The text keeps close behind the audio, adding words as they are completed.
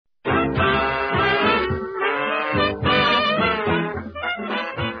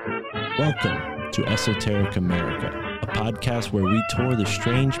Welcome to Esoteric America, a podcast where we tour the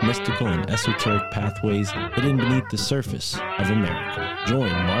strange, mystical, and esoteric pathways hidden beneath the surface of America.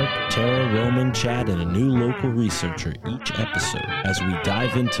 Join Mark, Tara, Roman, Chad, and a new local researcher each episode as we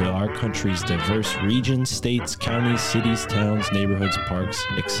dive into our country's diverse regions, states, counties, cities, towns, neighborhoods, parks,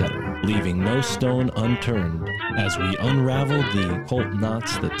 etc., leaving no stone unturned as we unravel the occult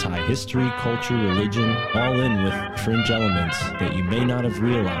knots that tie history, culture, religion, all in with fringe elements that you may not have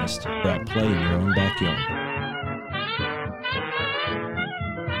realized are at play in your own backyard.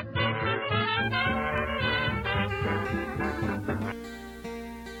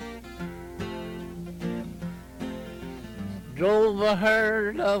 Drove a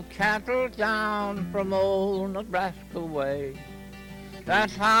herd of cattle down from old Nebraska way.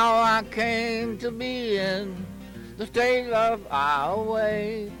 That's how I came to be in the state of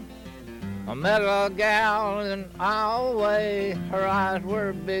Iowa. I met a gal in Iowa, her eyes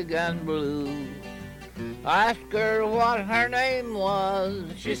were big and blue. I asked her what her name was,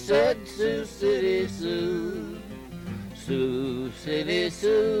 she said Sioux City Sue. Sioux City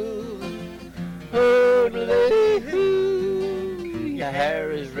Sue, hoodly-hoo. Your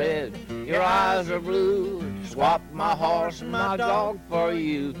hair is red, your eyes are blue. Swap my horse and my dog for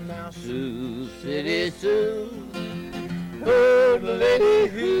you. Now Sioux City Sue,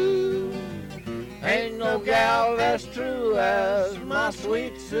 hoodly-hoo. Ain't no gal as true as my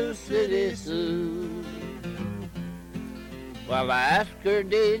sweet Sioux City Sue. Well, I asked her,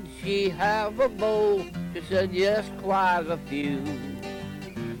 did she have a beau? She said, yes, quite a few.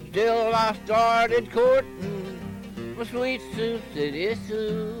 Still I started courting my sweet Sioux City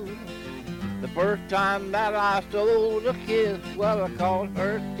Sue. The first time that I stole a kiss, well, I called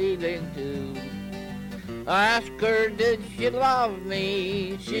her stealing too. I asked her, did she love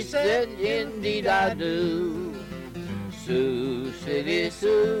me? She said, indeed I do. Sioux City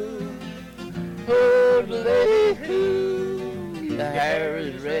Sue, hoodly-hoo. Your hair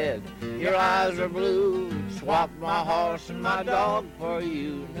is red, your eyes are blue. Swap my horse and my dog for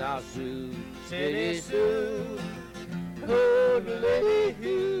you. Now Sioux City Sue,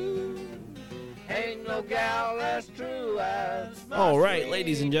 hoodly-hoo. Ain't no gal as true as my All right,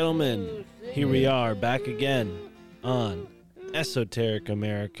 ladies and gentlemen, here we are back again on Esoteric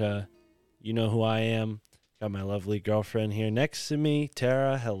America. You know who I am. Got my lovely girlfriend here next to me.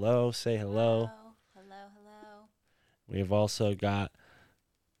 Tara, hello. Say hello. Hello. We have also got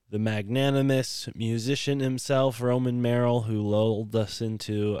the magnanimous musician himself, Roman Merrill, who lulled us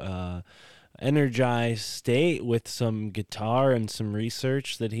into energized state with some guitar and some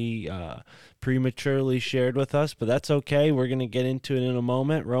research that he prematurely shared with us, but that's okay. We're going to get into it in a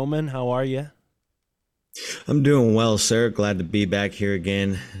moment. Roman, how are you? I'm doing well, sir. Glad to be back here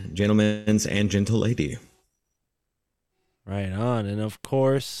again, gentlemen and gentle lady. Right on. And of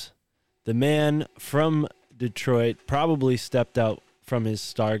course, the man from Detroit probably stepped out from his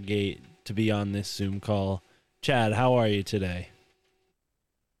Stargate to be on this Zoom call. Chad, how are you today?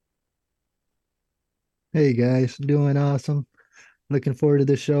 Hey guys, doing awesome. Looking forward to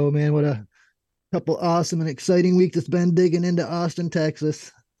this show, man. What a couple awesome and exciting weeks it's been digging into Austin,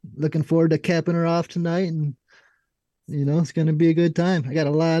 Texas. Looking forward to capping her off tonight, and it's going to be a good time. I got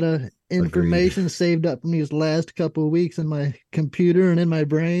a lot of information saved up from these last couple of weeks in my computer and in my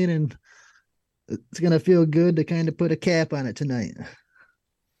brain, and it's going to feel good to kind of put a cap on it tonight.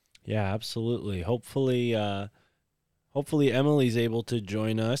 Yeah, absolutely. Hopefully Emily's able to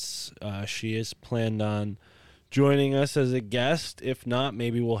join us. She is planned on joining us as a guest. If not,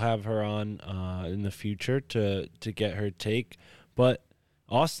 maybe we'll have her on in the future to get her take. But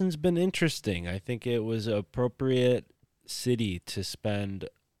Austin's been interesting. I think it was an appropriate city to spend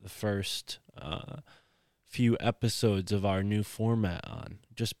the first few episodes of our new format on,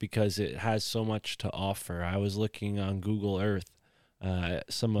 just because it has so much to offer. I was looking on Google Earth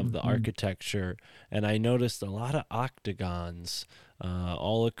some of the architecture, and I noticed a lot of octagons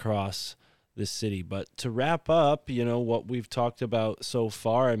all across the city. But to wrap up, what we've talked about so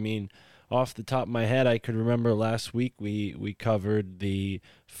far, I mean, off the top of my head, I could remember last week we covered the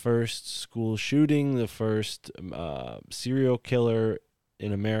first school shooting, the first serial killer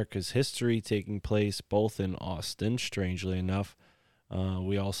in America's history taking place both in Austin, strangely enough.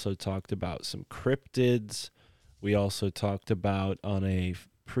 We also talked about some cryptids. We also talked about, on a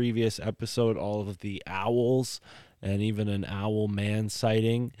previous episode, all of the owls and even an owl man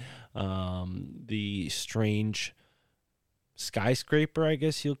sighting. The strange skyscraper, I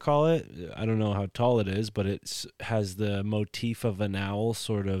guess you'll call it. I don't know how tall it is, but it has the motif of an owl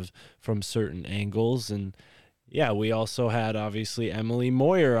sort of from certain angles. And yeah, we also had, obviously, Emily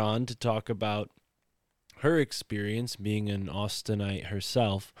Moyer on to talk about her experience being an Austinite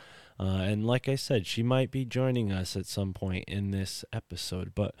herself. And like I said, she might be joining us at some point in this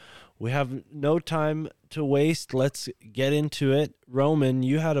episode, but we have no time to waste. Let's get into it. Roman,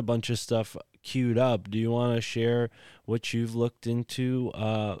 you had a bunch of stuff queued up. Do you want to share what you've looked into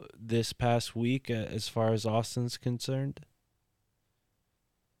this past week as far as Austin's concerned?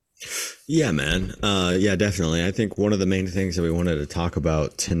 Yeah, man. Yeah, definitely. I think one of the main things that we wanted to talk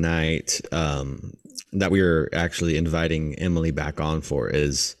about tonight, that we were actually inviting Emily back on for,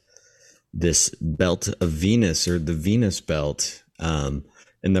 is this belt of Venus, or the Venus belt, and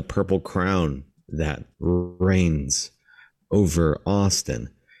the purple crown that reigns over Austin.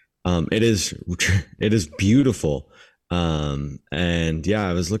 It is beautiful. And yeah,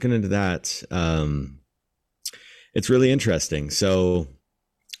 I was looking into that. It's really interesting. So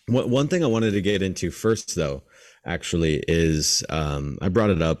one thing I wanted to get into first, though, actually, is I brought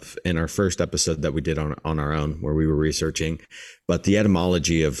it up in our first episode that we did on our own, where we were researching, but the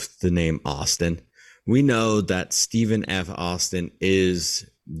etymology of the name Austin. We know that Stephen F. Austin is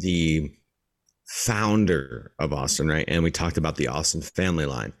the founder of Austin, right? And we talked about the Austin family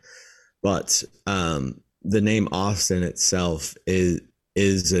line, but the name Austin itself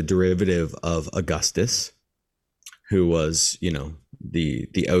is a derivative of Augustus, who was,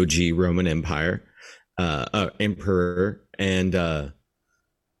 the OG Roman Empire emperor, and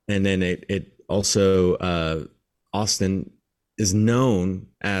then it also Austin is known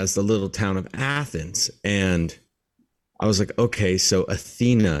as the little town of Athens. And I was like, okay, so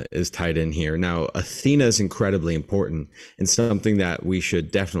Athena is tied in here. Now, Athena is incredibly important, and something that we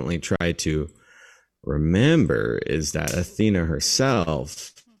should definitely try to remember is that Athena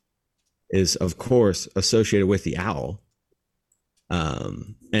herself is, of course, associated with the owl.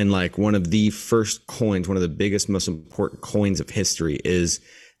 And like one of the first coins, one of the biggest, most important coins of history, is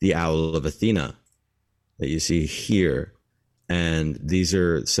the Owl of Athena that you see here. And these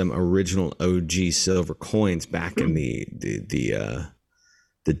are some original OG silver coins back in the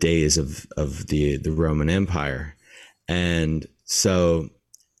days of the Roman Empire. And so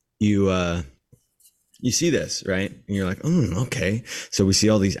you see this, right? And you're like, okay. So we see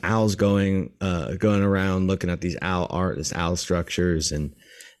all these owls going around, looking at these owl art, this owl structures, and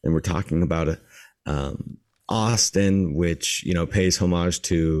we're talking about Austin, which pays homage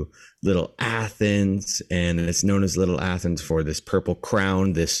to Little Athens, and it's known as Little Athens for this purple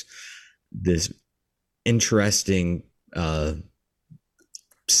crown, this interesting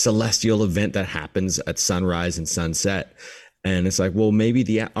celestial event that happens at sunrise and sunset. And it's like, well,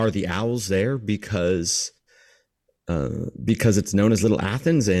 maybe are the owls there because it's known as Little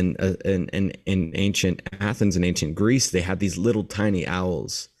Athens, and in ancient Athens and ancient Greece, they had these little tiny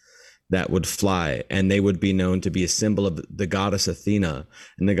owls that would fly, and they would be known to be a symbol of the goddess Athena.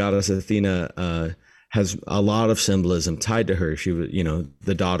 And the goddess Athena has a lot of symbolism tied to her. She was,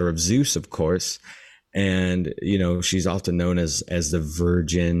 the daughter of Zeus, of course, and she's often known as the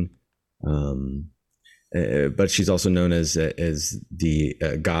Virgin. But she's also known as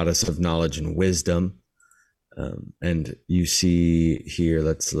the goddess of knowledge and wisdom. And you see here,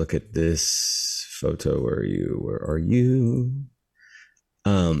 let's look at this photo. Where are you?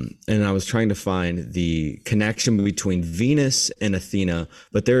 And I was trying to find the connection between Venus and Athena,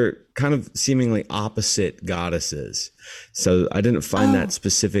 but they're kind of seemingly opposite goddesses. So I didn't find that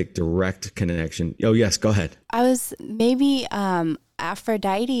specific direct connection. Oh, yes, go ahead. I was maybe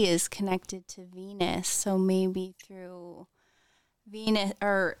Aphrodite is connected to Venus, so maybe through Venus,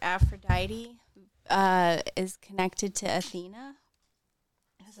 or Aphrodite is connected to Athena.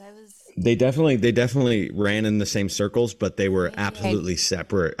 They definitely ran in the same circles, but they were absolutely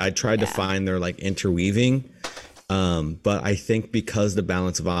separate. I tried to find their interweaving, but I think because the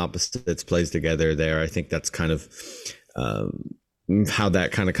balance of opposites plays together there, I think that's kind of how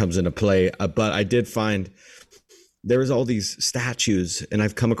that kind of comes into play. But I did find there was all these statues, and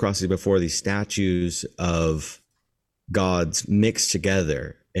I've come across these before, these statues of gods mixed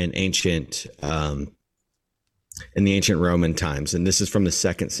together in the ancient Roman times. And this is from the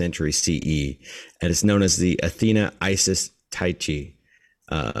 2nd century CE, and it's known as the Athena Isis Tyche,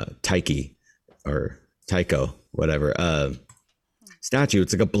 Tyche, or Tycho, whatever, statue.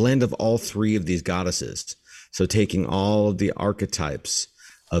 It's like a blend of all three of these goddesses. So taking all of the archetypes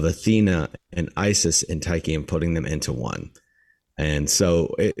of Athena and Isis and Tyche and putting them into one. And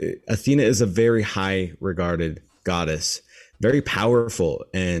so Athena is a very high regarded goddess, very powerful,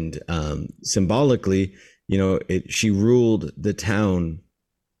 and symbolically, she ruled the town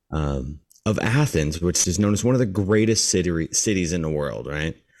of Athens, which is known as one of the greatest cities in the world,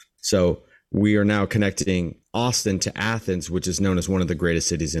 right? So we are now connecting Austin to Athens, which is known as one of the greatest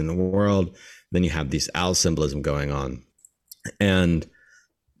cities in the world. Then you have these owl symbolism going on. And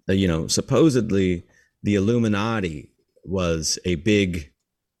supposedly the Illuminati was a big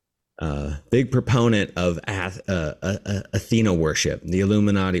proponent of Athena worship. The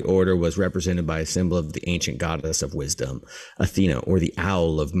Illuminati order was represented by a symbol of the ancient goddess of wisdom, Athena, or the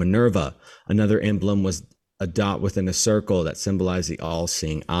owl of Minerva. Another emblem was a dot within a circle that symbolized the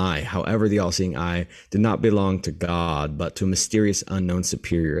all-seeing eye. However, the all-seeing eye did not belong to God, but to a mysterious unknown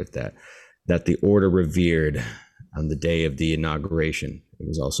superior that the order revered on the day of the inauguration. It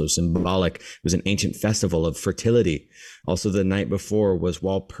was also symbolic. It was an ancient festival of fertility. Also, the night before was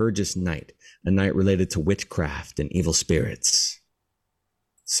Walpurgis Night, a night related to witchcraft and evil spirits.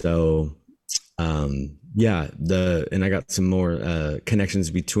 So, and I got some more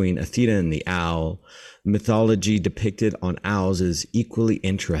connections between Athena and the owl. Mythology depicted on owls is equally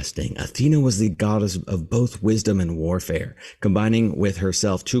interesting. Athena was the goddess of both wisdom and warfare, combining with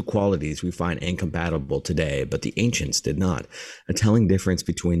herself two qualities we find incompatible today, but the ancients did not. A telling difference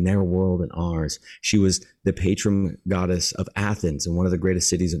between their world and ours. She was the patron goddess of Athens and one of the greatest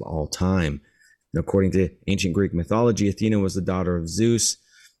cities of all time. According to ancient Greek mythology, Athena was the daughter of Zeus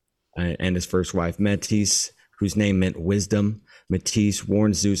and his first wife, Metis, whose name meant wisdom. Metis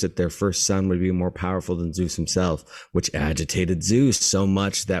warned Zeus that their first son would be more powerful than Zeus himself, which agitated Zeus so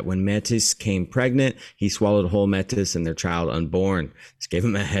much that when Metis came pregnant, he swallowed whole Metis and their child unborn. This gave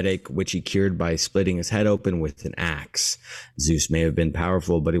him a headache, which he cured by splitting his head open with an axe. Zeus may have been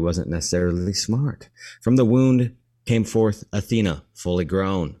powerful, but he wasn't necessarily smart. From the wound came forth Athena, fully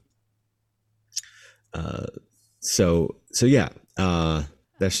grown. That's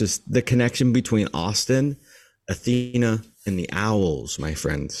just the connection between Austin, Athena, and the owls, my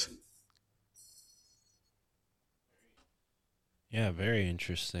friends. Yeah, very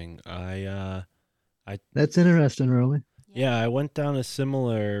interesting. That's interesting, Roman. Yeah, I went down a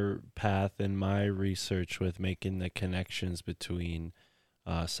similar path in my research with making the connections between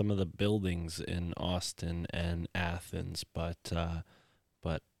some of the buildings in Austin and Athens, but I'm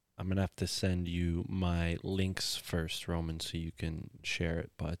gonna have to send you my links first, Roman, so you can share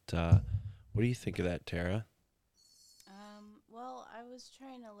it. But what do you think of that, Tara? Well, I was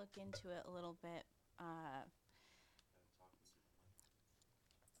trying to look into it a little bit.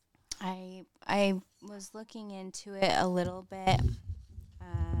 I was looking into it a little bit,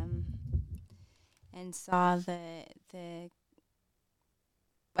 and saw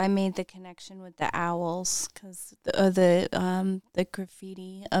I made the connection with the owls because the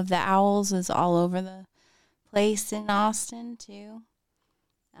graffiti of the owls is all over the place in Austin too,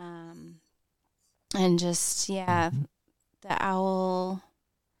 and just the owl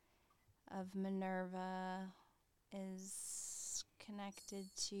of Minerva is connected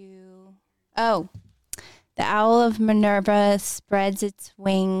to the owl of Minerva spreads its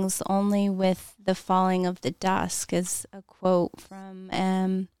wings only with the falling of the dusk is a quote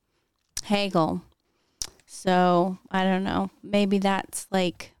from Hegel. So I don't know. Maybe that's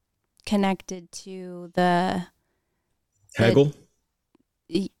like connected to the Hegel?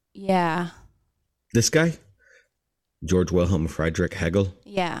 Yeah. This guy? George Wilhelm Friedrich Hegel?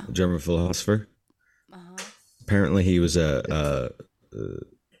 Yeah. A German philosopher? Uh-huh. Apparently he was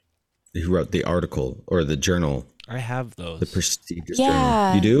he wrote the article or the journal. I have those. The prestigious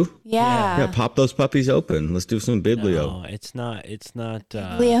journal. You do? Yeah. Yeah, pop those puppies open. Let's do some biblio. No, it's not.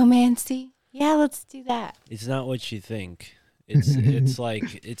 Bibliomancy. Yeah, let's do that. It's not what you think. It's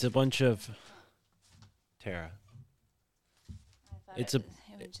like it's a bunch of Tara. It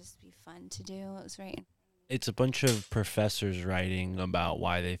would just be fun to do. It was right. It's a bunch of professors writing about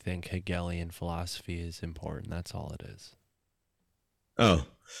why they think Hegelian philosophy is important. That's all it is. Oh,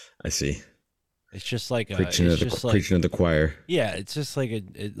 I see. It's just like preaching of the choir. Yeah, it's just like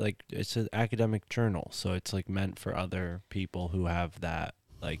it's an academic journal, so it's like meant for other people who have that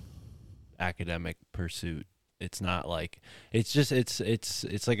like academic pursuit. It's not like it's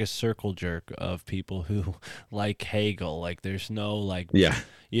like a circle jerk of people who like Hegel. Like there's no like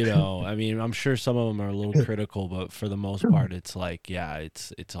I mean, I'm sure some of them are a little critical, but for the most part it's like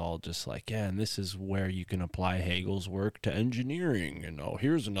it's all just like and this is where you can apply Hegel's work to engineering,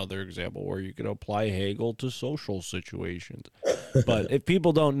 here's another example where you can apply Hegel to social situations. But if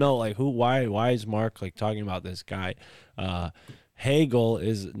people don't know like why is Mark like talking about this guy, Hegel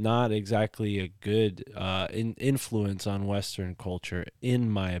is not exactly a good influence on Western culture, in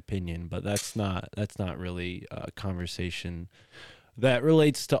my opinion. But that's not really a conversation that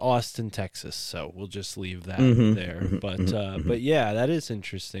relates to Austin, Texas. So we'll just leave that there. But yeah, that is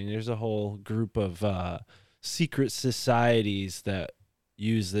interesting. There's a whole group of secret societies that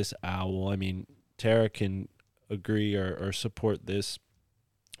use this owl. I mean, Tara can agree or support this.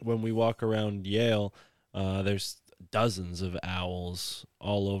 When we walk around Yale, there's dozens of owls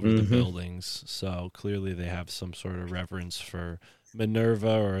all over the buildings. So clearly they have some sort of reverence for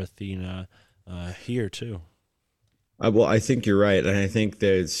Minerva or Athena here too. Well, I think you're right, and I think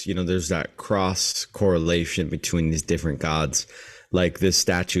there's that cross correlation between these different gods. Like this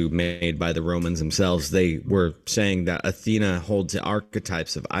statue made by the Romans themselves, they were saying that Athena holds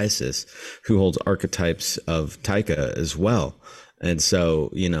archetypes of Isis, who holds archetypes of Tyche as well. And so,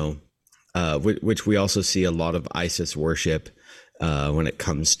 which we also see a lot of Isis worship when it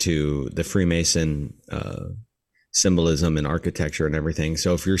comes to the Freemason symbolism and architecture and everything.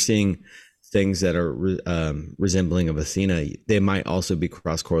 So if you're seeing things that are resembling of Athena, they might also be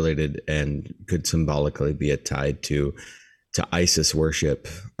cross-correlated and could symbolically be tied to Isis worship,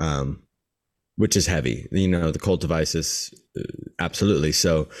 which is heavy. The cult of Isis, absolutely.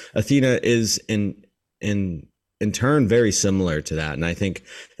 So Athena is in turn very similar to that, and I think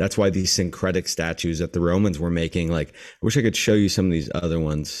that's why these syncretic statues that the Romans were making. Like, I wish I could show you some of these other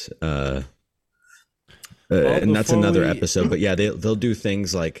ones, and that's another episode. But yeah, they'll do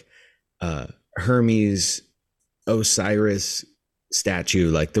things like Hermes, Osiris statue.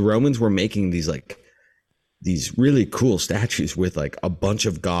 Like the Romans were making these really cool statues with like a bunch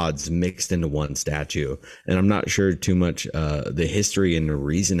of gods mixed into one statue. And I'm not sure too much the history and the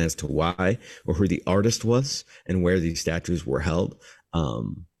reason as to why or who the artist was and where these statues were held.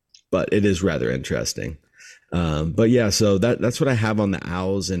 But it is rather interesting. But yeah, so that's what I have on the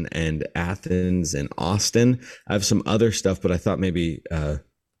owls and Athens and Austin. I have some other stuff, but I thought maybe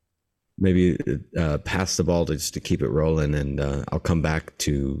pass the ball just to keep it rolling, and I'll come back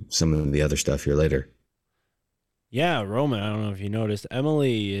to some of the other stuff here later. Yeah, Roman, I don't know if you noticed,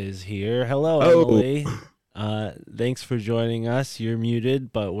 Emily is here. Hello, Emily. Thanks for joining us. You're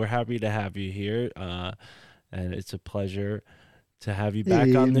muted, but we're happy to have you here. And it's a pleasure to have you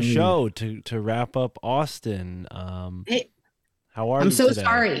back on the show to wrap up Austin. Hey, how are you I'm so today?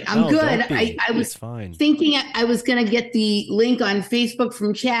 sorry. I'm good. I was thinking I was going to get the link on Facebook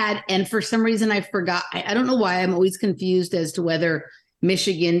from Chad, and for some reason I forgot. I don't know why. I'm always confused as to whether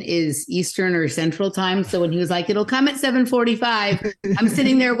Michigan is Eastern or Central time. So when he was like, it'll come at 7:45, I'm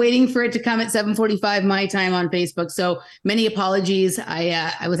sitting there waiting for it to come at 7:45 my time on Facebook. So many apologies.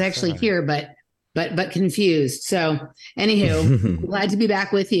 I was actually here, but confused. So anywho, glad to be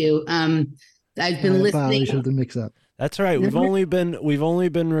back with you. I've been listening. For the mix up. That's right. We've only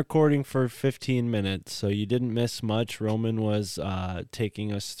been recording for 15 minutes, so you didn't miss much. Roman was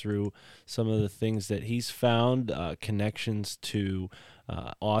taking us through some of the things that he's found, connections to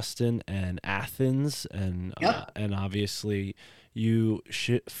Austin and Athens, and obviously you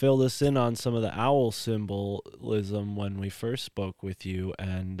filled us in on some of the owl symbolism when we first spoke with you,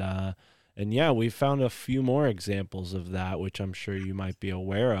 and yeah, we found a few more examples of that, which I'm sure you might be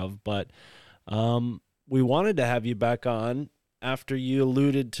aware of, but we wanted to have you back on after you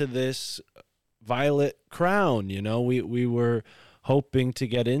alluded to this violet crown. We were hoping to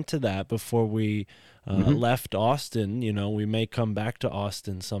get into that before we left Austin. We may come back to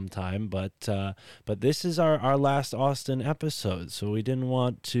Austin sometime, but this is our last Austin episode, so we didn't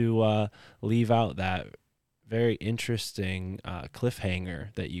want to leave out that very interesting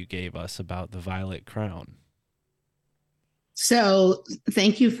cliffhanger that you gave us about the violet crown. So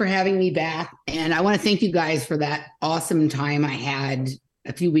thank you for having me back. And I want to thank you guys for that awesome time I had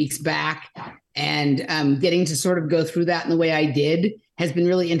a few weeks back. And getting to sort of go through that in the way I did has been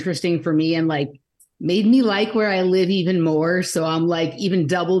really interesting for me, and made me like where I live even more. So I'm even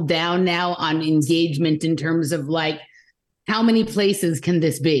doubled down now on engagement in terms of how many places can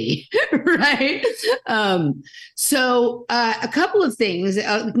this be? Right. So a couple of things.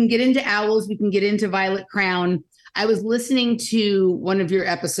 We can get into owls. We can get into violet crown. I was listening to one of your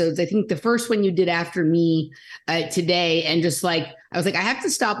episodes, I think the first one you did after me today, and I was like, I have to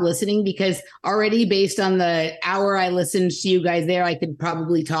stop listening, because already based on the hour I listened to you guys there, I could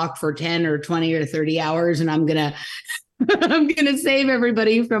probably talk for 10 or 20 or 30 hours, and I'm going to save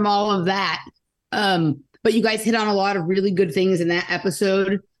everybody from all of that. But you guys hit on a lot of really good things in that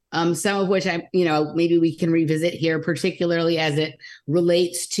episode. Some of which maybe we can revisit here, particularly as it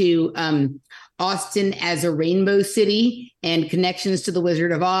relates to Austin as a rainbow city and connections to the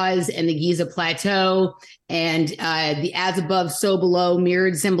Wizard of Oz and the Giza Plateau, and the as above, so below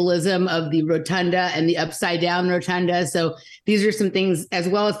mirrored symbolism of the rotunda and the upside down rotunda. So these are some things, as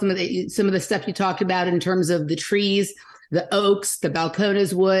well as some of the stuff you talked about in terms of the trees, the oaks, the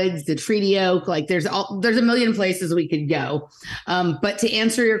Balcones woods, the treaty oak. There's a million places we could go. But to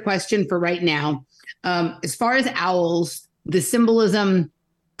answer your question for right now, as far as owls, the symbolism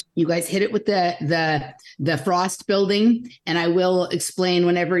You guys hit it with the Frost building, and I will explain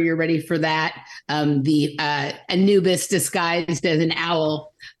whenever you're ready for that. The Anubis disguised as an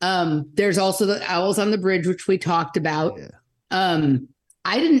owl. There's also the owls on the bridge, which we talked about. Yeah.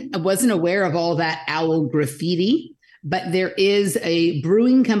 I wasn't aware of all that owl graffiti, but there is a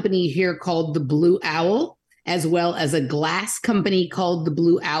brewing company here called the Blue Owl, as well as a glass company called the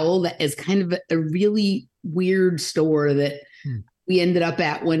Blue Owl that is kind of a really weird store that we ended up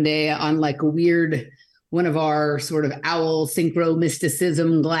at one day on like a weird, one of our sort of owl synchro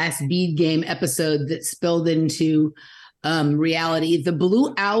mysticism glass bead game episode that spilled into reality. The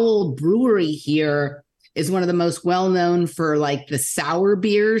Blue Owl Brewery here is one of the most well-known for like the sour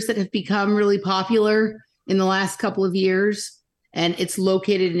beers that have become really popular in the last couple of years. And it's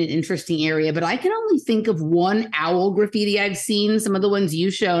located in an interesting area, but I can only think of one owl graffiti I've seen. Some of the ones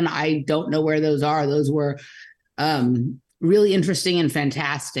you've shown, I don't know where those are. Those were really interesting and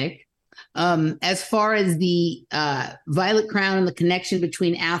fantastic. As far as the Violet Crown and the connection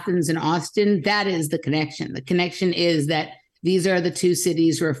between Athens and Austin, that is the connection. The connection is that these are the two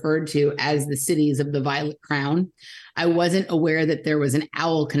cities referred to as the cities of the Violet Crown. I wasn't aware that there was an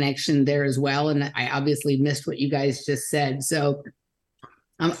owl connection there as well, and I obviously missed what you guys just said. So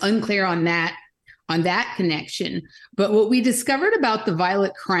I'm unclear on that connection. But what we discovered about the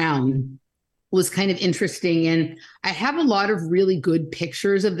Violet Crown was kind of interesting. And I have a lot of really good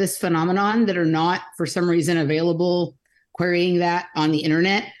pictures of this phenomenon that are not, for some reason, available, querying that on the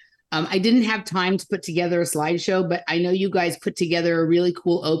internet. I didn't have time to put together a slideshow, but I know you guys put together a really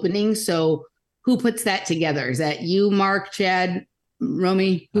cool opening. So who puts that together? Is that you, Mark, Chad,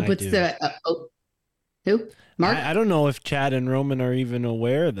 Romy? Who puts who? Mark? I don't know if Chad and Roman are even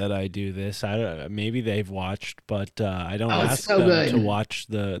aware that I do this. Maybe they've watched, but I don't ask them to watch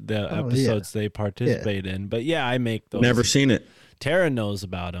the episodes they participate in. But yeah, I make those. Never seen it. Tara knows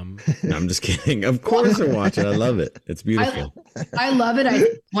about them. No, I'm just kidding. Of course I watch it. I love it. It's beautiful. I love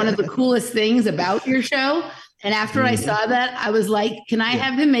it. One of the coolest things about your show. And after I saw that, I was like, can I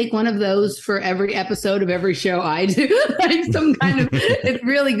have him make one of those for every episode of every show I do? Like some kind of, it's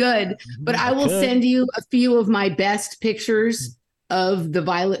really good. But I will send you a few of my best pictures of the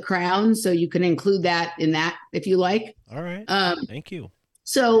Violet Crown. So you can include that in that if you like. All right. Thank you.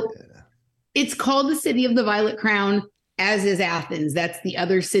 So it's called the City of the Violet Crown, as is Athens. That's the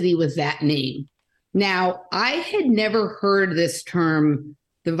other city with that name. Now, I had never heard this term,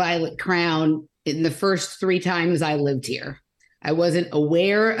 the Violet Crown, in the first 3 times I lived here. I wasn't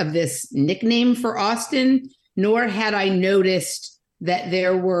aware of this nickname for Austin, nor had I noticed that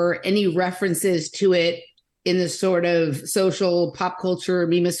there were any references to it in the sort of social pop culture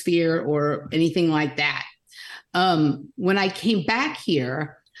memosphere or anything like that. When I came back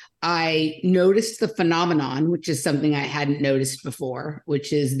here, I noticed the phenomenon, which is something I hadn't noticed before,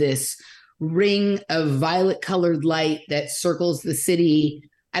 which is this ring of violet colored light that circles the city.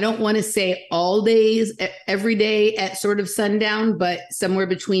 I don't want to say all days, every day at sort of sundown, but somewhere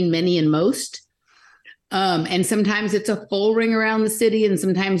between many and most. And sometimes it's a full ring around the city, and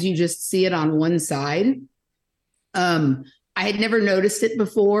sometimes you just see it on one side. I had never noticed it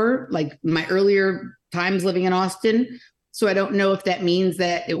before, like my earlier times living in Austin. So I don't know if that means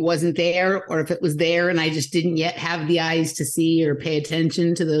that it wasn't there or if it was there and I just didn't yet have the eyes to see or pay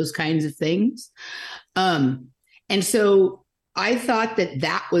attention to those kinds of things. And so I thought that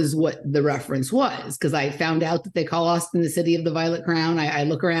that was what the reference was, because I found out that they call Austin the City of the Violet Crown. I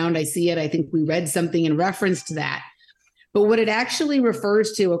look around, I see it. I think we read something in reference to that. But what it actually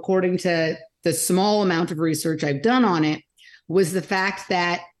refers to, according to the small amount of research I've done on it, was the fact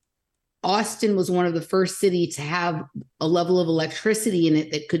that Austin was one of the first cities to have a level of electricity in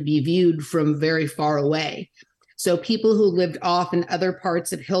it that could be viewed from very far away. So people who lived off in other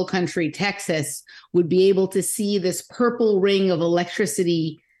parts of hill country, Texas, would be able to see this purple ring of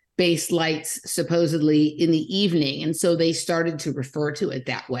electricity-based lights, supposedly, in the evening. And so they started to refer to it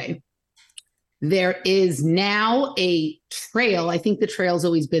that way. There is now a trail. I think the trail's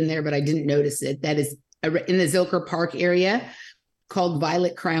always been there, but I didn't notice it. That is in the Zilker Park area, called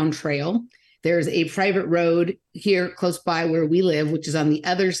Violet Crown Trail. There's a private road here close by where we live, which is on the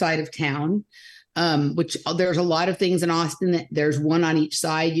other side of town, which there's a lot of things in Austin that there's one on each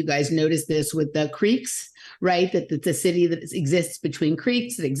side. You guys notice this with the creeks, right? That it's a city that exists between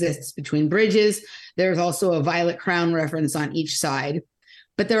creeks, that exists between bridges. There's also a Violet Crown reference on each side.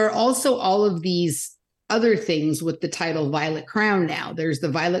 But there are also all of these other things with the title Violet Crown now. There's the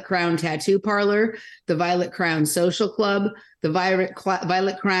Violet Crown Tattoo Parlor, the Violet Crown Social Club, the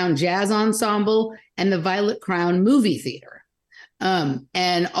Violet Crown Jazz Ensemble, and the Violet Crown Movie Theater.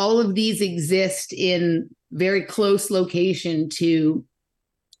 And all of these exist in very close location to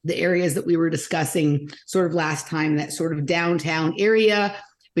the areas that we were discussing sort of last time, that sort of downtown area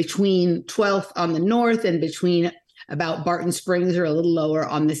between 12th on the north and between about Barton Springs or a little lower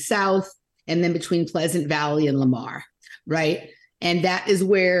on the south, and then between Pleasant Valley and Lamar, right? And that is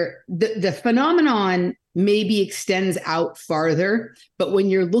where the phenomenon maybe extends out farther, but when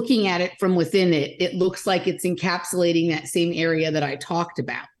you're looking at it from within it, it looks like it's encapsulating that same area that I talked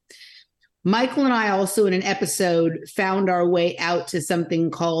about. Michael and I also in an episode found our way out to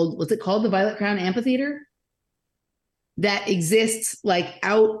something called, what's it called? The Violet Crown Amphitheater? That exists like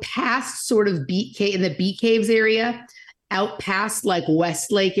out past sort of Beat Cave, in the Beat Caves area, out past like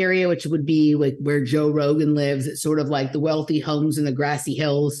Westlake area, which would be like where Joe Rogan lives. It's sort of like the wealthy homes in the grassy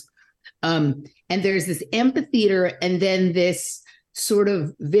hills. And there's this amphitheater and then this sort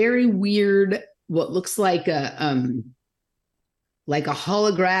of very weird, what looks like a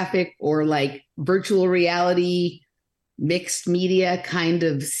holographic or like virtual reality mixed media kind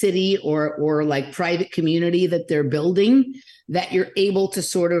of city or like private community that they're building, that you're able to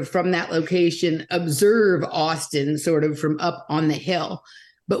sort of from that location observe Austin sort of from up on the hill.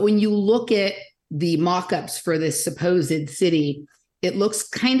 But when you look at the mock-ups for this supposed city, it looks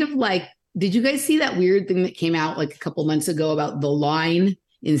kind of like, did you guys see that weird thing that came out like a couple months ago about the line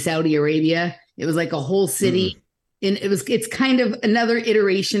in Saudi Arabia? It was like a whole city. And it's kind of another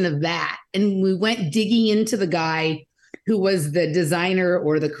iteration of that. And we went digging into the guy who was the designer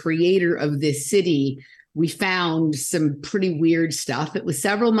or the creator of this city. We found some pretty weird stuff. It was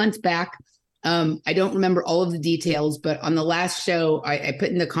several months back. I don't remember all of the details, but on the last show, I put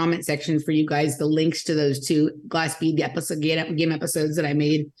in the comment section for you guys the links to those two Glass Bead game episodes that I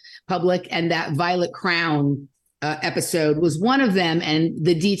made public, and that Violet Crown episode was one of them. And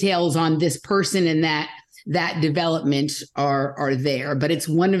the details on this person and that development are there, but it's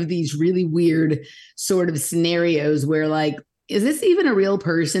one of these really weird sort of scenarios where like, is this even a real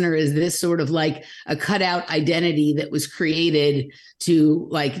person, or is this sort of like a cutout identity that was created to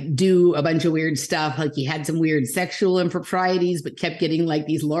like do a bunch of weird stuff? Like he had some weird sexual improprieties, but kept getting like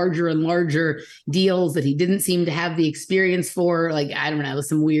these larger and larger deals that he didn't seem to have the experience for. Like, I don't know,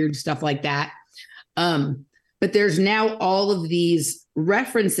 some weird stuff like that. But there's now all of these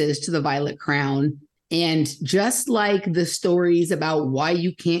references to the Violet Crown. And just like the stories about why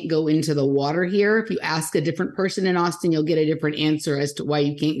you can't go into the water here, if you ask a different person in Austin, you'll get a different answer as to why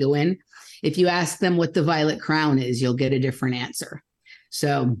you can't go in. If you ask them what the Violet Crown is, you'll get a different answer.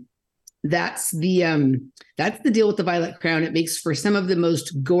 So that's the deal with the Violet Crown. It makes for some of the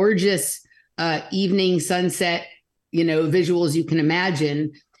most gorgeous evening sunset, visuals you can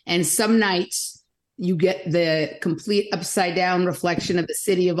imagine. And some nights you get the complete upside down reflection of the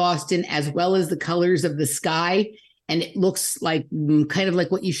city of Austin, as well as the colors of the sky. And it looks like kind of like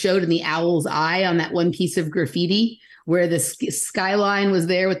what you showed in the owl's eye on that one piece of graffiti, where the skyline was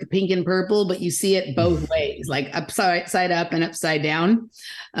there with the pink and purple, but you see it both ways, like upside up and upside down.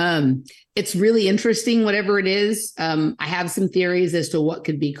 It's really interesting, whatever it is. I have some theories as to what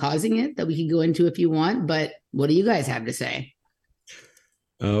could be causing it that we can go into if you want, but what do you guys have to say?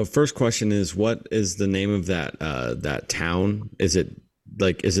 First question is, what is the name of that town? Is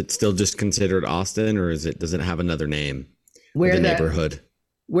it still just considered Austin, or does it have another name? Where the neighborhood?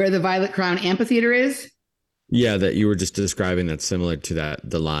 Where the Violet Crown Amphitheater is? Yeah, that you were just describing, that's similar to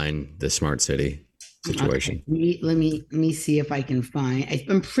the line, the smart city situation. Okay. Let me see if I can find.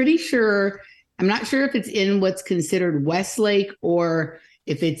 I'm pretty sure. I'm not sure if it's in what's considered Westlake or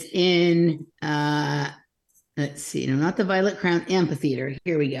if it's in. Let's see. No, not the Violet Crown Amphitheater.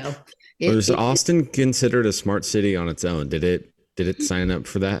 Here we go. Is Austin considered a smart city on its own? Did it sign up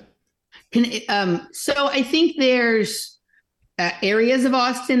for that? So I think there's areas of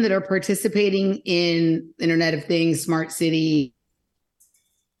Austin that are participating in Internet of Things, smart city.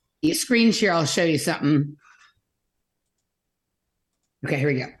 Screen share. I'll show you something. Okay, here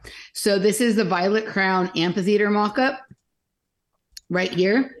we go. So this is the Violet Crown Amphitheater mock-up right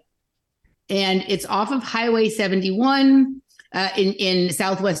here. And it's off of Highway 71 in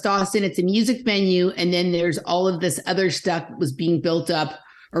Southwest Austin. It's a music venue. And then there's all of this other stuff that was being built up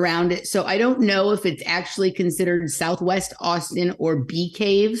around it. So I don't know if it's actually considered Southwest Austin or Bee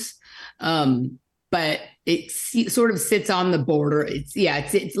Caves, but it sort of sits on the border. It's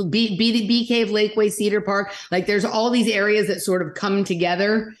Bee Cave, Lakeway, Cedar Park. Like there's all these areas that sort of come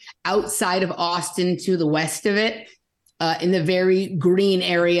together outside of Austin to the west of it. In the very green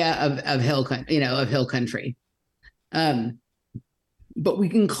area of hill country. But we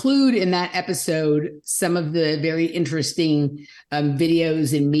conclude in that episode some of the very interesting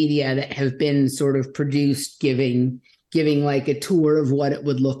videos and media that have been sort of produced, giving like a tour of what it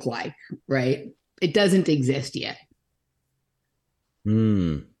would look like, right? It doesn't exist yet.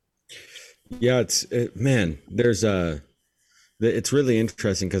 Yeah, man, it's really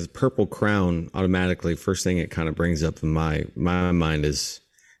interesting because purple crown automatically, first thing it kind of brings up in my mind is,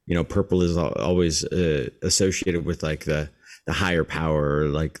 purple is always associated with like the higher power, or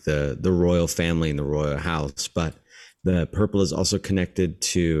like the royal family and the royal house. But the purple is also connected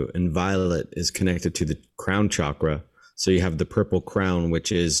to, and violet is connected to the crown chakra. So you have the purple crown,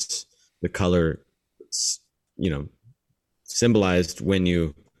 which is the color, symbolized when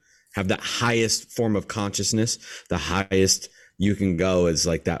you have that highest form of consciousness. The highest you can go is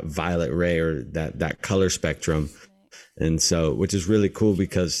like that violet ray, or that color spectrum. And so, which is really cool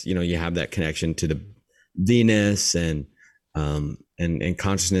because, you have that connection to the Venus and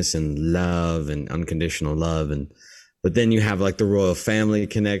consciousness and love and unconditional love. But then you have like the royal family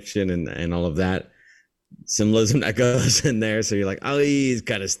connection and all of that symbolism that goes in there. So you're like, oh, he's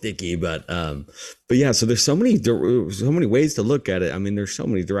kind of sticky, but yeah. So there's so many ways to look at it. I mean, there's so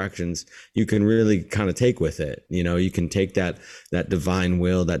many directions you can really kind of take with it. You can take that divine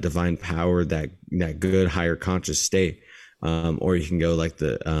will, that divine power, that good higher conscious state, or you can go like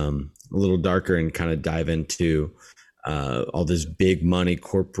a little darker and kind of dive into all this big money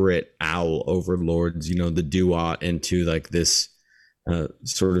corporate owl overlords, the duat, into like this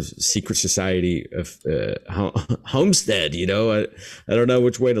sort of secret society of homestead. I don't know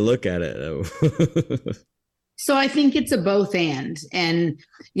which way to look at it. So I think it's a both and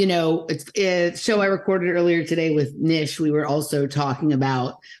it's a show I recorded earlier today with Nish. We were also talking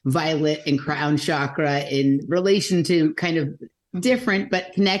about violet and crown chakra in relation to kind of different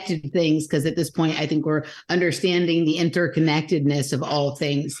but connected things, because at this point I think we're understanding the interconnectedness of all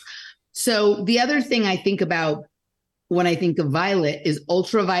things. So the other thing I think about when I think of violet is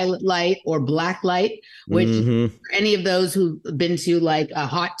ultraviolet light or black light, which for any of those who've been to like a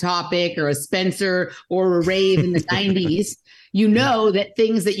Hot Topic or a Spencer or a rave in the 90s, that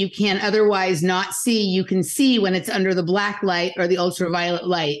things that you can otherwise not see, you can see when it's under the black light or the ultraviolet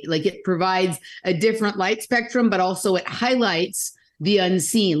light. Like it provides a different light spectrum, but also it highlights the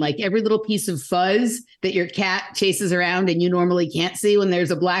unseen, like every little piece of fuzz that your cat chases around and you normally can't see. When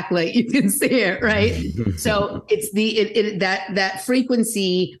there's a black light, you can see it, right? So it's that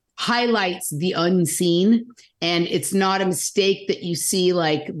frequency highlights the unseen, and it's not a mistake that you see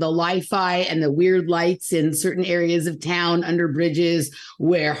like the li-fi and the weird lights in certain areas of town, under bridges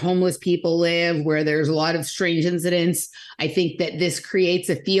where homeless people live, where there's a lot of strange incidents. I think that this creates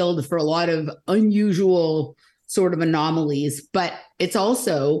a field for a lot of unusual sort of anomalies, but it's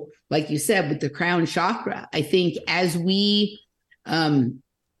also, like you said, with the crown chakra, I think as we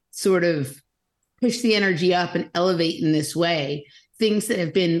sort of push the energy up and elevate in this way, things that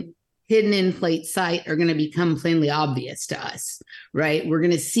have been hidden in plain sight are going to become plainly obvious to us, right? We're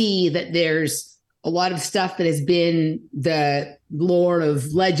going to see that there's a lot of stuff that has been the lore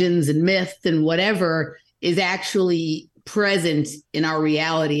of legends and myth and whatever is actually present in our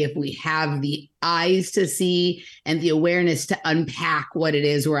reality if we have the eyes to see and the awareness to unpack what it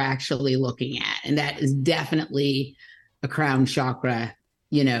is we're actually looking at. And that is definitely a crown chakra,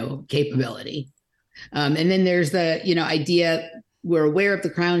 capability. And then there's the, idea, we're aware of the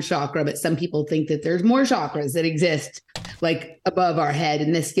crown chakra, but some people think that there's more chakras that exist like above our head.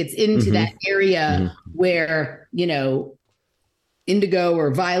 And this gets into that area where, indigo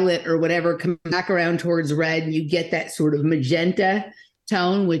or violet or whatever come back around towards red, and you get that sort of magenta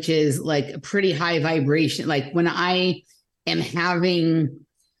tone, which is like a pretty high vibration. Like when I am having,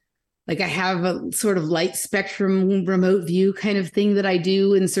 like I have a sort of light spectrum remote view kind of thing that I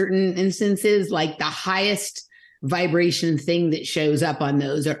do in certain instances, like the highest vibration thing that shows up on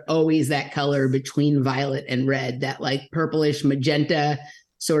those are always that color between violet and red, that like purplish magenta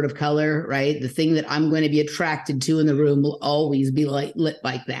sort of color, right? The thing that I'm going to be attracted to in the room will always be lit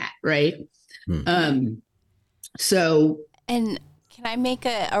like that, right? So, and can I make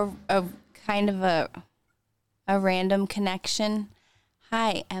a kind of a random connection?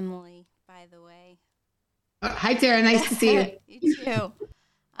 Hi, Emily, by the way. Hi, Tara. Nice to see you. You too.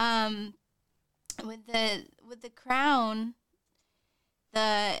 With the crown,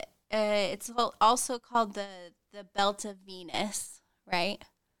 it's also called the belt of Venus, right?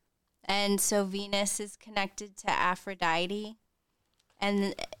 And so Venus is connected to Aphrodite,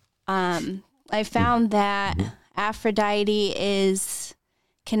 and I found that Aphrodite is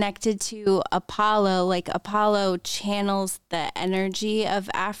connected to Apollo. Like Apollo channels the energy of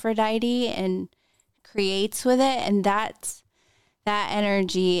Aphrodite and creates with it, and that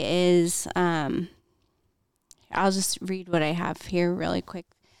energy is I'll just read what I have here really quick.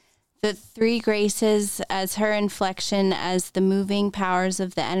 The three graces as her inflection as the moving powers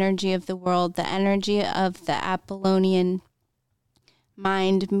of the energy of the world, the energy of the Apollonian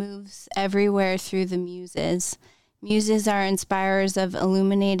mind moves everywhere through the muses. Muses are inspirers of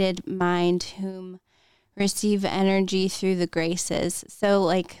illuminated mind whom receive energy through the graces. So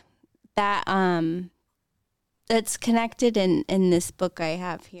like that, that's connected in this book I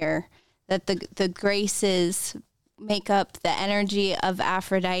have here, that the graces make up the energy of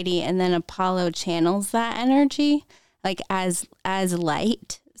Aphrodite, and then Apollo channels that energy like as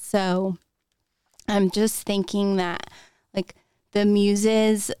light. So I'm just thinking that like the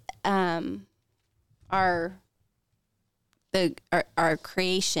muses are our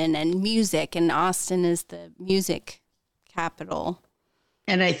creation and music, and Austin is the music capital.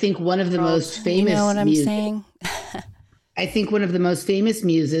 And I think one of the most famous, you know what I'm saying? I think one of the most famous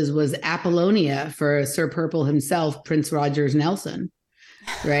muses was Apollonia for Sir Purple himself, Prince Rogers Nelson,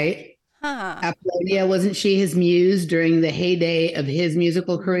 right? Apollonia, wasn't she his muse during the heyday of his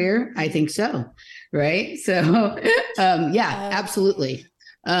musical career? I think so, right? So, absolutely.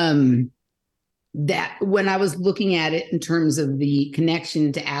 That when I was looking at it in terms of the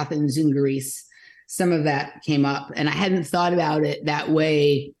connection to Athens and Greece, some of that came up, and I hadn't thought about it that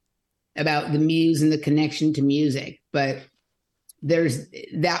way, about the muse and the connection to music, but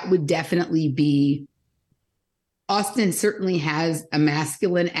that would definitely be. Austin certainly has a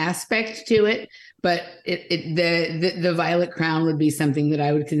masculine aspect to it, but the Violet Crown would be something that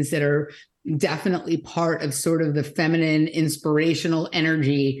I would consider definitely part of sort of the feminine inspirational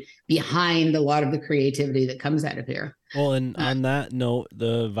energy behind a lot of the creativity that comes out of here. Well, and on that note,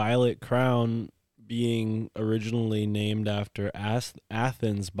 the Violet Crown being originally named after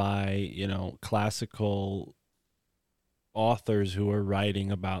Athens by, classical authors who are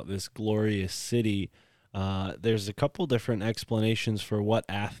writing about this glorious city. There's a couple different explanations for what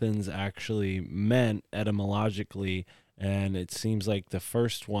Athens actually meant etymologically, and it seems like the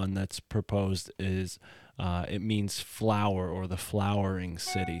first one that's proposed is it means flower, or the flowering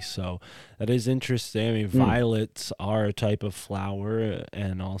city. So that is interesting. I mean, violets are a type of flower,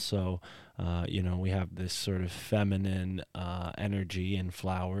 and also, we have this sort of feminine energy in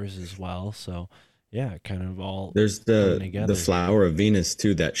flowers as well. So yeah, kind of all there's the flower of Venus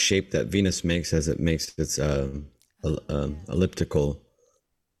too, that shape that Venus makes as it makes its elliptical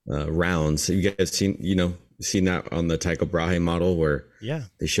rounds. So you guys seen that on the Tycho Brahe model where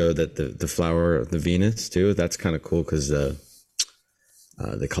they show that the flower of the Venus too. That's kind of cool because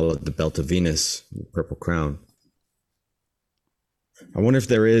they call it the belt of Venus, purple crown. I wonder if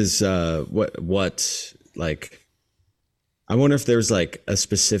there is I wonder if there's like a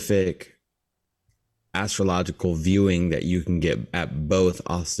specific astrological viewing that you can get at both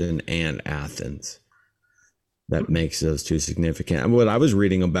Austin and Athens that makes those two significant. And what I was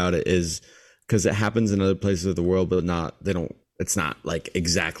reading about it is because it happens in other places of the world, but it's not like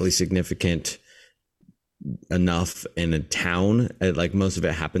exactly significant enough in a town. Like most of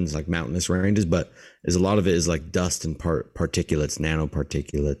it happens like mountainous ranges, but a lot of it is like dust and particulates,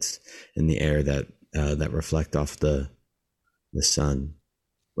 nanoparticulates in the air that reflect off the sun.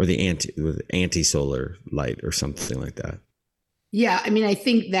 Or the anti-solar light or something like that. Yeah, I mean, I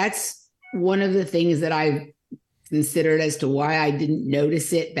think that's one of the things that I've considered as to why I didn't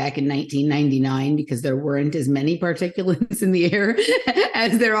notice it back in 1999, because there weren't as many particulates in the air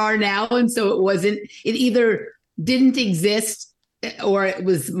as there are now. And so it either didn't exist or it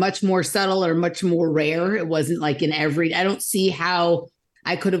was much more subtle or much more rare. It wasn't like I don't see how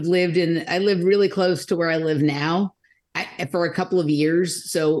I could have I lived really close to where I live now. For a couple of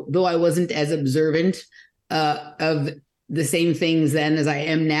years. So though I wasn't as observant of the same things then as I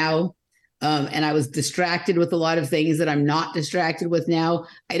am now, and I was distracted with a lot of things that I'm not distracted with now,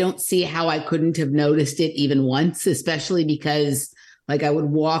 I don't see how I couldn't have noticed it even once, especially because like I would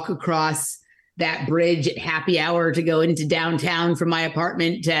walk across that bridge at happy hour to go into downtown from my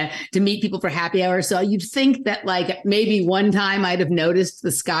apartment to meet people for happy hour. So you'd think that like maybe one time I'd have noticed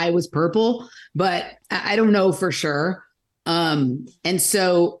the sky was purple, but I don't know for sure. And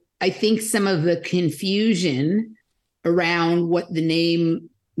so I think some of the confusion around what the name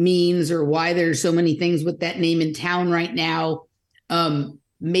means or why there's so many things with that name in town right now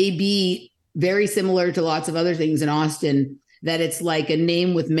may be very similar to lots of other things in Austin, that it's like a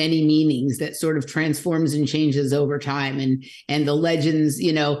name with many meanings that sort of transforms and changes over time. And the legends,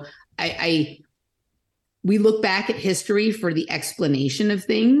 I we look back at history for the explanation of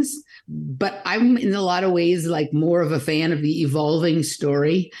things, but I'm in a lot of ways like more of a fan of the evolving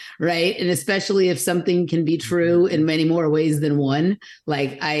story, right? And especially if something can be true in many more ways than one,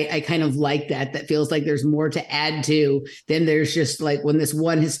 like I kind of like that. That feels like there's more to add to than there's just like when this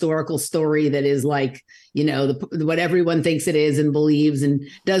one historical story that is like, you know, what everyone thinks it is and believes and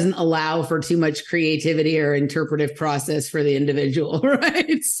doesn't allow for too much creativity or interpretive process for the individual,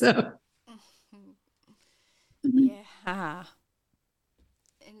 right? So. Yeah.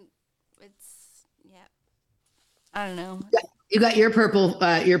 And it's, yeah, I don't know. You got your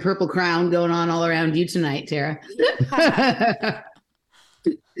purple crown going on all around you tonight, Tara. Yeah.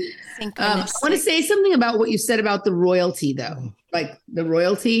 I want to say something about what you said about the royalty, though, like the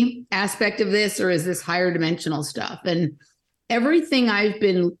royalty aspect of this, or is this higher dimensional stuff? And everything I've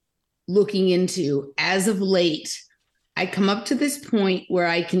been looking into as of late, I come up to this point where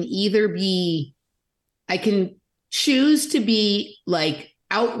I can choose to be like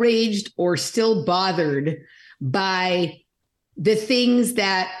outraged or still bothered by the things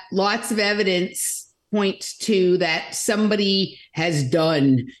that lots of evidence points to that somebody has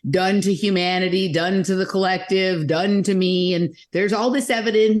done to humanity, done to the collective, done to me. And there's all this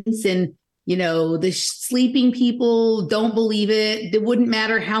evidence, and, you know, the sleeping people don't believe it. It wouldn't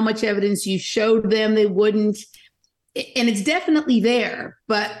matter how much evidence you showed them, they wouldn't. And it's definitely there.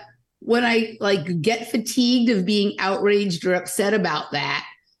 But when I like get fatigued of being outraged or upset about that,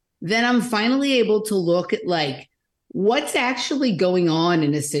 then I'm finally able to look at like what's actually going on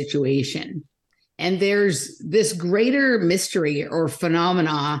in a situation. And there's this greater mystery or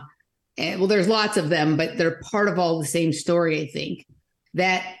phenomena. And, well, there's lots of them, but they're part of all the same story, I think,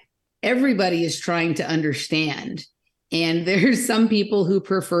 that everybody is trying to understand. And there's some people who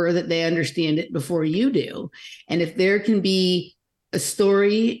prefer that they understand it before you do. And if there can be a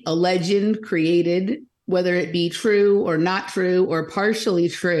story, a legend created, whether it be true or not true or partially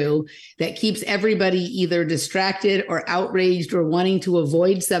true, that keeps everybody either distracted or outraged or wanting to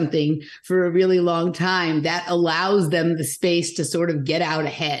avoid something for a really long time, that allows them the space to sort of get out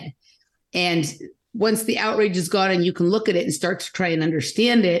ahead. And once the outrage is gone and you can look at it and start to try and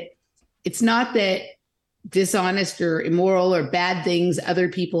understand it, it's not that dishonest or immoral or bad things other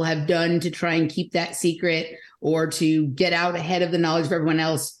people have done to try and keep that secret or to get out ahead of the knowledge of everyone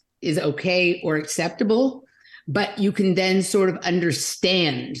else is okay or acceptable, but you can then sort of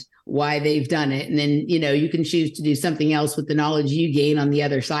understand why they've done it. And then, you know, you can choose to do something else with the knowledge you gain on the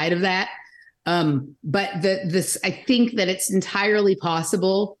other side of that. But I think that it's entirely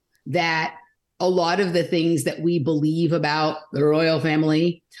possible that a lot of the things that we believe about the royal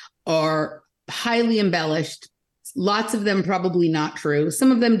family are highly embellished. Lots of them probably not true.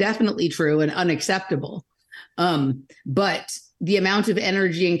 Some of them definitely true and unacceptable. But the amount of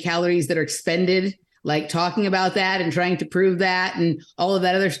energy and calories that are expended, like talking about that and trying to prove that and all of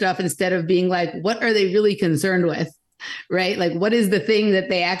that other stuff, instead of being like, what are they really concerned with? Right? Like, what is the thing that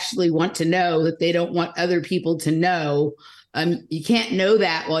they actually want to know that they don't want other people to know? You can't know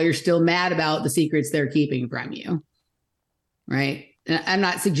that while you're still mad about the secrets they're keeping from you. Right? And I'm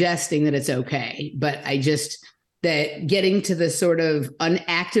not suggesting that it's okay, but that getting to the sort of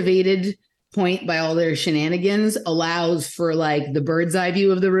unactivated point by all their shenanigans allows for like the bird's eye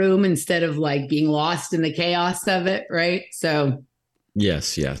view of the room instead of like being lost in the chaos of it, right? So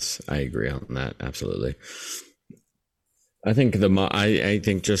yes, I agree on that, absolutely. I think I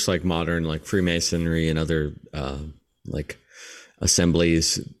think just like modern like Freemasonry and other like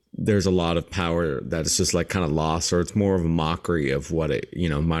assemblies, there's a lot of power that's just like kind of lost, or it's more of a mockery of what it, you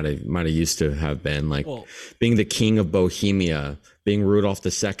know, might have used to have been. Like being the king of Bohemia, being Rudolph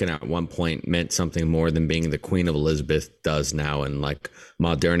II at one point meant something more than being the Queen of Elizabeth does now in like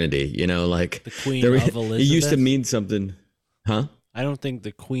modernity, you know, like the Queen of Elizabeth. It used to mean something, huh? I don't think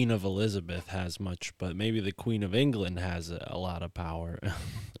the Queen of Elizabeth has much, but maybe the Queen of England has a lot of power.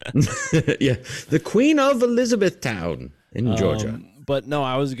 Yeah, the Queen of Elizabethtown in Georgia. But no,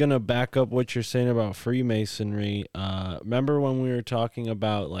 I was gonna back up what you're saying about Freemasonry. Remember when we were talking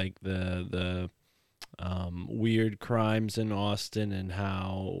about like the weird crimes in Austin and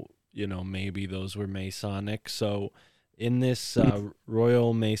how, you know, maybe those were Masonic. So in this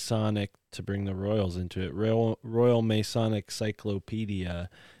Royal Masonic, to bring the Royals into it, Royal Masonic Cyclopedia,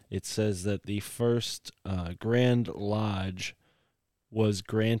 it says that the first Grand Lodge was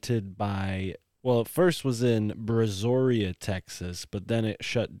granted by, well, it first was in Brazoria, Texas, but then it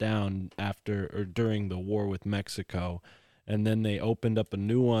shut down after or during the war with Mexico. And then they opened up a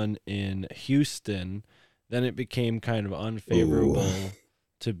new one in Houston. Then it became kind of unfavorable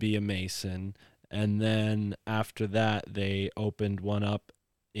to be a Mason. And then after that, they opened one up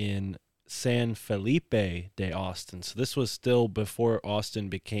in San Felipe de Austin. So this was still before Austin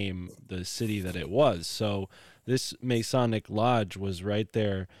became the city that it was. So this Masonic lodge was right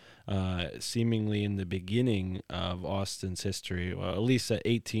there, seemingly in the beginning of Austin's history, well, at least at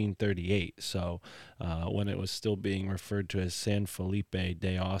 1838. So when it was still being referred to as San Felipe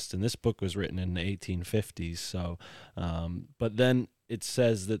de Austin. This book was written in the 1850s. So, but then it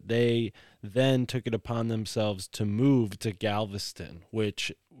says that they then took it upon themselves to move to Galveston,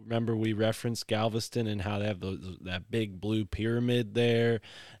 which, remember, we referenced Galveston and how they have that big blue pyramid there.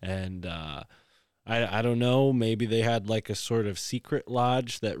 And I don't know, maybe they had like a sort of secret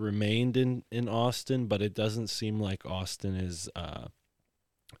lodge that remained in Austin, but it doesn't seem like Austin is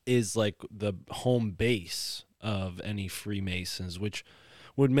like the home base of any Freemasons, which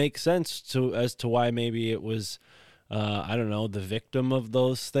would make sense as to why maybe it was I don't know, the victim of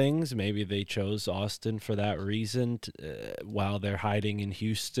those things. Maybe they chose Austin for that reason while they're hiding in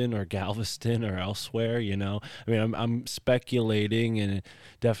Houston or Galveston or elsewhere, I mean, I'm speculating and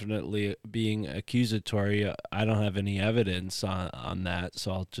definitely being accusatory. I don't have any evidence on that,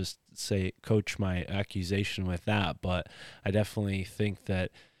 so I'll just coach my accusation with that. But I definitely think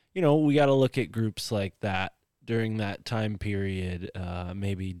that, we got to look at groups like that during that time period,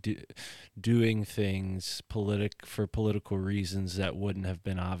 maybe doing things for political reasons that wouldn't have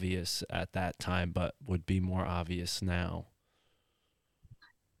been obvious at that time, but would be more obvious now.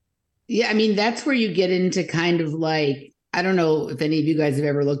 Yeah, I mean, that's where you get into kind of like, I don't know if any of you guys have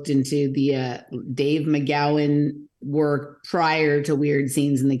ever looked into the Dave McGowan work prior to Weird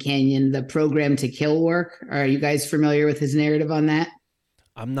Scenes in the Canyon, the Program to Kill work. Are you guys familiar with his narrative on that?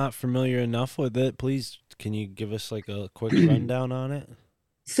 I'm not familiar enough with it. Please, can you give us like a quick rundown on it?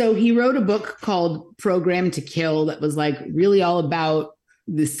 So he wrote a book called Program to Kill that was like really all about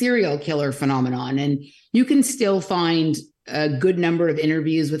the serial killer phenomenon. And you can still find a good number of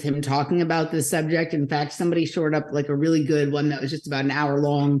interviews with him talking about this subject. In fact, somebody shored up like a really good one that was just about an hour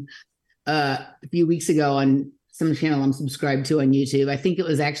long a few weeks ago on some channel I'm subscribed to on YouTube. I think it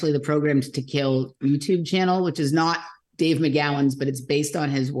was actually the Program to Kill YouTube channel, which is not Dave McGowan's, but it's based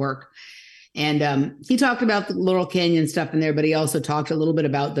on his work. And he talked about the Laurel Canyon stuff in there, but he also talked a little bit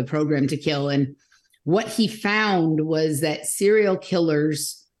about the Program to Kill. And what he found was that serial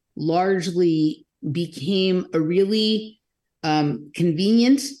killers largely became a really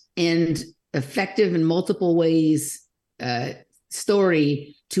convenient and effective in multiple ways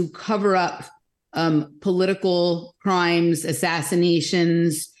story to cover up political crimes,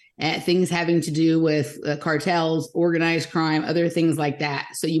 assassinations, things having to do with cartels, organized crime, other things like that.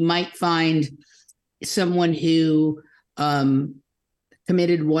 So you might find someone who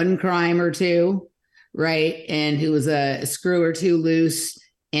committed one crime or two, right? And who was a screw or two loose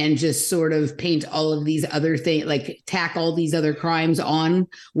and just sort of paint all of these other things, like tack all these other crimes on,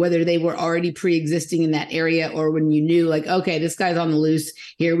 whether they were already pre-existing in that area or when you knew like, okay, this guy's on the loose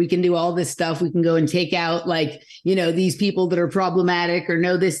here. We can do all this stuff. We can go and take out like, these people that are problematic or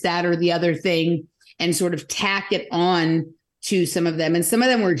know this, that, or the other thing and sort of tack it on to some of them. And some of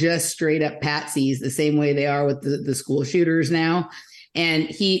them were just straight up patsies, the same way they are with the school shooters now. And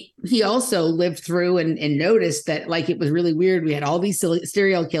he also lived through and noticed that like it was really weird. We had all these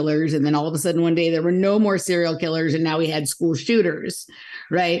serial killers, and then all of a sudden one day there were no more serial killers, and now we had school shooters,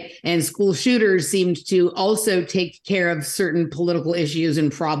 right? And school shooters seemed to also take care of certain political issues and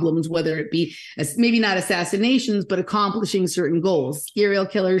problems, whether it be maybe not assassinations, but accomplishing certain goals. Serial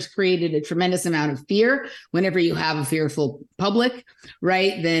killers created a tremendous amount of fear. Whenever you have a fearful public,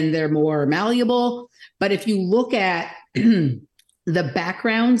 right, then they're more malleable. But if you look at the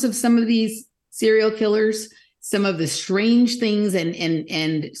backgrounds of some of these serial killers, some of the strange things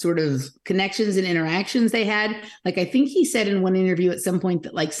and sort of connections and interactions they had. Like, I think he said in one interview at some point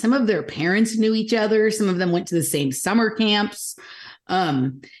that like some of their parents knew each other. Some of them went to the same summer camps,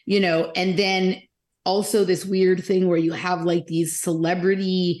 and then also this weird thing where you have like these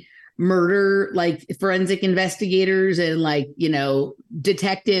celebrity murder, like forensic investigators and like,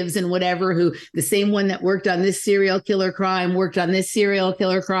 detectives and whatever, who the same one that worked on this serial killer crime worked on this serial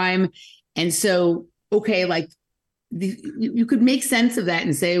killer crime. And so, okay, like you could make sense of that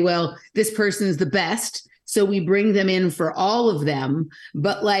and say, well, this person is the best, so we bring them in for all of them.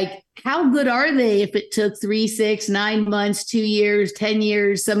 But like, how good are they if it took 3, 6, 9 months, 2 years, 10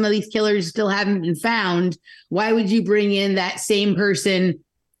 years? Some of these killers still haven't been found. Why would you bring in that same person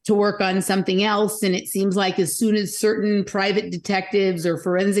to work on something else? And it seems like as soon as certain private detectives or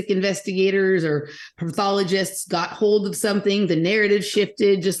forensic investigators or pathologists got hold of something, the narrative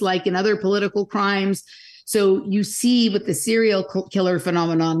shifted, just like in other political crimes. So you see with the serial killer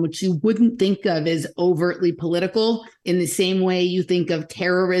phenomenon, which you wouldn't think of as overtly political in the same way you think of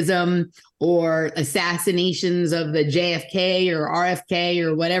terrorism or assassinations of the JFK or RFK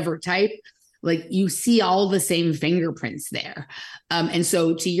or whatever type, like you see all the same fingerprints there. And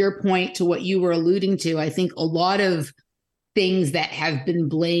so to your point, to what you were alluding to, I think a lot of things that have been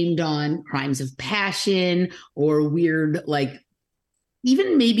blamed on crimes of passion or weird, like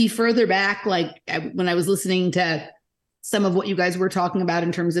even maybe further back, like when I was listening to some of what you guys were talking about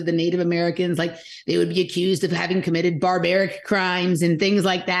in terms of the Native Americans, like they would be accused of having committed barbaric crimes and things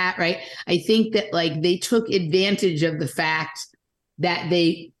like that, right? I think that like they took advantage of the fact that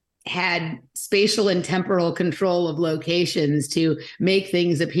they had spatial and temporal control of locations to make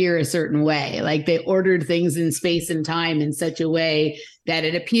things appear a certain way. Like they ordered things in space and time in such a way that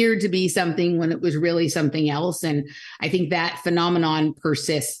it appeared to be something when it was really something else. And I think that phenomenon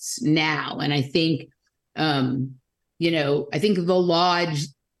persists now. And I think, I think the lodge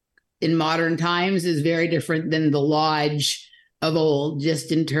in modern times is very different than the lodge of old,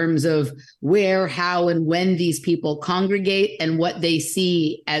 just in terms of where, how, and when these people congregate and what they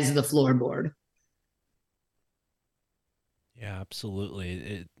see as the floorboard. Yeah,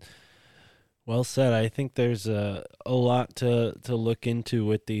 absolutely. Well said. I think there's a lot to look into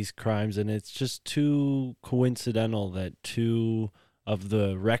with these crimes, and it's just too coincidental that two of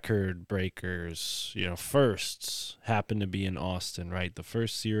the record breakers, firsts happen to be in Austin, right? The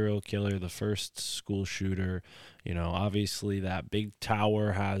first serial killer, the first school shooter, obviously that big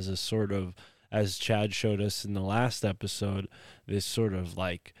tower has a sort of, as Chad showed us in the last episode, this sort of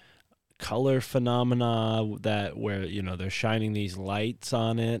like color phenomena that where they're shining these lights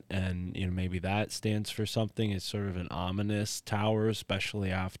on it, and maybe that stands for something. It's sort of an ominous tower,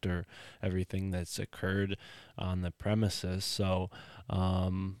 especially after everything that's occurred on the premises. So I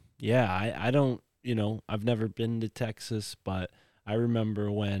don't, I've never been to Texas, but I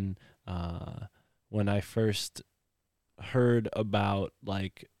remember when I first heard about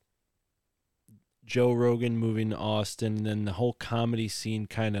like Joe Rogan moving to Austin, and then the whole comedy scene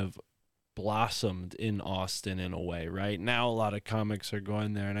kind of blossomed in Austin in a way. Right now a lot of comics are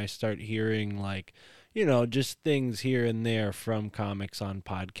going there, and I start hearing like just things here and there from comics on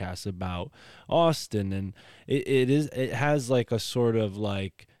podcasts about Austin, and it has like a sort of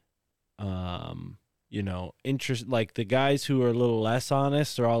like interest. Like the guys who are a little less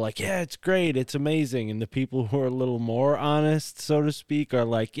honest are all like, yeah, it's great, it's amazing, and the people who are a little more honest, so to speak, are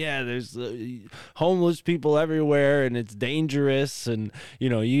like, yeah, there's homeless people everywhere and it's dangerous. And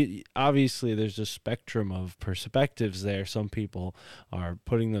you obviously there's a spectrum of perspectives there. Some people are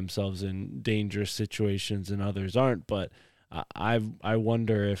putting themselves in dangerous situations and others aren't, but I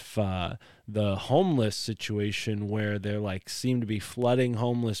wonder if the homeless situation, where they're like seem to be flooding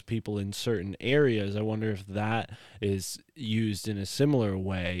homeless people in certain areas, I wonder if that is used in a similar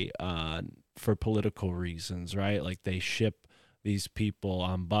way for political reasons, right? Like they ship these people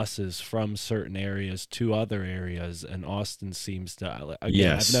on buses from certain areas to other areas, and Austin seems to, again,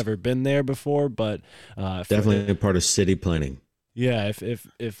 Yes. I've never been there before, but definitely a part of city planning. Yeah,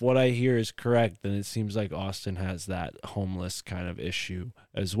 if what I hear is correct, then it seems like Austin has that homeless kind of issue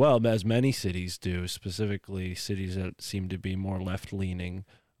as well, as many cities do, specifically cities that seem to be more left-leaning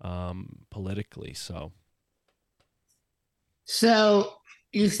politically. So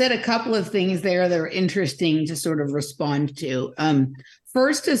you said a couple of things there that are interesting to sort of respond to.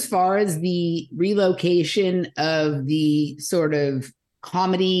 First, as far as the relocation of the sort of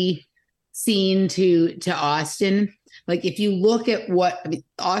comedy scene to Austin, like if you look at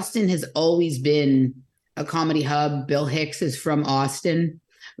Austin has always been a comedy hub. Bill Hicks is from Austin,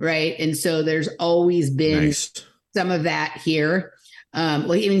 right? And so there's always been some of that here.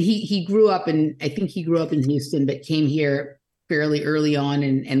 He grew up I think he grew up in Houston, but came here fairly early on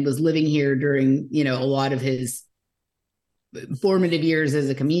and was living here during, a lot of his formative years as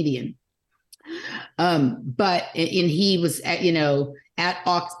a comedian. He was at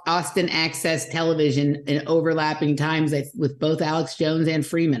Austin Access Television in overlapping times with both Alex Jones and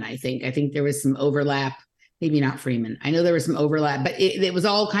Freeman. I think there was some overlap, maybe not Freeman. I know there was some overlap, but it was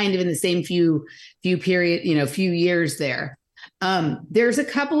all kind of in the same few years there. There's a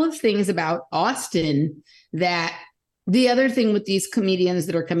couple of things about Austin that the other thing with these comedians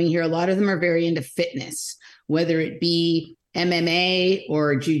that are coming here, a lot of them are very into fitness, whether it be MMA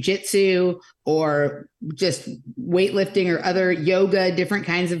or jujitsu or just weightlifting or other yoga, different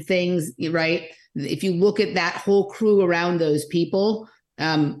kinds of things, right? If you look at that whole crew around those people,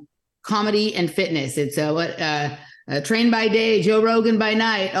 comedy and fitness, it's train by day, Joe Rogan by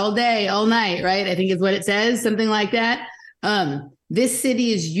night, all day, all night, right? I think is what it says, something like that. This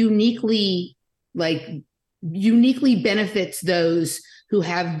city is uniquely like uniquely benefits those who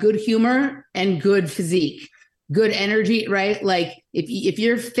have good humor and good physique, good energy, right? Like if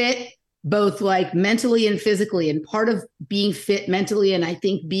you're fit, both like mentally and physically, and part of being fit mentally, and I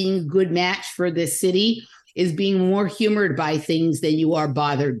think being a good match for this city, is being more humored by things than you are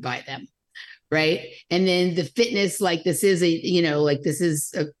bothered by them. Right. And then the fitness, like this is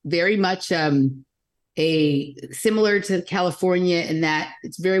a very much a similar to California in that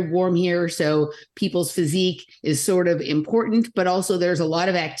it's very warm here. So people's physique is sort of important, but also there's a lot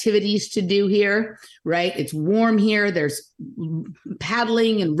of activities to do here, right? It's warm here. There's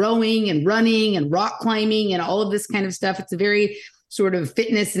paddling and rowing and running and rock climbing and all of this kind of stuff. It's a very sort of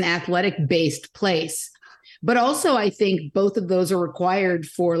fitness and athletic based place. But also, I think both of those are required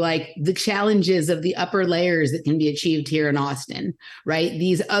for like the challenges of the upper layers that can be achieved here in Austin, right?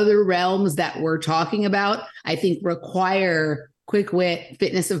 These other realms that we're talking about, I think require quick wit,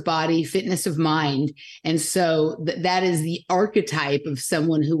 fitness of body, fitness of mind. And so that is the archetype of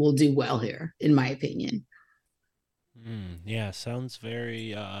someone who will do well here, in my opinion. Yeah, sounds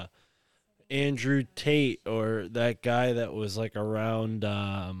very Andrew Tate, or that guy that was like around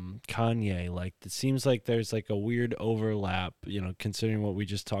Kanye. Like it seems like there's like a weird overlap, considering what we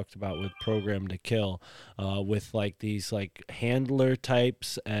just talked about with Program to Kill, with like these like handler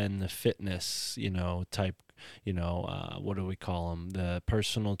types and the fitness, type, what do we call them? The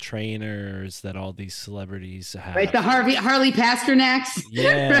personal trainers that all these celebrities have. Right, the Harley Pasternaks.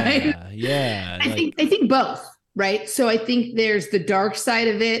 Yeah, right? Yeah. I think both. Right. So I think there's the dark side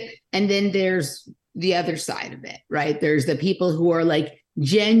of it, and then there's the other side of it, right? There's the people who are like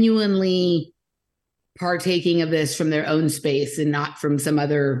genuinely partaking of this from their own space and not from some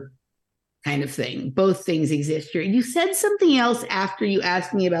other kind of thing. Both things exist here. You said something else after you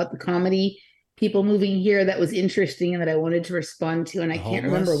asked me about the comedy people moving here that was interesting and that I wanted to respond to, and I can't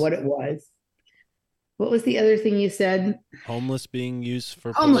remember what it was. What was the other thing you said? Homeless being used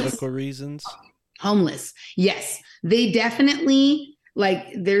for political reasons. Homeless. Yes, they definitely, like,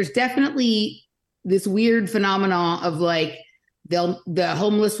 there's definitely this weird phenomenon of like, the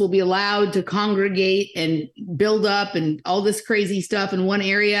homeless will be allowed to congregate and build up and all this crazy stuff in one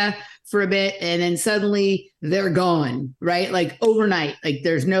area for a bit. And then suddenly they're gone, right? Like overnight, like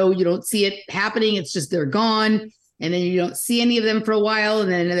you don't see it happening. It's just, they're gone. And then you don't see any of them for a while.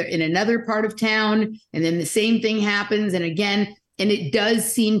 And then in another part of town, and then the same thing happens. And again, and it does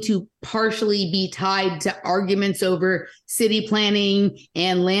seem to partially be tied to arguments over city planning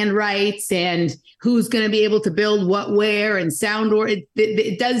and land rights and who's going to be able to build what, where, and sound. Or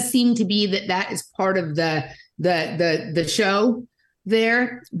it does seem to be that is part of the show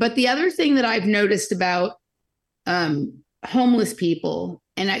there. But the other thing that I've noticed about homeless people,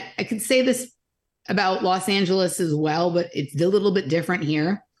 and I could say this about Los Angeles as well, but it's a little bit different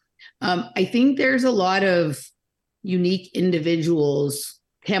here. I think there's a lot of unique individuals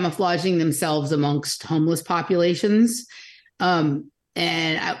camouflaging themselves amongst homeless populations. And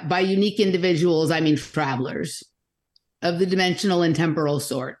by unique individuals, I mean travelers of the dimensional and temporal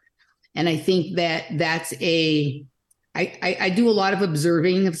sort. And I think that's I do a lot of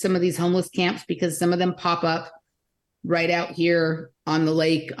observing of some of these homeless camps, because some of them pop up right out here on the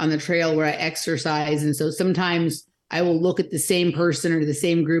lake, on the trail where I exercise. And so sometimes I will look at the same person or the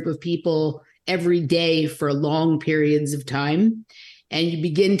same group of people every day for long periods of time. And you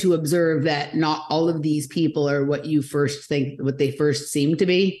begin to observe that not all of these people are what you first think, what they first seem to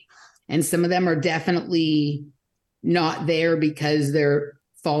be. And some of them are definitely not there because they're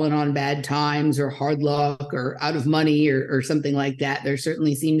fallen on bad times or hard luck or out of money or something like that. There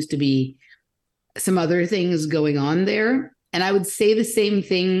certainly seems to be some other things going on there. And I would say the same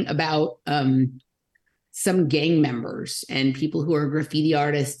thing about some gang members and people who are graffiti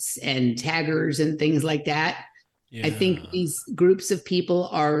artists and taggers and things like that. Yeah. I think these groups of people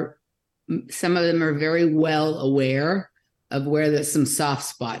some of them are very well aware of where some soft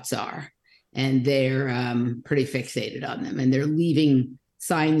spots are, and they're pretty fixated on them, and they're leaving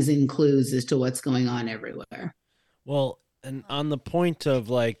signs and clues as to what's going on everywhere. Well, and on the point of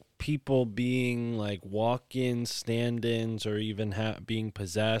like people being like walk-ins, stand-ins, or even being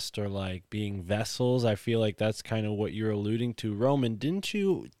possessed or like being vessels, I feel like that's kind of what you're alluding to. Roman, didn't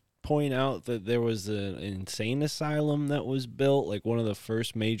you point out that there was an insane asylum that was built? Like one of the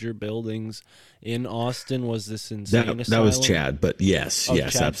first major buildings in Austin was this insane asylum? That was Chad, but yes,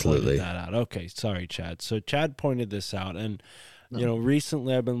 Chad absolutely. Pointed that out. Okay, sorry, Chad. So Chad pointed this out, and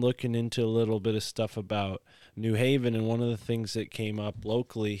recently I've been looking into a little bit of stuff about New Haven, and one of the things that came up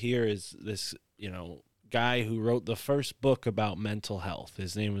locally here is this, guy who wrote the first book about mental health.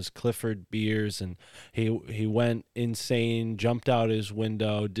 His name was Clifford Beers, and he went insane, jumped out his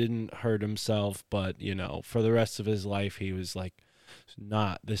window, didn't hurt himself, but for the rest of his life he was like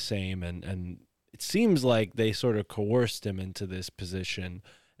not the same, and it seems like they sort of coerced him into this position,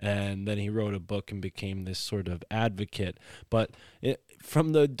 and then he wrote a book and became this sort of advocate. But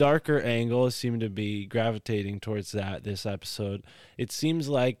from the darker angle, it seemed to be gravitating towards this episode. It seems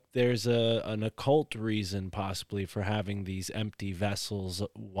like there's an occult reason possibly for having these empty vessels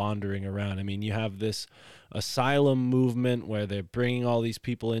wandering around. I mean, you have this asylum movement where they're bringing all these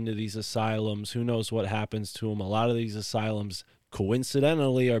people into these asylums. Who knows what happens to them? A lot of these asylums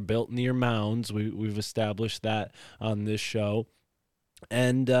coincidentally are built near mounds. We've established that on this show.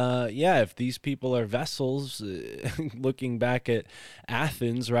 And if these people are vessels, looking back at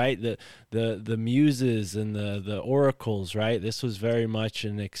Athens, right, the muses and the oracles, right, this was very much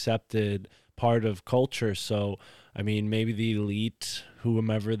an accepted part of culture. So I mean, maybe the elite,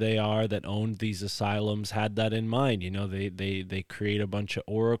 whomever they are that owned these asylums, had that in mind. They create a bunch of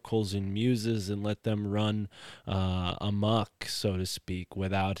oracles and muses and let them run amok, so to speak,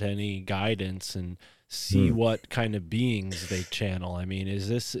 without any guidance, and see what kind of beings they channel. I mean, is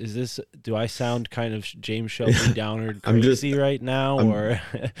this do I sound kind of James Shelby Downard crazy right now? Or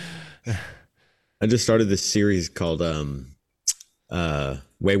I just started this series called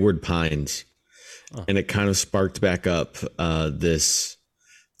Wayward Pines. And it kind of sparked back up this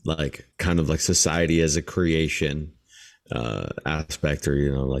like kind of like society as a creation aspect, or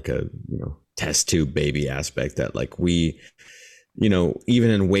like a test tube baby aspect, that like we even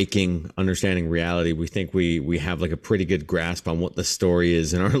in waking understanding reality, we think we have like a pretty good grasp on what the story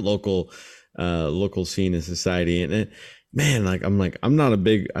is in our local scene in society. And I'm not a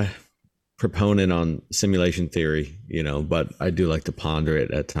big proponent on simulation theory, but I do like to ponder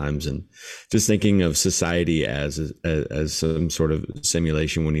it at times, and just thinking of society as some sort of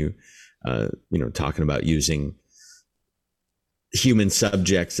simulation when you talking about using human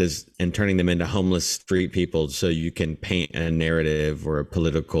subjects and turning them into homeless street people so you can paint a narrative or a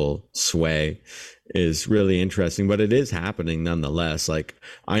political sway is really interesting. But it is happening nonetheless. Like,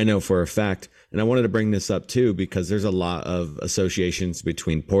 I know for a fact, and I wanted to bring this up too, because there's a lot of associations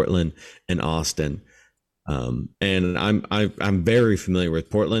between Portland and Austin. And I'm very familiar with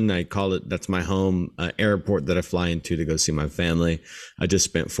Portland. I call it, that's my home airport that I fly into to go see my family. I just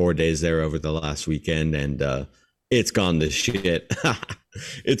spent 4 days there over the last weekend, and it's gone to shit.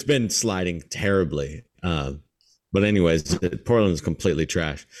 It's been sliding terribly. But anyways, Portland is completely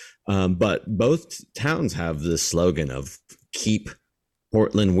trash. But both towns have this slogan of keep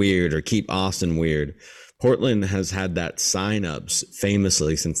Portland weird or keep Austin weird. Portland has had that sign-ups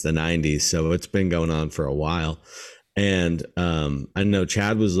famously since the 90s, so it's been going on for a while. And I know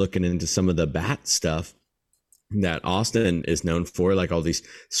Chad was looking into some of the bat stuff that Austin is known for, like all these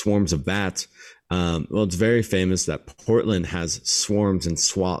swarms of bats. Well, it's very famous that Portland has swarms and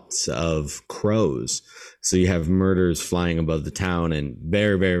swats of crows. So you have murders flying above the town, and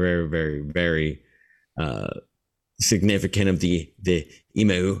very, very, very, very, very significant of the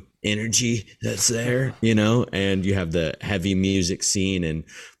emo energy that's there, and you have the heavy music scene, and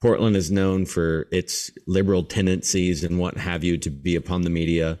Portland is known for its liberal tendencies and what have you to be upon the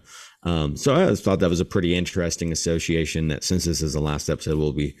media. So I just thought that was a pretty interesting association, that since this is the last episode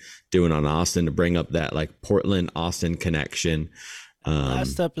we'll be doing on Austin, to bring up that like Portland Austin connection.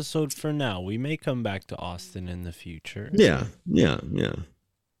 Last episode for now. We may come back to Austin in the future. Yeah.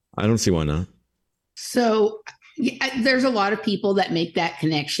 I don't see why not. So there's a lot of people that make that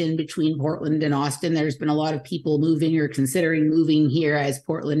connection between Portland and Austin. There's been a lot of people moving or considering moving here as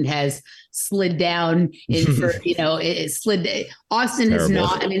Portland has slid down in for, it slid. Austin Terrible. Is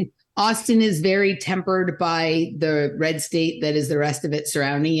not, I mean, Austin is very tempered by the red state that is the rest of it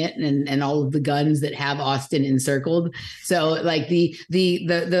surrounding it, and all of the guns that have Austin encircled. So like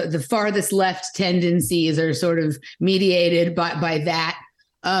the farthest left tendencies are sort of mediated by that.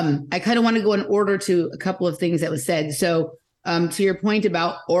 I kind of want to go in order to a couple of things that was said. So to your point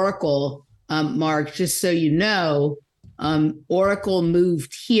about Oracle, Mark, just so you know, Oracle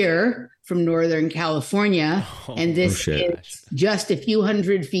moved here from Northern California, and this is just a few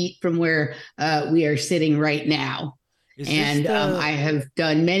hundred feet from where we are sitting right now. And I have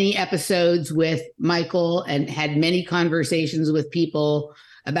done many episodes with Michael and had many conversations with people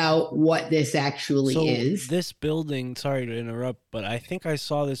about what this actually is. This building, sorry to interrupt, but I think I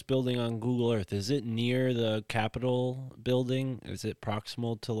saw this building on Google Earth. Is it near the Capitol building? Is it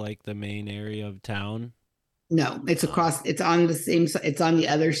proximal to like the main area of town? No, it's across. It's on the same. It's on the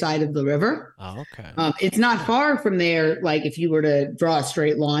other side of the river. Oh, okay. It's not far from there. Like if you were to draw a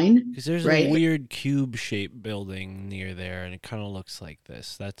straight line, Because there's right? a weird cube-shaped building near there, and it kind of looks like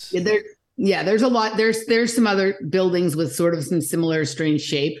this. That's there's a lot. There's some other buildings with sort of some similar strange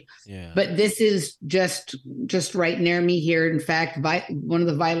shape. yeah. But this is just right near me here. In fact, one of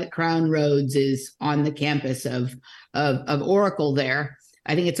the Violet Crown roads is on the campus of Oracle there.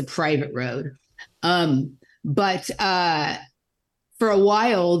 I think it's a private road. But for a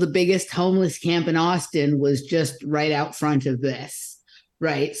while, the biggest homeless camp in Austin was just right out front of this,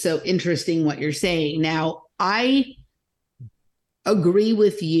 right? So interesting what you're saying. Now, I agree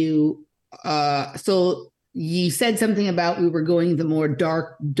with you. So you said something about we were going the more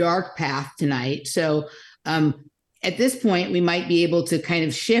dark path tonight. So at this point, we might be able to kind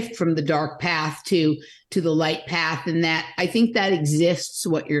of shift from the dark path to the light path, and that I think that exists,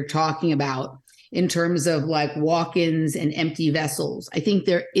 what you're talking about, in terms of like walk-ins and empty vessels. I think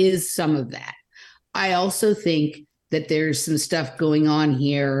there is some of that. I also think that there's some stuff going on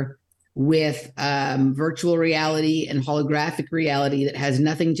here with virtual reality and holographic reality that has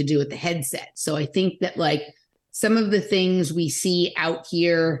nothing to do with the headset. So I think that like some of the things we see out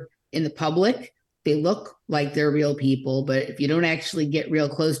here in the public, they look like they're real people, but if you don't actually get real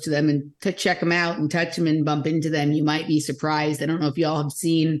close to them and to check them out and touch them and bump into them, you might be surprised. I don't know if y'all have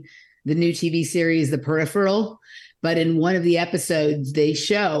seen the new TV series, The Peripheral, but in one of the episodes, they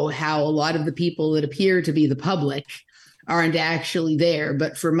show how a lot of the people that appear to be the public aren't actually there.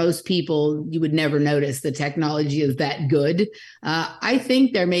 But for most people, you would never notice the technology is that good. I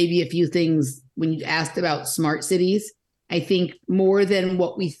think there may be a few things when you asked about smart cities. I think more than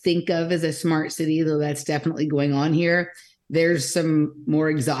what we think of as a smart city, though that's definitely going on here, there's some more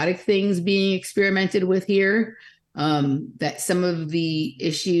exotic things being experimented with here. That some of the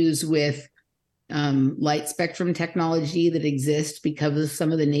issues with light spectrum technology that exist because of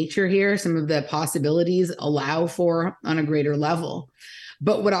some of the nature here, some of the possibilities allow for on a greater level.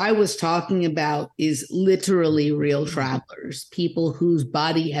 But what I was talking about is literally real travelers, people whose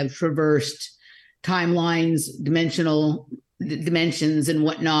body have traversed timelines, dimensions and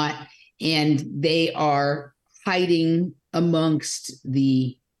whatnot, and they are hiding amongst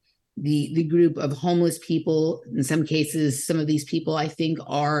the group of homeless people. In some cases, some of these people I think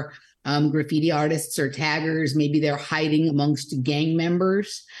are graffiti artists or taggers. Maybe they're hiding amongst gang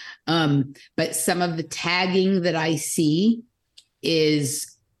members. But some of the tagging that I see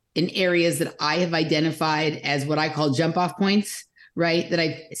is in areas that I have identified as what I call jump off points, right? That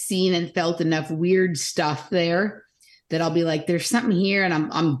I've seen and felt enough weird stuff there that I'll be like, there's something here, and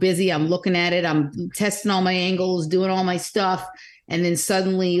I'm busy. I'm looking at it. I'm testing all my angles, doing all my stuff. And then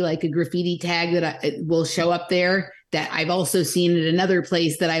suddenly like a graffiti tag that will show up there that I've also seen at another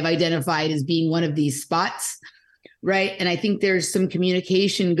place that I've identified as being one of these spots, right? And I think there's some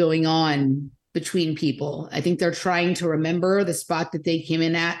communication going on between people. I think they're trying to remember the spot that they came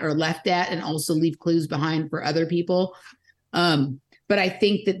in at or left at and also leave clues behind for other people. But I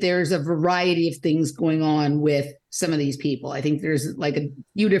think that there's a variety of things going on with some of these people. I think there's like a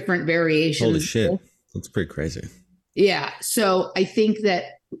few different variations. Holy shit. That's pretty crazy. Yeah. So I think that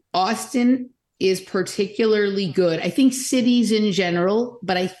Austin is particularly good. I think cities in general,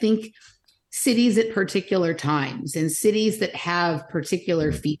 but I think cities at particular times and cities that have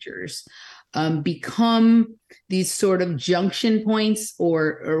particular features become these sort of junction points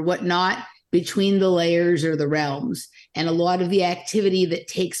or whatnot between the layers or the realms. And a lot of the activity that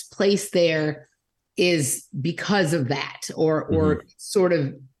takes place there is because of that or sort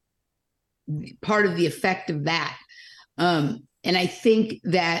of part of the effect of that. And I think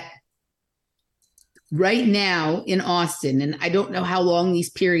that right now in Austin, and I don't know how long these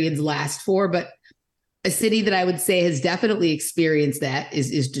periods last for, but a city that I would say has definitely experienced that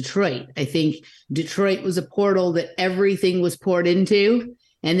is Detroit. I think Detroit was a portal that everything was poured into,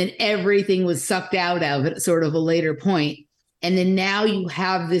 and then everything was sucked out of at sort of a later point. And then now you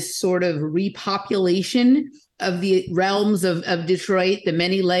have this sort of repopulation of the realms of Detroit, the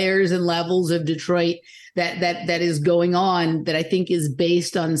many layers and levels of Detroit that is going on that I think is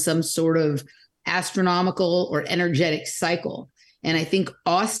based on some sort of astronomical or energetic cycle. And I think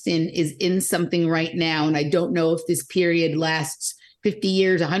Austin is in something right now. And I don't know if this period lasts 50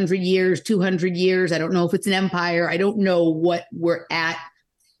 years, 100 years, 200 years. I don't know if it's an empire. I don't know what we're at.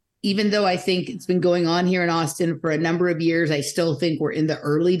 Even though I think it's been going on here in Austin for a number of years, I still think we're in the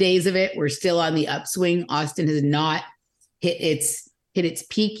early days of it. We're still on the upswing. Austin has not hit its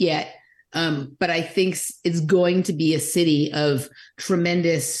peak yet. But I think it's going to be a city of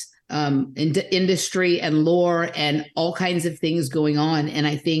tremendous industry and lore and all kinds of things going on. And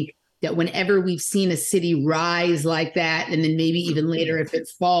I think that whenever we've seen a city rise like that, and then maybe even later if it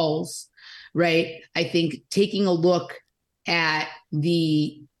falls, right? I think taking a look at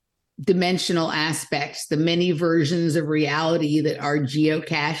the dimensional aspects, the many versions of reality that are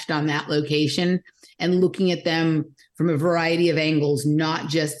geocached on that location, and looking at them from a variety of angles, not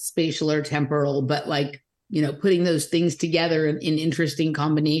just spatial or temporal, but like, putting those things together in interesting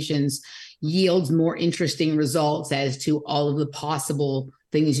combinations yields more interesting results as to all of the possible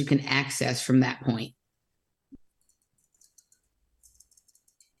things you can access from that point.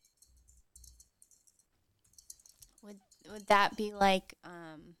 Would that be like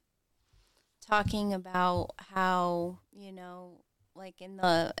talking about how, like in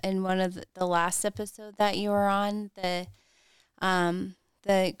one of the last episode that you were on,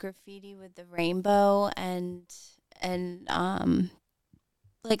 the graffiti with the rainbow, and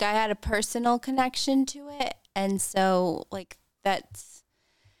like I had a personal connection to it, and so like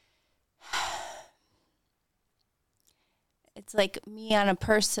it's like me on a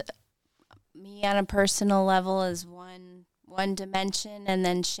personal level is one dimension, and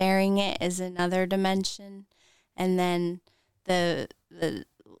then sharing it is another dimension, and then the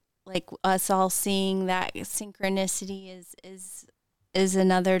like us all seeing that synchronicity is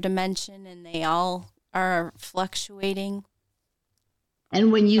another dimension, and they all are fluctuating.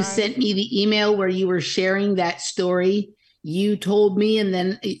 And when you sent me the email where you were sharing that story, you told me, and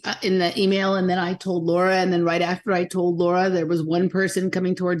then in the email, and then I told Laura, and then right after I told Laura, there was one person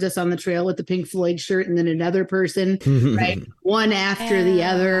coming towards us on the trail with the Pink Floyd shirt, and then another person, right? One after the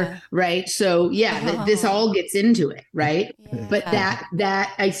other, right? So this all gets into it, right? Yeah. But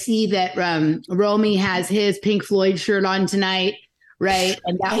that I see that Romy has his Pink Floyd shirt on tonight, right?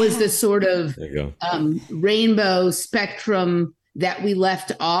 And that was the sort of rainbow spectrum that we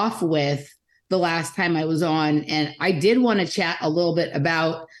left off with the last time I was on. And I did want to chat a little bit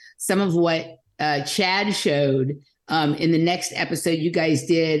about some of what Chad showed in the next episode you guys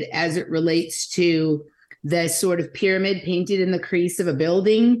did as it relates to the sort of pyramid painted in the crease of a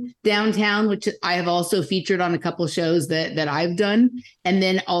building downtown, which I have also featured on a couple shows that I've done. And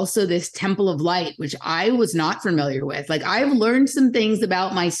then also this Temple of Light, which I was not familiar with. Like, I've learned some things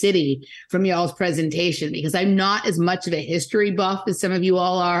about my city from y'all's presentation, because I'm not as much of a history buff as some of you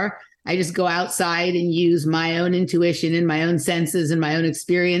all are. I just go outside and use my own intuition and my own senses and my own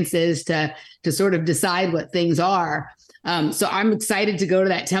experiences to sort of decide what things are. So I'm excited to go to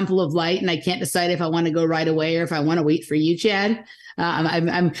that Temple of Light, and I can't decide if I want to go right away or if I want to wait for you, Chad.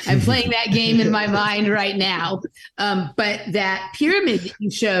 I'm playing that game in my mind right now. But that pyramid that you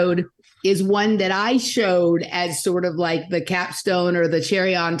showed is one that I showed as sort of like the capstone or the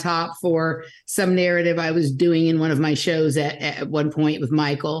cherry on top for some narrative I was doing in one of my shows at one point with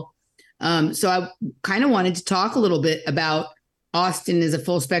Michael. So I kind of wanted to talk a little bit about Austin as a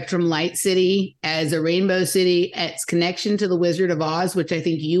full spectrum light city, as a rainbow city, its connection to the Wizard of Oz, which I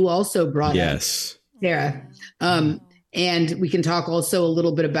think you also brought up, Sarah. And we can talk also a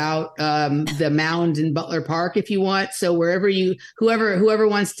little bit about the mound in Butler Park if you want. So whoever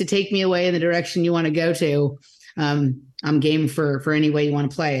wants to take me away in the direction you want to go to, I'm game for any way you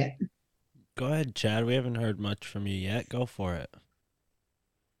want to play it. Go ahead, Chad. We haven't heard much from you yet. Go for it.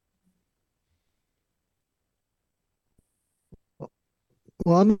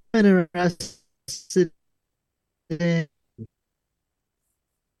 Well, I'm interested in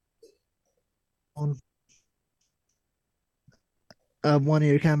one of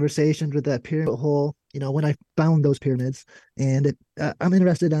your conversations with that pyramid hole, when I found those pyramids, and I'm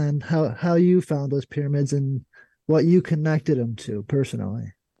interested on how you found those pyramids and what you connected them to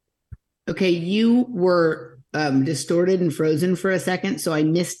personally. Okay, you were distorted and frozen for a second, so I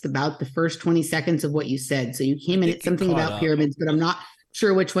missed about the first 20 seconds of what you said. So you came in at something about pyramids, but I'm not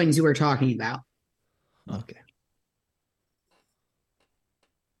sure which ones you were talking about. Okay.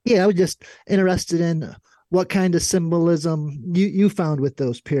 Yeah, I was just interested in what kind of symbolism you found with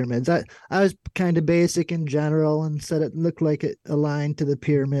those pyramids. I was kind of basic in general and said it looked like it aligned to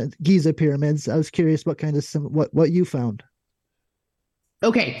the Giza pyramids. I was curious what kind of what you found.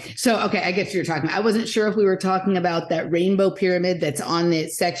 Okay, I get what you're talking about. I wasn't sure if we were talking about that rainbow pyramid that's on the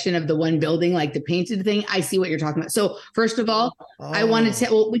section of the one building, like the painted thing. I see what you're talking about. So first of all, I wanted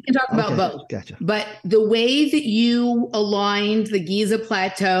to, we can talk about both. Gotcha. But the way that you aligned the Giza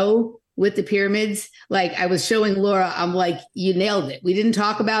Plateau with the pyramids, like I was showing Laura, I'm like, you nailed it. We didn't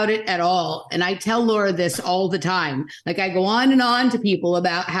talk about it at all. And I tell Laura this all the time. Like, I go on and on to people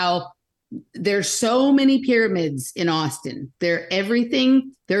about how there's so many pyramids in Austin. They're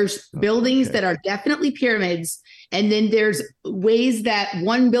everything. There's buildings that are definitely pyramids. And then there's ways that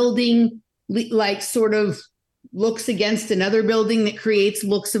one building like sort of looks against another building that creates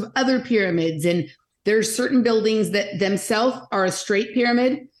looks of other pyramids. And there's certain buildings that themselves are a straight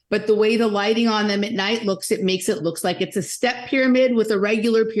pyramid, but the way the lighting on them at night makes it looks like it's a step pyramid with a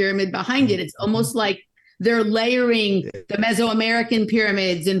regular pyramid behind it. It's almost like they're layering the Mesoamerican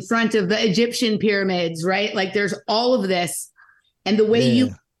pyramids in front of the Egyptian pyramids, right? Like there's all of this. And the way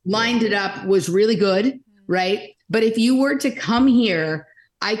you lined it up was really good, right? But if you were to come here,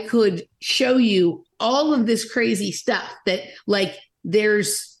 I could show you all of this crazy stuff that like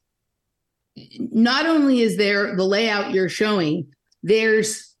there's not only is there the layout you're showing,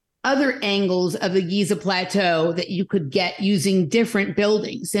 there's other angles of the Giza Plateau that you could get using different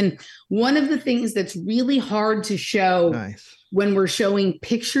buildings. And one of the things that's really hard to show when we're showing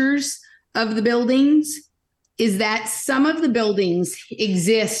pictures of the buildings is that some of the buildings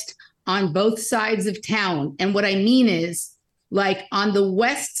exist on both sides of town. And what I mean is, like on the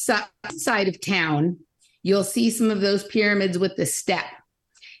west side of town, you'll see some of those pyramids with the step.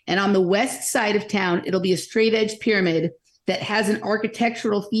 And on the west side of town, it'll be a straight edge pyramid that has an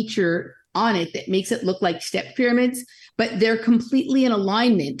architectural feature on it that makes it look like step pyramids, but they're completely in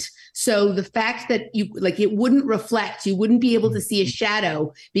alignment. So the fact that it wouldn't reflect, you wouldn't be able to see a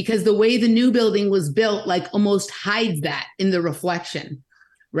shadow because the way the new building was built, like almost hides that in the reflection,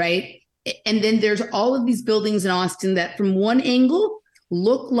 right? And then there's all of these buildings in Austin that from one angle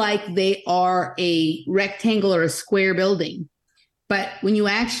look like they are a rectangle or a square building. But when you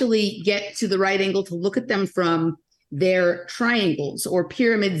actually get to the right angle to look at them from, they're triangles or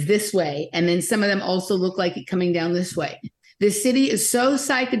pyramids this way. And then some of them also look like it coming down this way. This city is so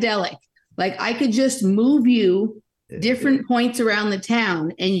psychedelic. Like I could just move you different points around the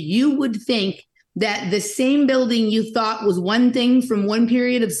town and you would think that the same building you thought was one thing from one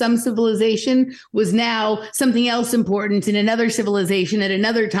period of some civilization was now something else important in another civilization at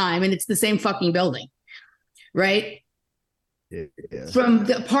another time. And it's the same fucking building, right? Yeah. From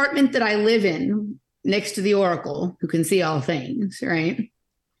the apartment that I live in, next to the Oracle, who can see all things, right?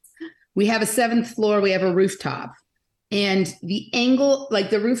 We have a 7th floor, we have a rooftop. And the angle, like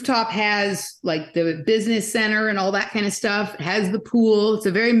the rooftop has like the business center and all that kind of stuff. It has the pool. It's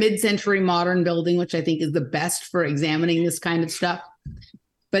a very mid-century modern building, which I think is the best for examining this kind of stuff.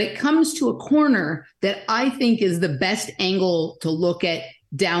 But it comes to a corner that I think is the best angle to look at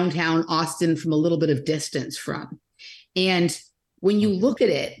downtown Austin from a little bit of distance from. And when you look at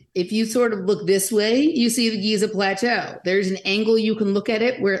it, if you sort of look this way, you see the Giza Plateau. There's an angle you can look at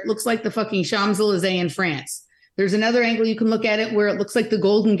it where it looks like the fucking Champs-Élysées in France. There's another angle you can look at it where it looks like the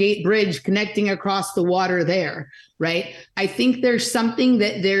Golden Gate Bridge connecting across the water there, right? I think there's something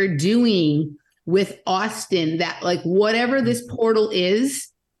that they're doing with Austin that like whatever this portal is,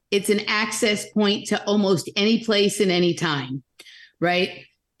 it's an access point to almost any place in any time, right?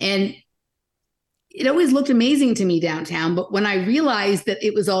 And it always looked amazing to me downtown. But when I realized that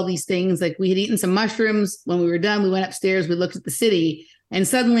it was all these things, like we had eaten some mushrooms, when we were done, we went upstairs, we looked at the city, and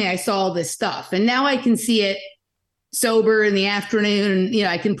suddenly I saw all this stuff. And now I can see it sober in the afternoon. And, you know,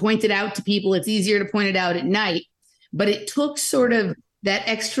 I can point it out to people. It's easier to point it out at night. But it took sort of that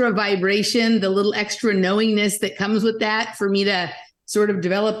extra vibration, the little extra knowingness that comes with that for me to sort of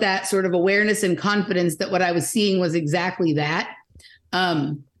develop that sort of awareness and confidence that what I was seeing was exactly that.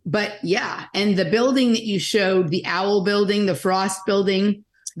 But yeah, and the building that you showed, the Owl building, the Frost building,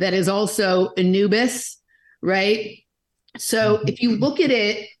 that is also Anubis, right? So if you look at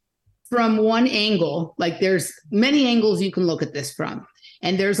it from one angle, like there's many angles you can look at this from,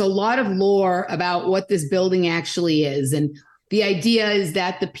 and there's a lot of lore about what this building actually is. And the idea is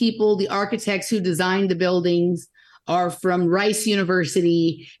that the people, the architects who designed the buildings are from Rice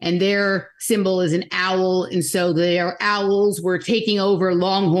University, and their symbol is an owl. And so their owls were taking over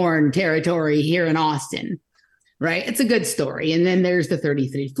Longhorn territory here in Austin, right? It's a good story. And then there's the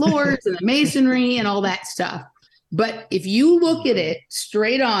 33 floors and the masonry and all that stuff. But if you look at it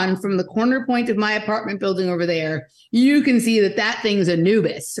straight on from the corner point of my apartment building over there, you can see that that thing's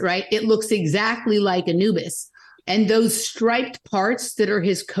Anubis, right? It looks exactly like Anubis. And those striped parts that are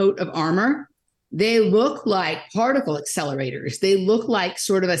his coat of armor, they look like particle accelerators. They look like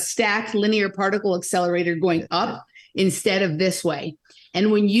sort of a stacked linear particle accelerator going up instead of this way.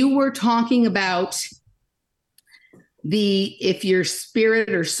 And when you were talking about if your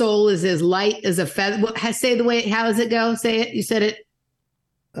spirit or soul is as light as a feather, how does it go? Say it. You said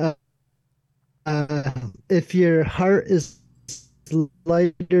it. If your heart is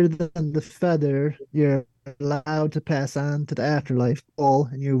lighter than the feather, you're allowed to pass on to the afterlife,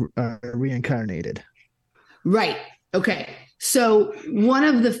 and you are reincarnated. Right. Okay. So one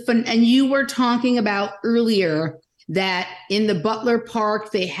of the and you were talking about earlier that in the Butler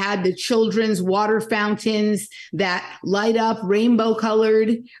Park, they had the children's water fountains that light up rainbow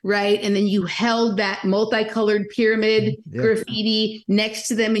colored, right? And then you held that multicolored pyramid graffiti next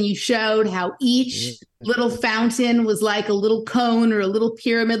to them, and you showed how each little fountain was like a little cone or a little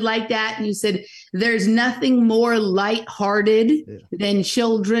pyramid like that. And you said, there's nothing more lighthearted than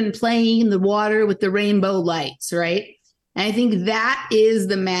children playing in the water with the rainbow lights, right? And I think that is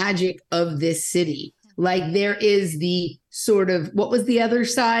the magic of this city. Like there is the sort of, what was the other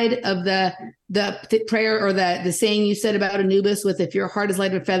side of the prayer or the saying you said about Anubis with, if your heart is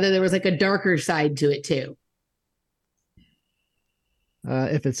light of a feather, there was like a darker side to it too.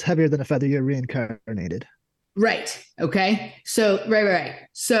 If it's heavier than a feather, you're reincarnated. Right. Okay. So, right.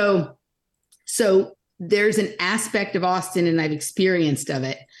 So there's an aspect of Austin, and I've experienced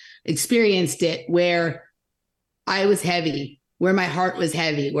it where I was heavy, where my heart was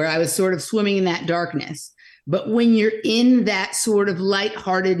heavy, where I was sort of swimming in that darkness. But when you're in that sort of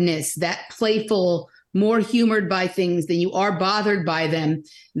lightheartedness, that playful, more humored by things than you are bothered by them,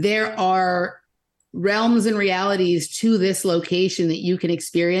 there are realms and realities to this location that you can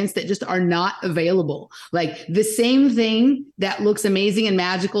experience that just are not available. Like the same thing that looks amazing and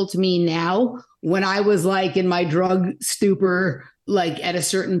magical to me now, when I was like in my drug stupor, like at a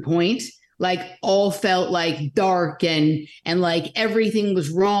certain point, like all felt like dark and like everything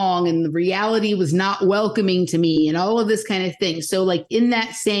was wrong and the reality was not welcoming to me and all of this kind of thing. So like in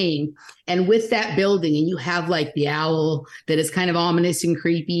that saying and with that building, and you have like the owl that is kind of ominous and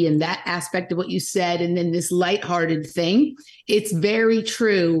creepy and that aspect of what you said, and then this lighthearted thing, it's very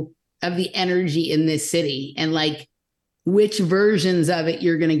true of the energy in this city and like which versions of it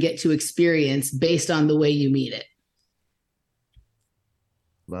you're going to get to experience based on the way you meet it.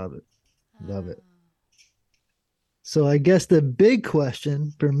 Love it. Love it. So I guess the big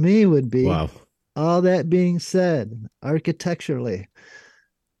question for me would be, all that being said, architecturally,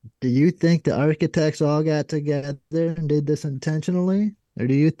 do you think the architects all got together and did this intentionally? Or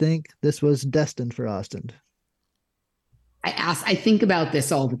do you think this was destined for Austin? I think about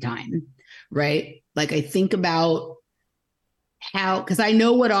this all the time, right? Like I think about how, because I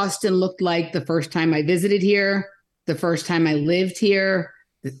know what Austin looked like the first time I visited here, the first time I lived here,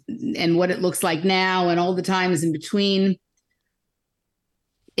 and what it looks like now and all the times in between.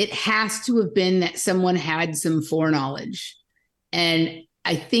 It has to have been that someone had some foreknowledge. And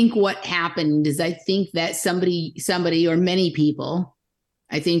I think what happened is I think that somebody or many people,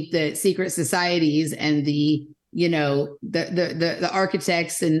 I think the secret societies and the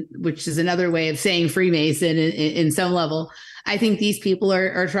architects, and which is another way of saying Freemason in some level, I think these people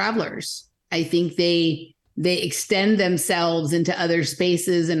are travelers. I think they extend themselves into other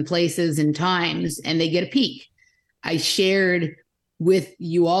spaces and places and times, and they get a peek. I shared with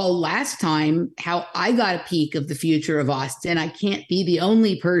you all last time how I got a peek of the future of Austin. I can't be the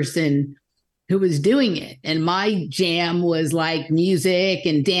only person who was doing it. And my jam was like music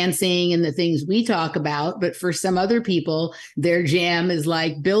and dancing and the things we talk about. But for some other people, their jam is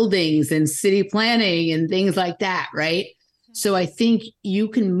like buildings and city planning and things like that, right? So I think you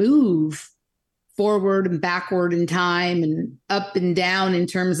can move forward and backward in time and up and down in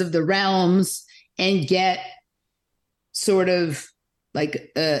terms of the realms and get sort of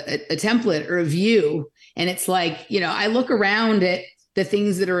like a template or a view. And it's like, I look around at the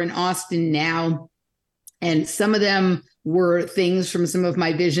things that are in Austin now, and some of them were things from some of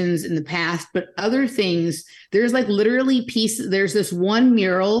my visions in the past, but other things, there's like literally pieces. There's this one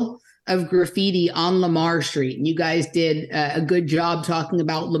mural of graffiti on Lamar Street. And you guys did a good job talking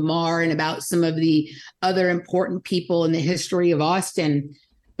about Lamar and about some of the other important people in the history of Austin.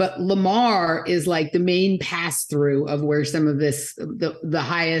 But Lamar is like the main pass through of where some of this, the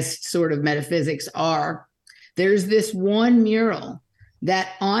highest sort of metaphysics are. There's this one mural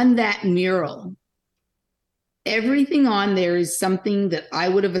that on that mural, everything on there is something that I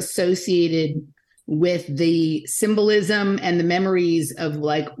would have associated with the symbolism and the memories of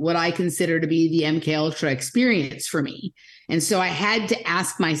like what I consider to be the MK Ultra experience for me. And so I had to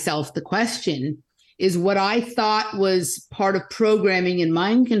ask myself the question, is what I thought was part of programming and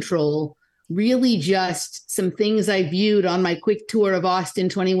mind control really just some things I viewed on my quick tour of Austin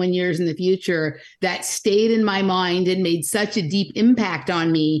 21 years in the future that stayed in my mind and made such a deep impact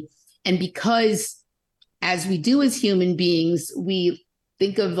on me? And because as we do as human beings, we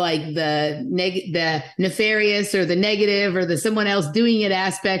think of like the nefarious or the negative or the someone else doing it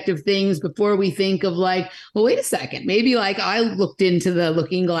aspect of things before we think of like, well, wait a second, maybe like I looked into the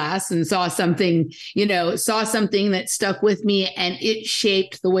looking glass and saw something that stuck with me and it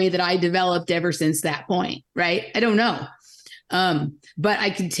shaped the way that I developed ever since that point, right? I don't know. But I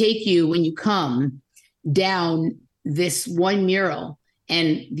can take you when you come down this one mural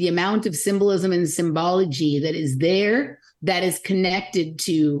and the amount of symbolism and symbology that is there that is connected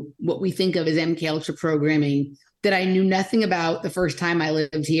to what we think of as MK Ultra programming that I knew nothing about the first time I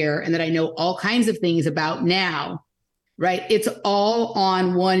lived here and that I know all kinds of things about now, right? It's all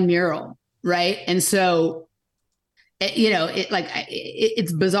on one mural, right? And so,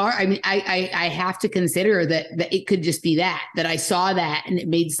 it's bizarre. I mean, I have to consider that it could just be that I saw that and it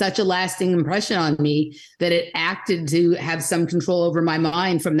made such a lasting impression on me that it acted to have some control over my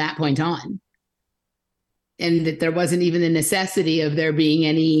mind from that point on. And that there wasn't even the necessity of there being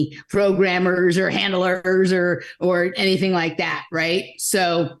any programmers or handlers or anything like that, right?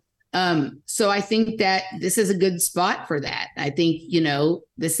 So I think that this is a good spot for that. I think,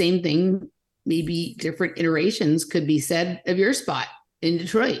 the same thing, maybe different iterations could be said of your spot in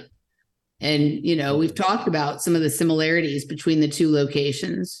Detroit. And, we've talked about some of the similarities between the two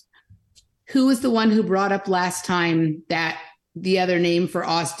locations. Who was the one who brought up last time that the other name for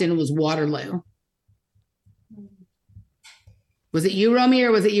Austin was Waterloo? Was it you, Romy,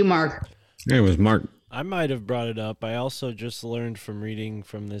 or was it you, Mark? It was Mark. I might have brought it up. I also just learned from reading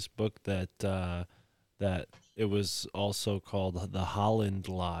from this book that that it was also called the Holland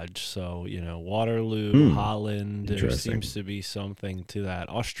Lodge. So, Waterloo, Holland, there seems to be something to that.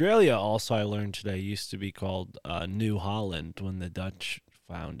 Australia also, I learned today, used to be called New Holland when the Dutch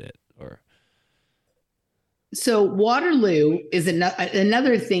found it. So Waterloo is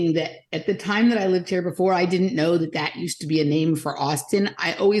another thing that at the time that I lived here before, I didn't know that used to be a name for Austin.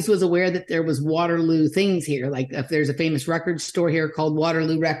 I always was aware that there was Waterloo things here. Like if there's a famous record store here called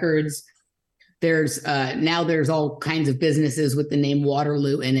Waterloo Records, there's now there's all kinds of businesses with the name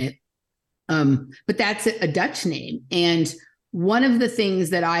Waterloo in it. But that's a Dutch name. And one of the things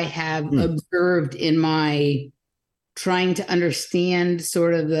that I have observed in my trying to understand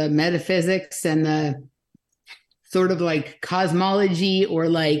sort of the metaphysics and the sort of like cosmology or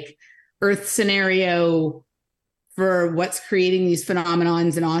like Earth scenario for what's creating these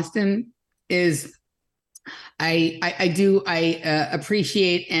phenomenons in Austin is I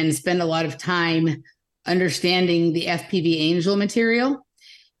appreciate and spend a lot of time understanding the FPV Angel material.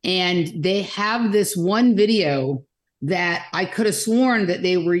 And they have this one video that I could have sworn that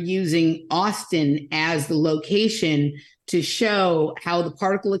they were using Austin as the location to show how the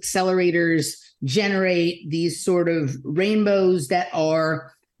particle accelerators generate these sort of rainbows that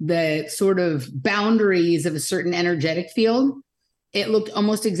are the sort of boundaries of a certain energetic field. It looked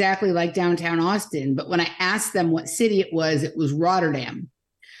almost exactly like downtown Austin. But when I asked them what city it was Rotterdam,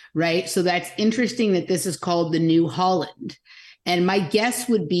 right? So that's interesting that this is called the New Holland. And my guess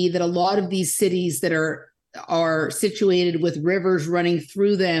would be that a lot of these cities that are situated with rivers running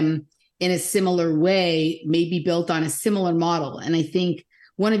through them in a similar way may be built on a similar model. And I think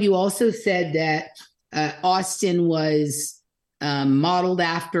one of you also said that Austin was modeled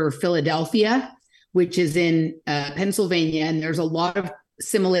after Philadelphia, which is in Pennsylvania. And there's a lot of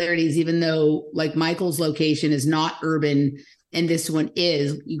similarities, even though like Michael's location is not urban and this one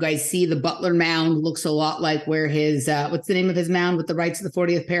is. You guys see the Butler Mound looks a lot like where his, what's the name of his mound with the right to the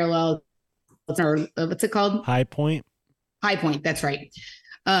 40th parallel? What's it called? High Point. High Point, that's right.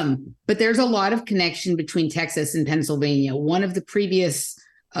 But there's a lot of connection between Texas and Pennsylvania. One of the previous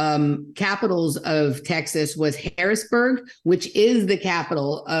capitals of Texas was Harrisburg, which is the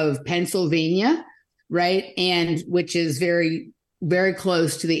capital of Pennsylvania, right? And which is very, very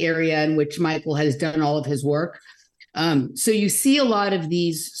close to the area in which Michael has done all of his work. So you see a lot of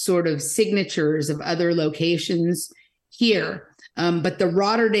these sort of signatures of other locations here. But the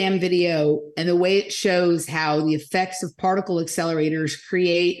Rotterdam video and the way it shows how the effects of particle accelerators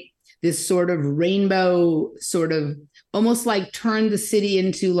create this sort of rainbow, sort of almost like turn the city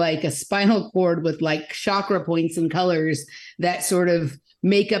into like a spinal cord with like chakra points and colors that sort of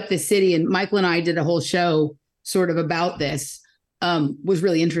make up the city. And Michael and I did a whole show sort of about this, was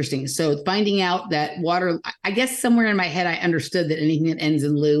really interesting. So finding out that I guess somewhere in my head, I understood that anything that ends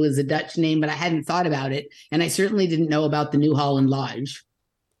in Lou is a Dutch name, but I hadn't thought about it. And I certainly didn't know about the New Holland Lodge.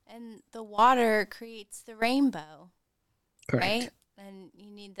 And the water creates the rainbow. Correct. Right? And you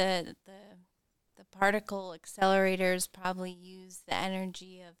need the particle accelerators probably use the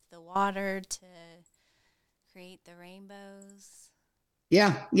energy of the water to create the rainbows.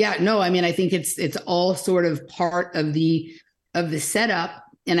 Yeah. No, I mean, I think it's all sort of part of the setup.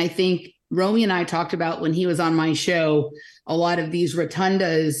 And I think Romy and I talked about when he was on my show, a lot of these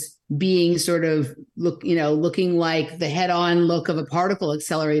rotundas being sort of looking like the head-on look of a particle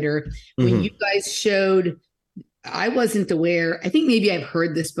accelerator. Mm-hmm. When you guys showed, I wasn't aware, I think maybe I've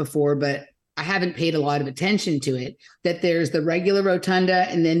heard this before, but I haven't paid a lot of attention to it, that there's the regular rotunda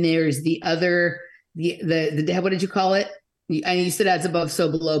and then there's the other the what did you call it? And you said as above, so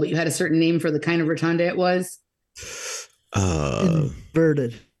below, but you had a certain name for the kind of rotunda it was.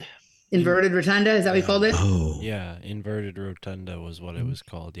 Inverted Rotunda, is that what you called it? Oh, Yeah, inverted rotunda was what it was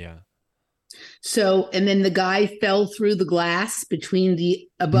called. Yeah. So, and then the guy fell through the glass between the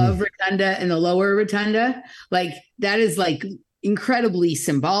above rotunda and the lower rotunda. Like that is like incredibly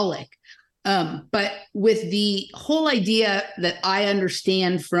symbolic. But with the whole idea that I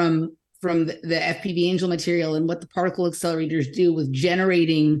understand from the FPV angel material and what the particle accelerators do with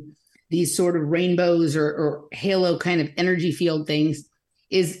generating these sort of rainbows or halo kind of energy field things,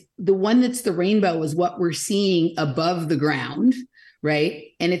 is the one that's the rainbow is what we're seeing above the ground, right?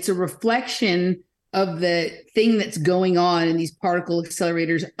 And it's a reflection of the thing that's going on in these particle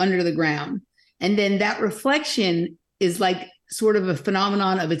accelerators under the ground. And then that reflection is like sort of a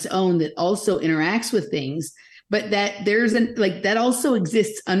phenomenon of its own that also interacts with things, but that that also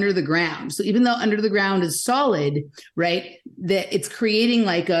exists under the ground. So even though under the ground is solid, right, that it's creating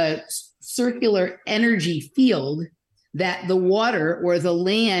like a circular energy field that the water or the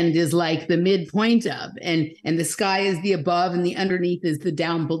land is like the midpoint of, and the sky is the above and the underneath is the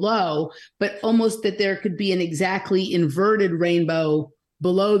down below, but almost that there could be an exactly inverted rainbow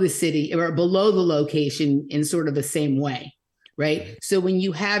below the city or below the location in sort of the same way, right? So when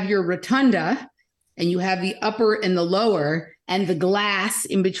you have your rotunda and you have the upper and the lower and the glass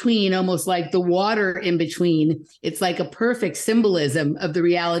in between, almost like the water in between, it's like a perfect symbolism of the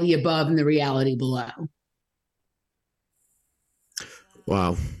reality above and the reality below.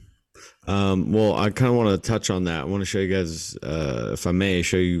 wow. Well, I kind of want to touch on that. I want to show you guys, if I may,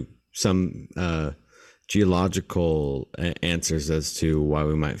 show you some geological answers as to why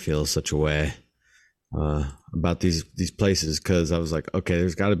we might feel such a way about these places. Because I was like, okay,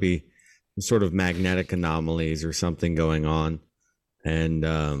 there's got to be some sort of magnetic anomalies or something going on, and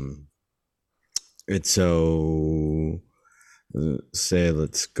it's so.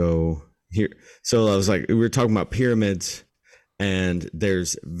 Let's go here. So I was like, we were talking about pyramids. And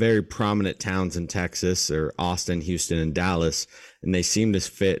there's very prominent towns in Texas, or Austin, Houston, and Dallas, and they seem to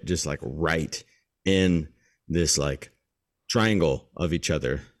fit just like right in this like triangle of each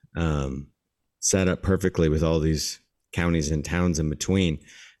other, set up perfectly with all these counties and towns in between.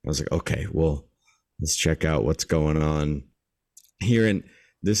 I was like, okay, well, let's check out what's going on here. And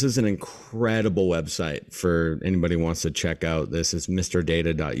this is an incredible website for anybody who wants to check out. This is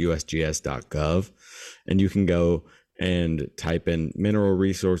mrdata.usgs.gov, and you can go and type in mineral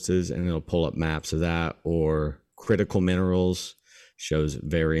resources and it'll pull up maps of that, or critical minerals, shows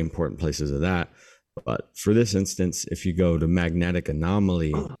very important places of that. But for this instance, if you go to magnetic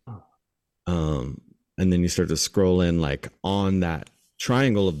anomaly, and then you start to scroll in like on that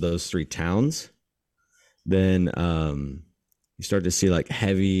triangle of those three towns, then you start to see like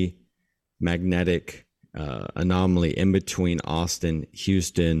heavy magnetic anomaly in between Austin,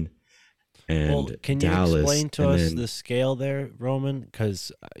 Houston, and can Dallas. You explain to us the scale there, Roman?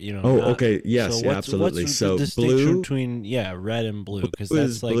 Because okay, yes, so yeah, absolutely. What's so the distinction blue between red and blue? Because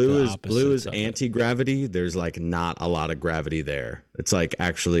that's like blue the is opposite. Blue is anti-gravity. There's like not a lot of gravity there. It's like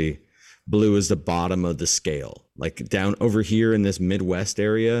actually blue is the bottom of the scale. Like down over here in this Midwest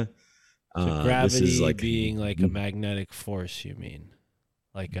area, so gravity this is like being like a magnetic force. You mean?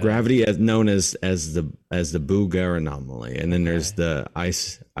 Like gravity as known as the Booger anomaly, and then there's the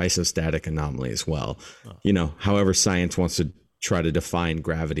isostatic anomaly as well. However science wants to try to define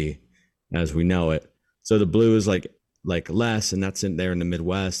gravity as we know it. So the blue is like less, and that's in there in the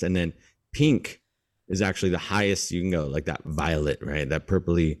Midwest, and then pink is actually the highest you can go, like that violet, right? That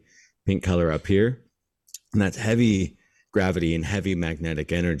purpley pink color up here, and that's heavy gravity and heavy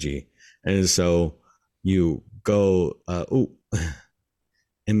magnetic energy. And so you go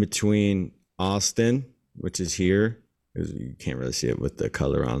in between Austin, which is here, you can't really see it with the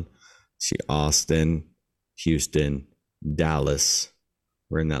color on. See Austin, Houston, Dallas.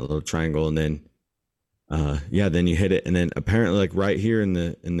 We're in that little triangle, and then then you hit it, and then apparently like right here in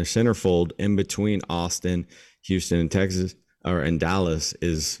the centerfold in between Austin, Houston, and Texas and Dallas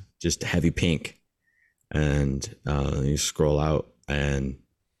is just heavy pink. And you scroll out, and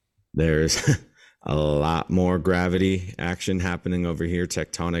there's a lot more gravity action happening over here,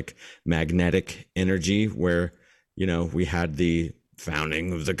 tectonic magnetic energy, where, we had the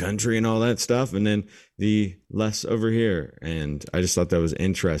founding of the country and all that stuff, and then the less over here. And I just thought that was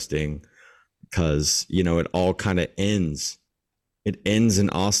interesting because, it all kind of ends. It ends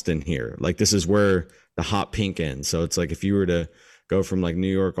in Austin here. Like this is where the hot pink ends. So it's like if you were to go from like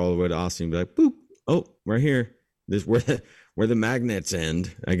New York all the way to Austin, you'd be like, boop, oh, right here. This where where the magnets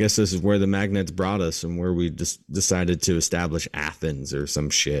end. I guess this is where the magnets brought us, and where we just decided to establish Athens or some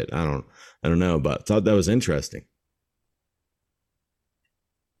shit. I don't know, but thought that was interesting.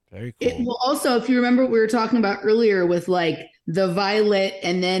 Very cool. Well, also, if you remember what we were talking about earlier with like the violet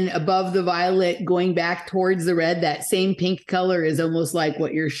and then above the violet going back towards the red, that same pink color is almost like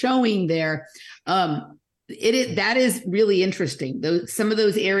what you're showing there. That is really interesting. Some of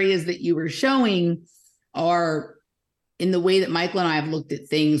those areas that you were showing are in the way that Michael and I have looked at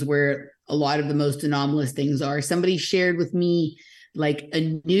things where a lot of the most anomalous things are. Somebody shared with me like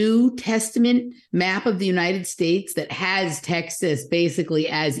a New Testament map of the United States that has Texas basically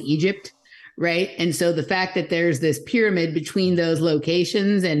as Egypt, right? And so the fact that there's this pyramid between those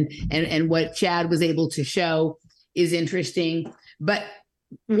locations and what Chad was able to show is interesting. But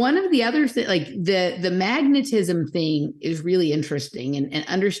one of the other things, like the magnetism thing is really interesting, and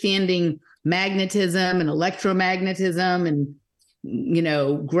understanding magnetism and electromagnetism and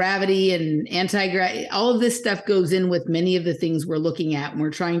gravity and anti-gravity, all of this stuff goes in with many of the things we're looking at when we're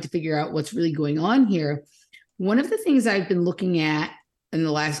trying to figure out what's really going on here. One of the things I've been looking at in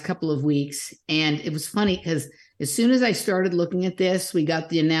the last couple of weeks, and it was funny because as soon as I started looking at this, we got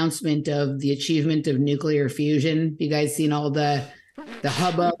the announcement of the achievement of nuclear fusion. You guys seen all the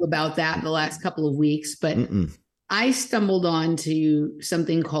hubbub about that in the last couple of weeks, but I stumbled onto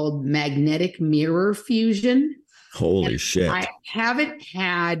something called magnetic mirror fusion. Holy shit. I haven't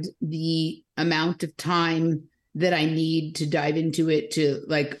had the amount of time that I need to dive into it to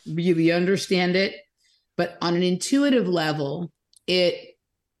like really understand it. But on an intuitive level, it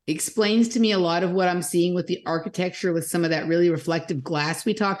explains to me a lot of what I'm seeing with the architecture, with some of that really reflective glass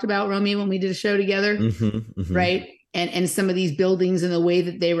we talked about, Romy, when we did a show together, right? And some of these buildings and the way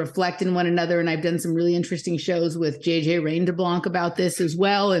that they reflect in one another. And I've done some really interesting shows with JJ Rain-DeBlanc about this as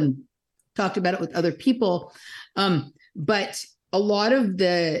well, and talked about it with other people. But a lot of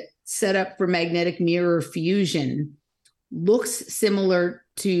the setup for magnetic mirror fusion looks similar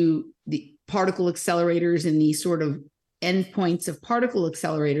to the particle accelerators and these sort of endpoints of particle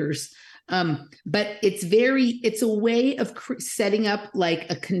accelerators. But it's a way of setting up like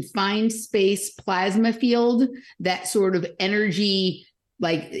a confined space plasma field, that sort of energy,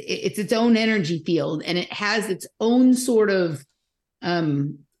 like it's its own energy field, and it has its own sort of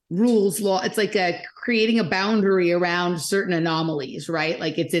rules, law. It's like creating a boundary around certain anomalies, right?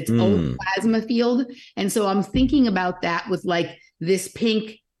 Like it's its own plasma field. And so I'm thinking about that with like this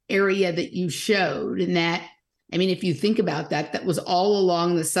pink area that you showed, and that, I mean, if you think about that, that was all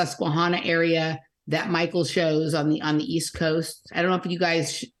along the Susquehanna area that Michael shows on the East Coast. I don't know if you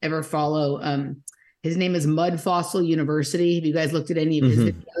guys ever follow. His name is Mud Fossil University. Have you guys looked at any of his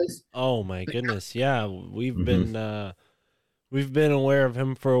videos? Oh my goodness, yeah, we've been aware of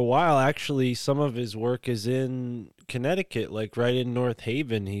him for a while. Actually, some of his work is in Connecticut, like right in North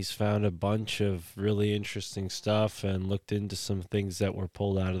Haven. He's found a bunch of really interesting stuff and looked into some things that were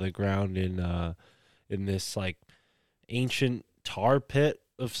pulled out of the ground in this like ancient tar pit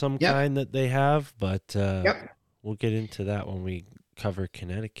of some kind that they have, but we'll get into that when we cover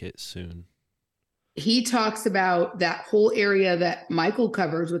Connecticut soon. He talks about that whole area that Michael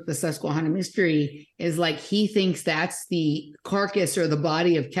covers with the Susquehanna mystery is like, he thinks that's the carcass or the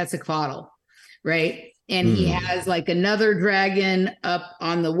body of Quetzalcoatl, right? And he has like another dragon up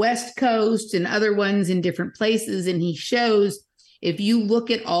on the West Coast and other ones in different places. And he shows, if you look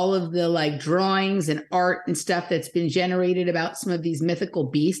at all of the like drawings and art and stuff that's been generated about some of these mythical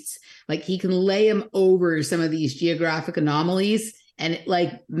beasts, like he can lay them over some of these geographic anomalies, and it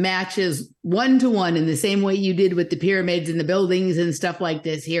like matches 1-to-1 in the same way you did with the pyramids and the buildings and stuff like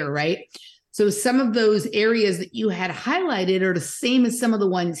this here, right? So some of those areas that you had highlighted are the same as some of the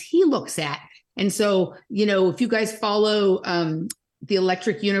ones he looks at. And so, if you guys follow the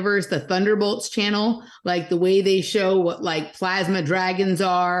Electric Universe, the Thunderbolts channel, like the way they show what like plasma dragons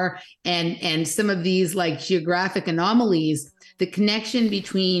are and some of these like geographic anomalies, the connection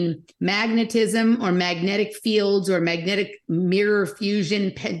between magnetism or magnetic fields or magnetic mirror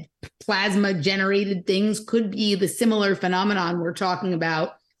fusion plasma generated things could be the similar phenomenon we're talking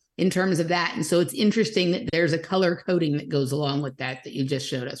about in terms of that. And so it's interesting that there's a color coding that goes along with that you just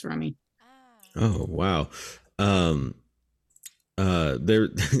showed us, Rami. Oh, wow.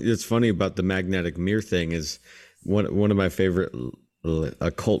 It's funny about the magnetic mirror thing is one of my favorite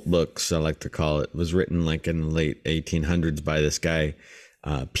occult books, I like to call it, was written like in the late 1800s by this guy,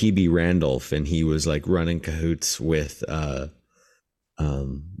 P.B. Randolph, and he was like running cahoots with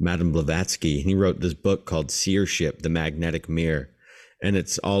Madame Blavatsky, and he wrote this book called Seership, The Magnetic Mirror, and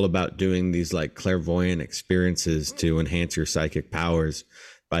it's all about doing these like clairvoyant experiences to enhance your psychic powers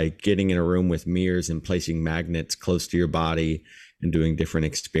by getting in a room with mirrors and placing magnets close to your body and doing different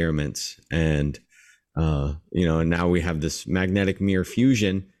experiments. And, and now we have this magnetic mirror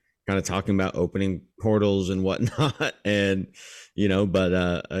fusion, kind of talking about opening portals and whatnot. And,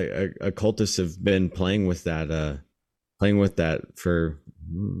 but occultists have been playing with that for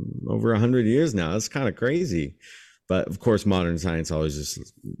over 100 years now. That's kind of crazy. But of course, modern science always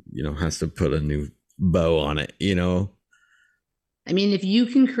just, has to put a new bow on it, I mean, if you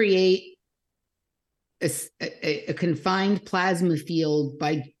can create a confined plasma field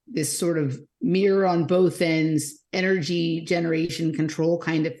by this sort of mirror on both ends, energy generation control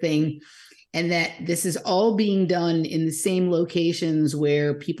kind of thing, and that this is all being done in the same locations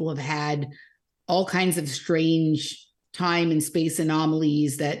where people have had all kinds of strange time and space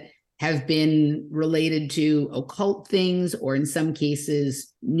anomalies that have been related to occult things, or in some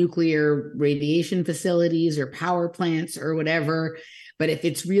cases, nuclear radiation facilities or power plants or whatever. But if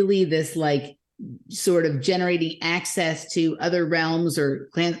it's really this like sort of generating access to other realms or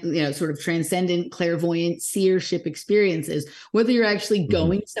sort of transcendent clairvoyant seership experiences, whether you're actually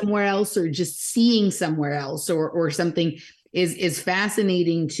going somewhere else or just seeing somewhere else or something, is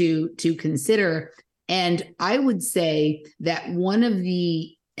fascinating to consider. And I would say that one of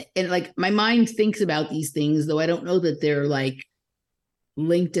the, and like my mind thinks about these things, though I don't know that they're like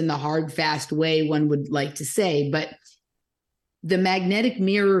linked in the hard, fast way one would like to say, but the magnetic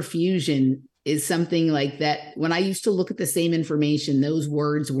mirror fusion is something like that. When I used to look at the same information, those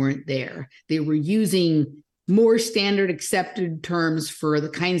words weren't there. They were using more standard accepted terms for the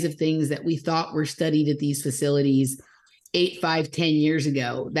kinds of things that we thought were studied at these facilities 8, 5, 10 years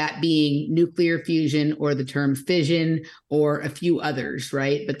ago, that being nuclear fusion or the term fission or a few others,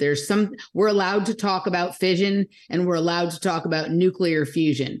 right? But we're allowed to talk about fission and we're allowed to talk about nuclear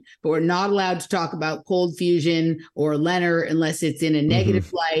fusion, but we're not allowed to talk about cold fusion or Leonard unless it's in a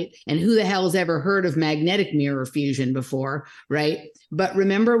negative light. And who the hell's ever heard of magnetic mirror fusion before, right? But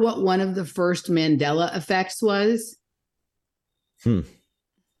remember what one of the first Mandela effects was?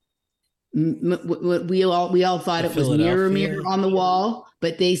 We all thought it was mirror on the wall,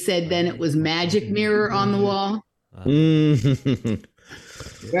 but they said then it was magic mirror on the wall.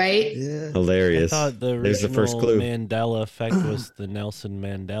 Right? Yeah. Hilarious. I thought the There's the first clue. Mandela effect was the Nelson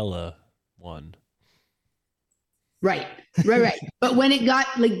Mandela one. Right. But when it got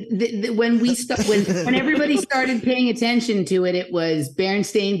like when everybody started paying attention to it, it was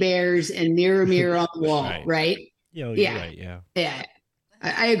Berenstain Bears and mirror on the wall, right? You're right, yeah.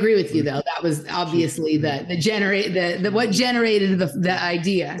 I agree with you, though. That was obviously the what generated the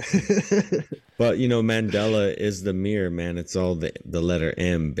idea. But Mandela is the mirror, man. It's all the letter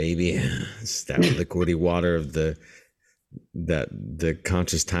M, baby. It's that liquidy water of the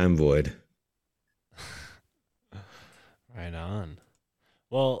conscious time void. Right on.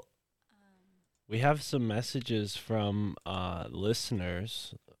 Well, we have some messages from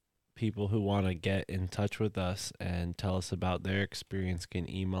listeners. People who want to get in touch with us and tell us about their experience can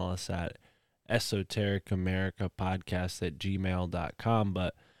email us at esotericamericapodcast@gmail.com.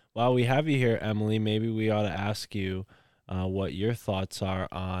 But while we have you here, Emily, maybe we ought to ask you what your thoughts are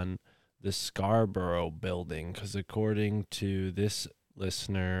on the Scarborough building, because according to this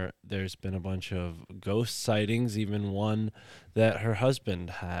listener, there's been a bunch of ghost sightings, even one that her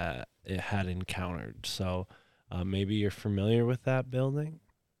husband had encountered. So maybe you're familiar with that building?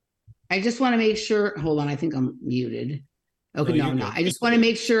 I just want to make sure. Hold on, I think I'm muted. Okay, no, I'm not. I just want to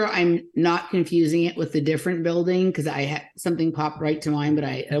make sure I'm not confusing it with the different building, because I had something pop right to mind, but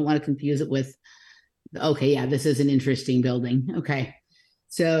I don't want to confuse it with. Okay, yeah, this is an interesting building. Okay,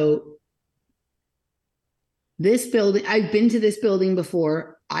 so this building, I've been to this building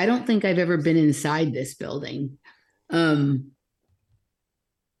before. I don't think I've ever been inside this building.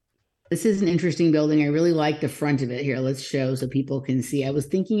 This is an interesting building. I really like the front of it here. Let's show so people can see. I was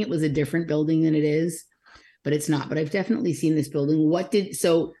thinking it was a different building than it is, but it's not. But I've definitely seen this building.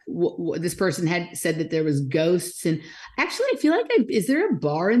 This person had said that there was ghosts. And actually, I feel like, is there a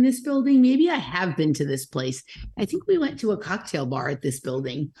bar in this building? Maybe I have been to this place. I think we went to a cocktail bar at this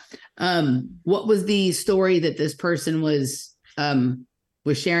building. What was the story that this person was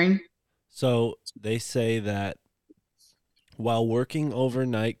sharing? So they say that while working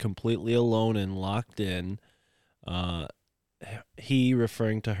overnight completely alone and locked in, he,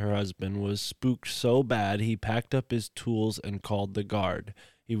 referring to her husband, was spooked so bad he packed up his tools and called the guard.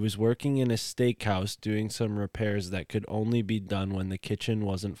 He was working in a steakhouse doing some repairs that could only be done when the kitchen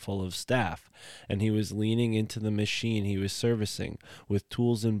wasn't full of staff, and he was leaning into the machine he was servicing with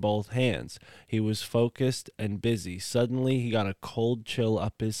tools in both hands. He was focused and busy. Suddenly, he got a cold chill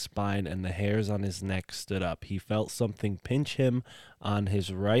up his spine and the hairs on his neck stood up. He felt something pinch him on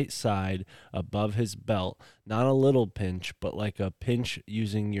his right side above his belt. Not a little pinch, but like a pinch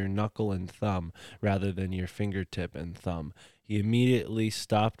using your knuckle and thumb rather than your fingertip and thumb. He immediately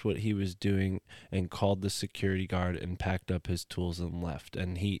stopped what he was doing and called the security guard and packed up his tools and left.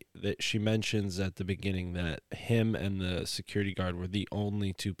 And she mentions at the beginning that him and the security guard were the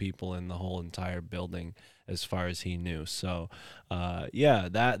only two people in the whole entire building as far as he knew. So,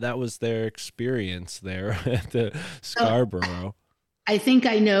 that was their experience there at the Scarborough. I think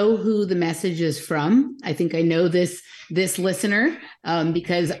I know who the message is from. I think I know this listener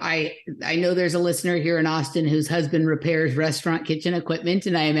because I know there's a listener here in Austin whose husband repairs restaurant kitchen equipment,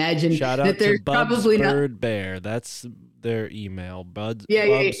 and I imagine Shout out that there's to Bub's probably Bird Bear. That's their email. Bub's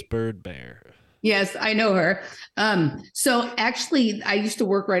Bird Bear. Yes, I know her. So actually, I used to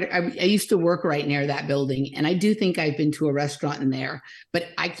work right near that building, and I do think I've been to a restaurant in there, but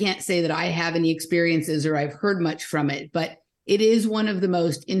I can't say that I have any experiences or I've heard much from it. But it is one of the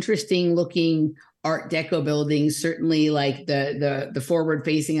most interesting looking Art Deco buildings, certainly like the forward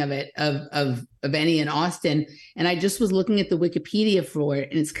facing of it of any in Austin. And I just was looking at the Wikipedia for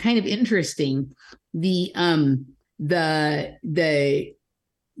it, and it's kind of interesting. The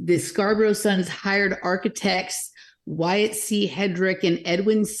Scarborough Sons hired architects Wyatt C. Hedrick and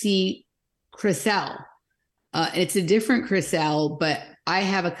Edwin C. Crissell. It's a different Crissell, but I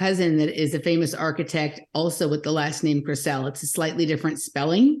have a cousin that is a famous architect also with the last name Crissell. It's a slightly different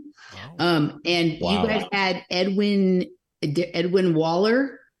spelling. Wow. You guys had Edwin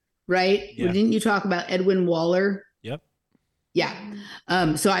Waller, right? Yeah. Didn't you talk about Edwin Waller? Yep. Yeah.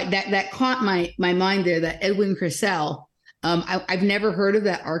 So that caught my mind there, that Edwin Crissell. I've never heard of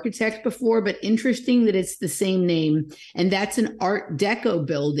that architect before, but interesting that it's the same name. And that's an Art Deco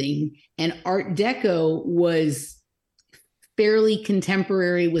building. And Art Deco was fairly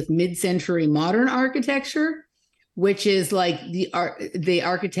contemporary with mid-century modern architecture, which is like the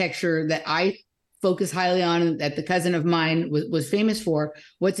architecture that I focus highly on, that the cousin of mine was famous for.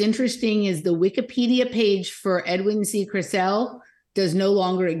 What's interesting is the Wikipedia page for Edwin C. Crissell does no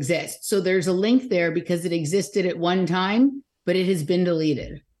longer exist. So there's a link there because it existed at one time, but it has been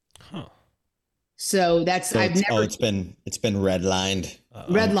deleted. Huh. So that's it's been redlined.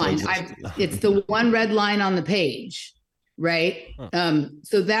 Redlined. It's the one red line on the page, right? Huh.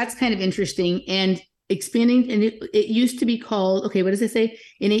 So that's kind of interesting and expanding. And it used to be called, okay, what does it say?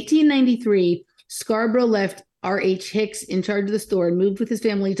 In 1893, Scarborough left R.H. Hicks in charge of the store and moved with his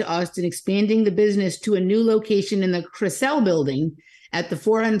family to Austin, expanding the business to a new location in the Crissell building at the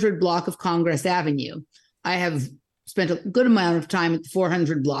 400 block of Congress Avenue. I have spent a good amount of time at the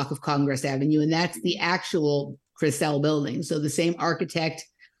 400 block of Congress Avenue, and that's the actual Crissell building. So the same architect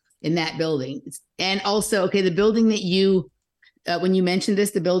in that building. And also, okay, the building that you, when you mentioned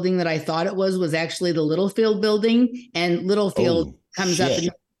this, the building that I thought it was actually the Littlefield building, and Littlefield comes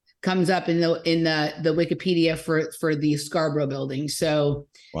up in the Wikipedia for the Scarborough building. So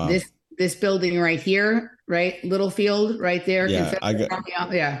wow. This building right here, right, Littlefield, right there. Yeah,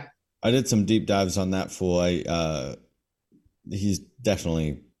 I did some deep dives on that fool. He's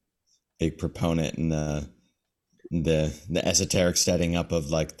definitely a proponent in the esoteric setting up of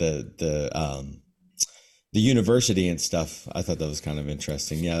like the university and stuff. I thought that was kind of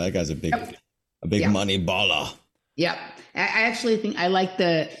interesting. Yeah, that guy's a big money baller. Yep. I actually think I like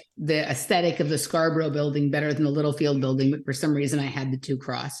the aesthetic of the Scarborough building better than the Littlefield building, but for some reason I had the two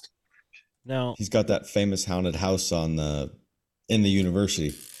crossed. Now he's got that famous haunted house in the university,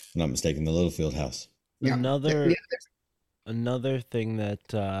 if I'm not mistaken, the Littlefield house. Yeah. Another thing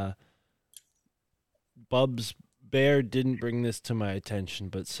that Bub's Bear didn't bring this to my attention,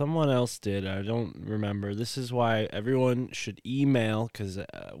 but someone else did. I don't remember. This is why everyone should email, because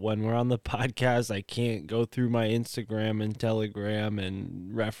when we're on the podcast, I can't go through my Instagram and Telegram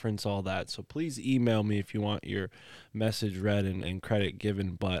and reference all that. So please email me if you want your message read and credit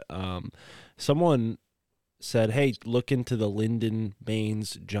given. But someone said, hey, look into the Lyndon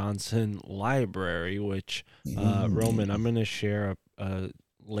Baines Johnson Library, which, Roman, I'm going to share a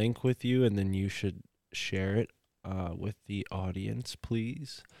link with you, and then you should share it with the audience,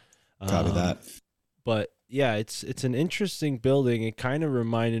 please. Copy that. But yeah, it's an interesting building. It kind of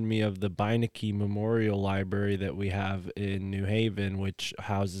reminded me of the Beinecke Memorial Library that we have in New Haven, which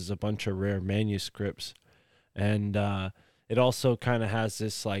houses a bunch of rare manuscripts. And it also kind of has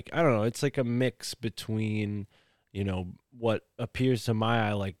this, like, I don't know, it's like a mix between, what appears to my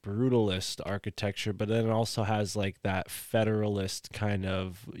eye like brutalist architecture, but then it also has like that federalist kind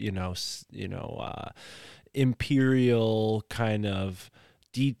of, imperial kind of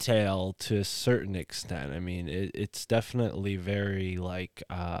detail to a certain extent. I mean, it's definitely very like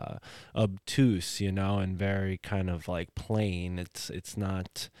obtuse, and very kind of like plain. It's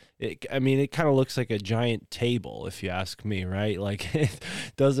not. I mean, it kind of looks like a giant table, if you ask me, right? Like it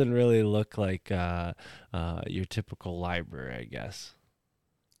doesn't really look like your typical library, I guess.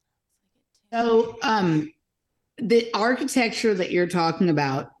 So, the architecture that you're talking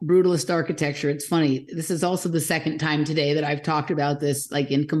about, brutalist architecture, it's funny. This is also the second time today that I've talked about this,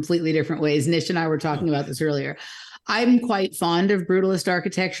 like in completely different ways. Nish and I were talking about this earlier. I'm quite fond of brutalist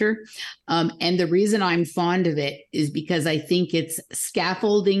architecture. And the reason I'm fond of it is because I think it's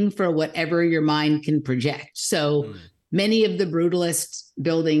scaffolding for whatever your mind can project. So many of the brutalist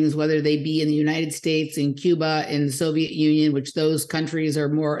buildings, whether they be in the United States, in Cuba, in the Soviet Union, which those countries are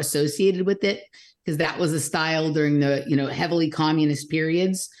more associated with it, because that was a style during the heavily communist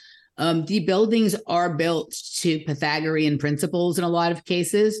periods. The buildings are built to Pythagorean principles in a lot of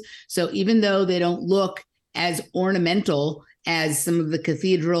cases. So even though they don't look as ornamental as some of the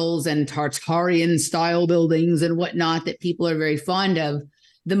cathedrals and Tartarian style buildings and whatnot that people are very fond of,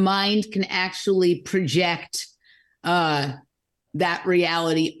 the mind can actually project that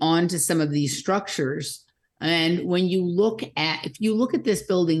reality onto some of these structures. And when if you look at this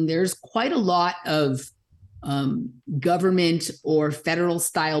building, there's quite a lot of government or federal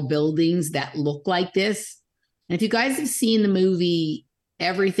style buildings that look like this. And if you guys have seen the movie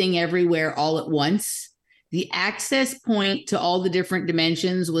Everything Everywhere All at Once, the access point to all the different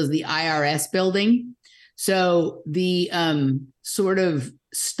dimensions was the IRS building. So the sort of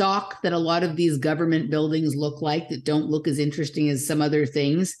stock that a lot of these government buildings look like that don't look as interesting as some other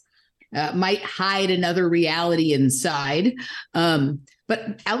things might hide another reality inside.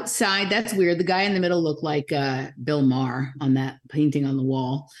 But outside, that's weird. The guy in the middle looked like Bill Maher on that painting on the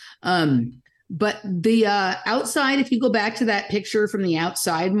wall. But the outside, if you go back to that picture from the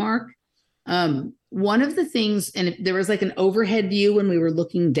outside, Mark, one of the things, and there was like an overhead view when we were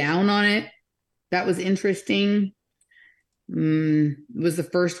looking down on it, that was interesting. It was the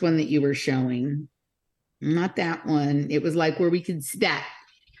first one that you were showing. Not that one. It was like where we could see that.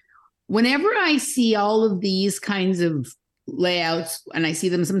 Whenever I see all of these kinds of layouts, and I see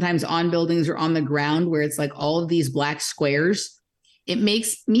them sometimes on buildings or on the ground where it's like all of these black squares, it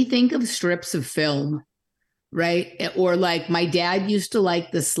makes me think of strips of film, right? Or like my dad used to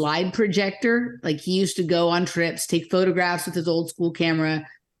like the slide projector. Like he used to go on trips, take photographs with his old school camera,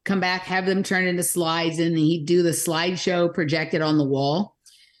 come back, have them turned into slides, and he'd do the slideshow projected on the wall.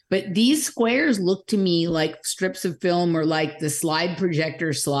 But these squares look to me like strips of film or like the slide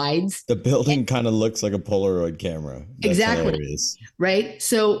projector slides. The building kind of looks like a Polaroid camera. That's exactly. Hilarious. Right.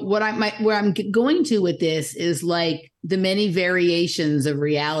 So where I'm going to with this is like the many variations of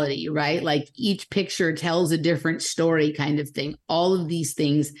reality, right? Like each picture tells a different story kind of thing. All of these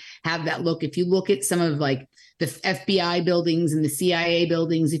things have that look. If you look at some of like the FBI buildings and the CIA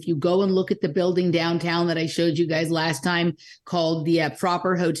buildings, if you go and look at the building downtown that I showed you guys last time called the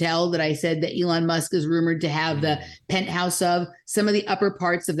Proper Hotel that I said that Elon Musk is rumored to have the penthouse of, some of the upper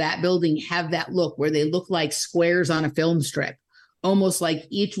parts of that building have that look where they look like squares on a film strip, almost like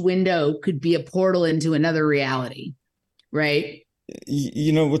each window could be a portal into another reality, right?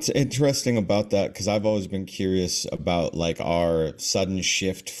 You know what's interesting about that, because I've always been curious about like our sudden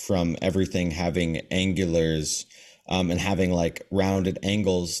shift from everything having angulars and having like rounded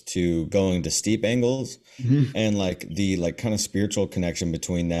angles to going to steep angles. And like the like kind of spiritual connection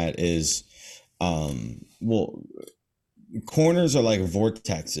between that is well, corners are like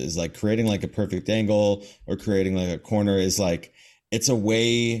vortexes, like creating like a perfect angle or creating like a corner is like, it's a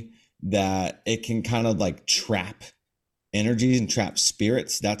way that it can kind of like trap energies and trap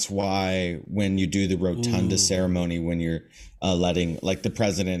spirits. That's why when you do the rotunda ceremony, when you're letting like the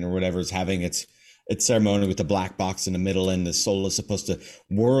president or whatever is having its ceremony with the black box in the middle and the soul is supposed to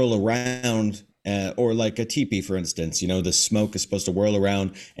whirl around, or like a teepee, for instance, the smoke is supposed to whirl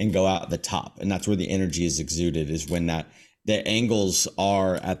around and go out the top. And that's where the energy is exuded, is when the angles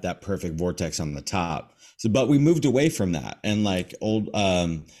are at that perfect vortex on the top. So, but we moved away from that, and like old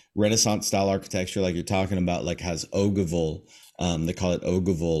Renaissance style architecture, like you're talking about, like has ogival, they call it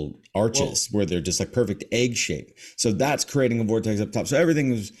ogival arches, where they're just like perfect egg shape. So that's creating a vortex up top. So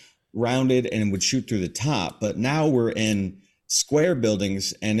everything was rounded and would shoot through the top. But now we're in square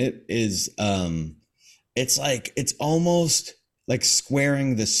buildings, and it is, it's almost like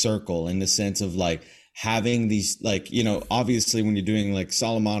squaring the circle in the sense of like having these, like, you know, obviously when you're doing like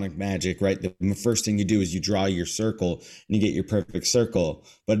Solomonic magic, right, the first thing you do is you draw your circle and you get your perfect circle.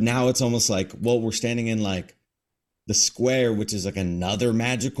 But now it's almost like, well, we're standing in like the square, which is like another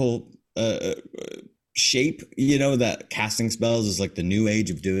magical shape, you know, that casting spells is like the new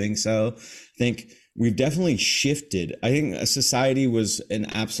age of doing so. I think we've definitely shifted. I think a society was an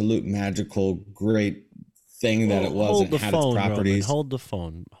absolute magical, great thing that it was, hold and the had phone, its properties. Roman. Hold the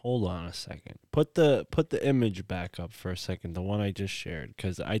phone. Hold on a second. Put the image back up for a second, the one I just shared,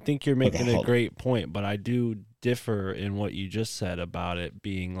 because I think you're making a great point, but I do differ in what you just said about it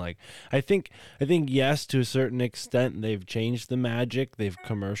being like, I think yes, to a certain extent they've changed the magic, they've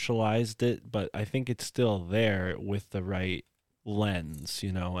commercialized it, but I think it's still there with the right lens,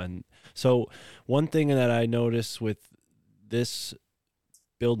 you know. And so one thing that I noticed with this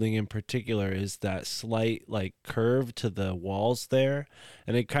building in particular is that slight like curve to the walls there,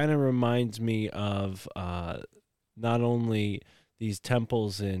 and it kind of reminds me of not only these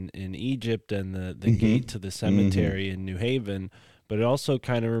temples in Egypt and the gate to the cemetery in New Haven, but it also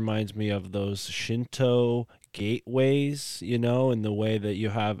kind of reminds me of those Shinto gateways, you know, in the way that you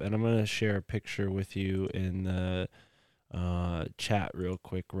have. And I'm going to share a picture with you in the chat real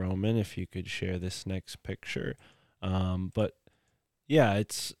quick, Roman, if you could share this next picture. But yeah,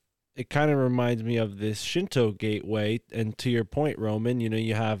 it kind of reminds me of this Shinto gateway. And to your point, Roman, you know,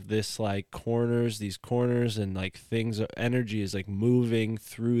 you have this like these corners, and like energy is like moving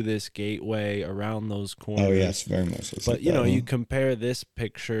through this gateway around those corners. Oh yes, very much. But you know, you compare this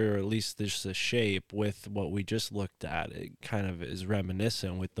picture, or at least this the shape, with what we just looked at, it kind of is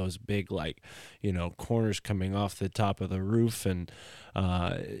reminiscent with those big, like, you know, corners coming off the top of the roof, and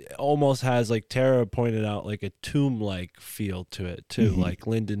it almost has, like Tara pointed out, like a tomb-like feel to it too, like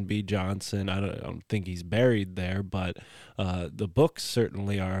Lyndon B. Johnson. I don't think he's buried there, but the books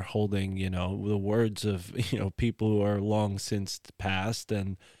certainly are holding, you know, the words of, you know, people who are long since passed.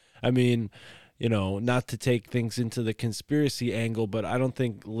 And I mean, you know, not to take things into the conspiracy angle, but I don't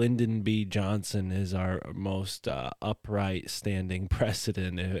think Lyndon B. Johnson is our most upright standing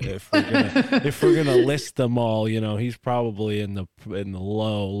president. If we're gonna list them all, you know, he's probably in the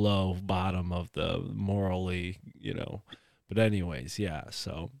low bottom of the morally, you know. But anyways, yeah.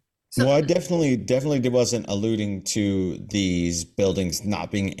 So. Well, I definitely wasn't alluding to these buildings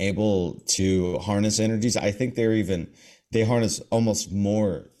not being able to harness energies. I think they harness almost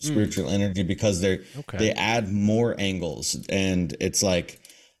more spiritual energy because they add more angles. And it's like,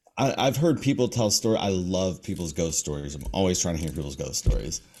 I've heard people tell stories. I love people's ghost stories. I'm always trying to hear people's ghost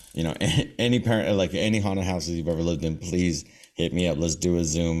stories. You know, any parent, like any haunted houses you've ever lived in, please hit me up. Let's do a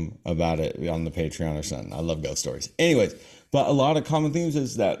Zoom about it on the Patreon or something. I love ghost stories. Anyways, but a lot of common themes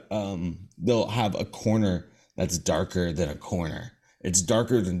is that they'll have a corner that's darker than a corner. It's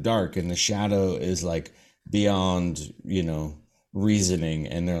darker than dark, and the shadow is like beyond, you know, reasoning,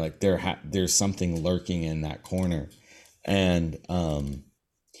 and they're like there's something lurking in that corner. And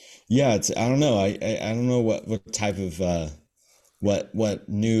yeah, it's, I don't know, I don't know what type of what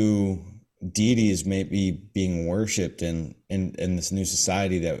new deities may be being worshipped in this new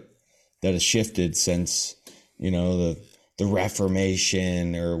society that has shifted since, you know, the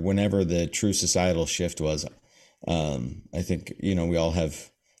Reformation, or whenever the true societal shift was. I think, you know, we all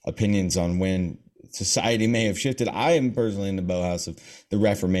have opinions on when society may have shifted. I am personally in the boathouse of the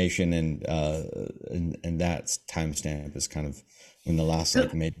Reformation, and that timestamp is kind of when the last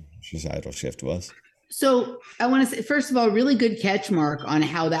like major societal shift was. So I want to say, first of all, really good catch, Mark, on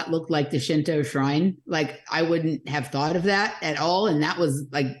how that looked like the Shinto shrine. Like, I wouldn't have thought of that at all, and that was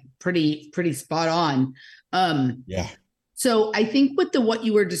like pretty spot on. Yeah. So I think with what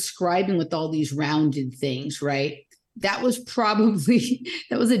you were describing with all these rounded things, right? That was probably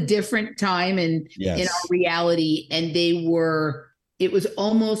a different time in our reality, and it was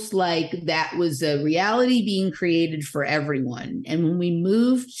almost like that was a reality being created for everyone. And when we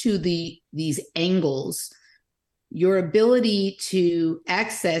moved to these angles, your ability to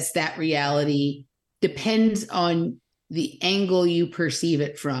access that reality depends on the angle you perceive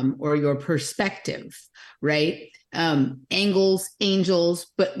it from, or your perspective, right? Angles, angels.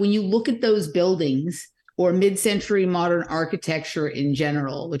 But when you look at those buildings, or mid-century modern architecture in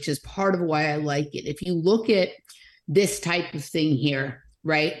general, which is part of why I like it, if you look at this type of thing here,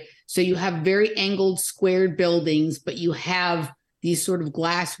 right? So you have very angled, squared buildings, but you have these sort of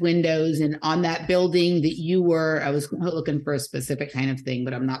glass windows. And on that building that I was looking for a specific kind of thing,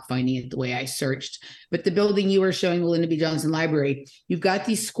 but I'm not finding it the way I searched. But the building you were showing, the Lyndon B. Johnson Library, you've got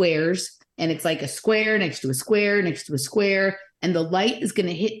these squares, and it's like a square next to a square next to a square. and the light is going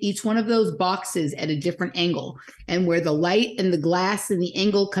to hit each one of those boxes at a different angle. And where the light and the glass and the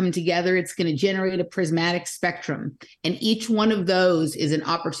angle come together, it's going to generate a prismatic spectrum. And each one of those is an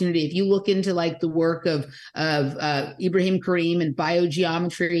opportunity. If you look into like the work of Ibrahim Karim and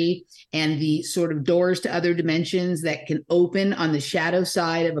biogeometry and the sort of doors to other dimensions that can open on the shadow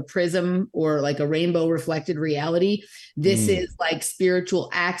side of a prism or like a rainbow reflected reality, this is like spiritual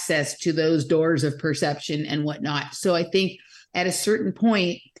access to those doors of perception and whatnot. So I think at a certain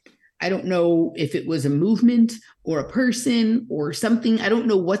point, I don't know if it was a movement or a person or something. I don't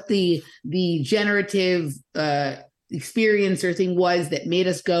know what the generative experience or thing was that made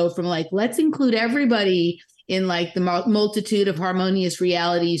us go from like, let's include everybody in like the multitude of harmonious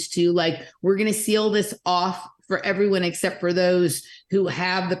realities to like, we're going to seal this off for everyone except for those who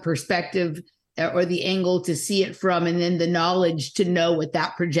have the perspective or the angle to see it from, and then the knowledge to know what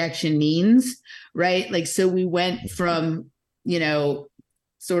that projection means, right? Like, so we went from, you know,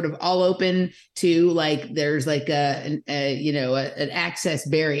 sort of all open to like, there's like an access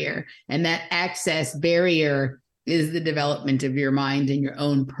barrier, and that access barrier is the development of your mind and your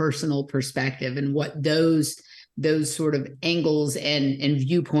own personal perspective and what those sort of angles and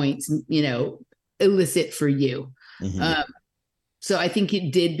viewpoints, you know, elicit for you. So I think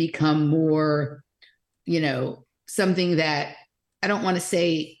it did become more, you know, something that I don't want to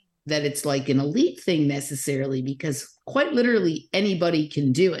say that it's like an elite thing necessarily, because quite literally anybody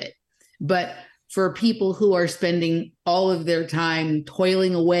can do it. But for people who are spending all of their time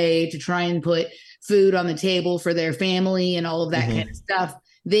toiling away to try and put food on the table for their family and all of that kind of stuff,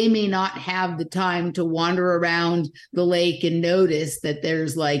 they may not have the time to wander around the lake and notice that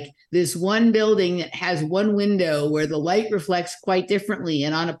there's like this one building that has one window where the light reflects quite differently.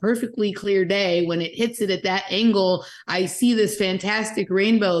 And on a perfectly clear day, when it hits it at that angle, I see this fantastic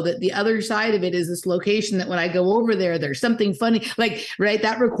rainbow that the other side of it is this location that when I go over there, there's something funny, like, right,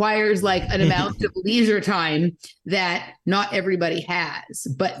 that requires like an amount of leisure time that not everybody has,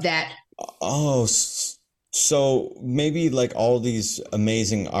 but that. Oh, so maybe like all these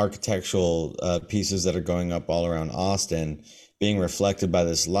amazing architectural pieces that are going up all around Austin being reflected by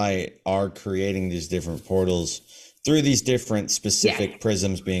this light are creating these different portals through these different specific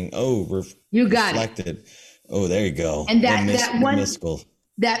prisms being, you got reflected. It. Oh, there you go. And that one mystical.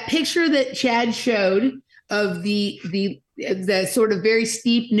 That picture that Chad showed of the sort of very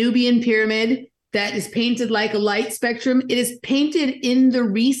steep Nubian pyramid that is painted like a light spectrum, it is painted in the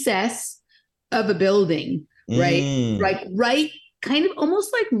recess of a building, right? Right, kind of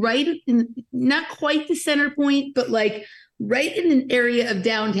almost like right in, not quite the center point, but like right in an area of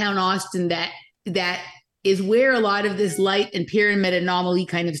downtown Austin that is where a lot of this light and pyramid anomaly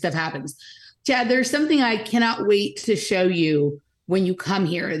kind of stuff happens. Chad, there's something I cannot wait to show you when you come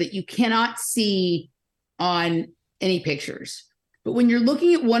here that you cannot see on any pictures. But when you're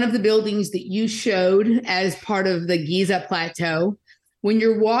looking at one of the buildings that you showed as part of the Giza Plateau, when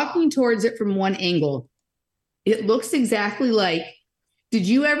you're walking towards it from one angle, it looks exactly like, did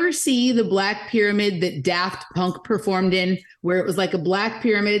you ever see the Black Pyramid that Daft Punk performed in, where it was like a black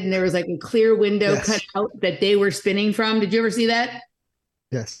pyramid and there was like a clear window cut out that they were spinning from? Did you ever see that?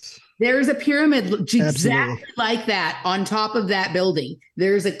 Yes. There's a pyramid exactly like that on top of that building.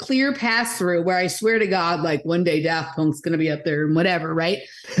 There's a clear pass through where I swear to God, like one day Daft Punk's going to be up there and whatever, right?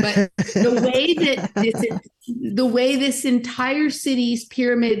 But the way this entire city's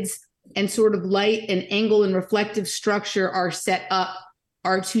pyramids and sort of light and angle and reflective structure are set up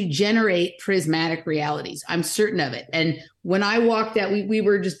are to generate prismatic realities. I'm certain of it. And when I walked out, we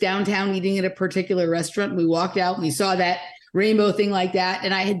were just downtown eating at a particular restaurant. We walked out and we saw that rainbow thing like that.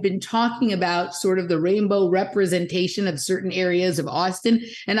 And I had been talking about sort of the rainbow representation of certain areas of Austin.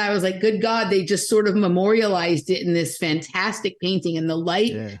 And I was like, good God, they just sort of memorialized it in this fantastic painting. And the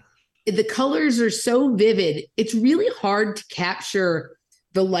light, the colors are so vivid. It's really hard to capture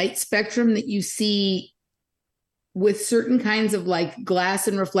the light spectrum that you see with certain kinds of like glass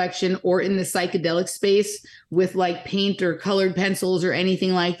and reflection or in the psychedelic space with like paint or colored pencils or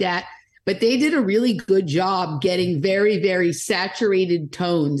anything like that. But they did a really good job getting very, very saturated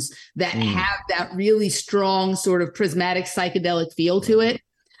tones that have that really strong sort of prismatic psychedelic feel to it.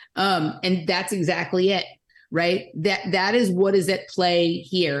 And that's exactly it, right? That is what is at play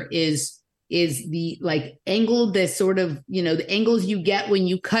here is the like angle, the sort of, you know, the angles you get when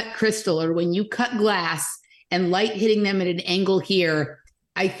you cut crystal or when you cut glass and light hitting them at an angle here.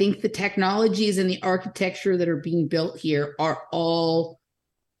 I think the technologies and the architecture that are being built here are all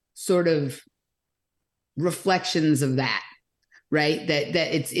sort of reflections of that, right? That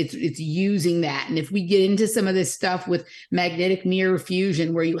it's using that. And if we get into some of this stuff with magnetic mirror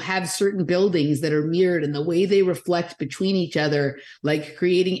fusion, where you have certain buildings that are mirrored and the way they reflect between each other, like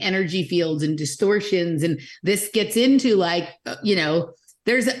creating energy fields and distortions, and this gets into like,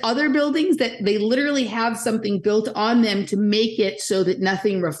 there's other buildings that they literally have something built on them to make it so that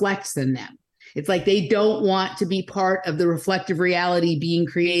nothing reflects in them. It's like they don't want to be part of the reflective reality being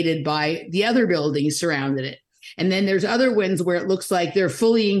created by the other buildings surrounding it. And then there's other ones where it looks like they're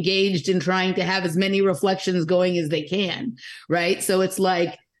fully engaged in trying to have as many reflections going as they can, right? So it's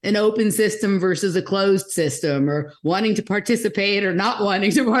like an open system versus a closed system, or wanting to participate or not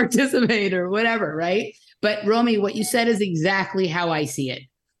wanting to participate or whatever, right? But Romy, what you said is exactly how I see it.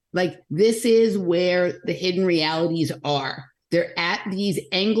 Like, this is where the hidden realities are. They're at these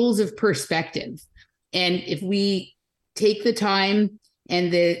angles of perspective. And if we take the time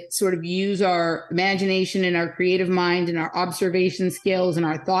and the sort of use our imagination and our creative mind and our observation skills and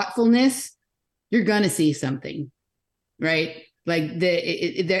our thoughtfulness, you're going to see something, right? Like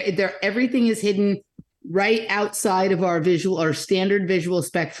everything is hidden right outside of our standard visual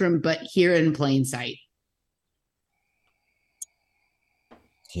spectrum, but here in plain sight.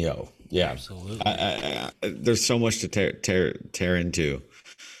 Yeah, absolutely. There's so much to tear into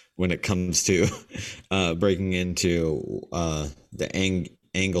when it comes to breaking into the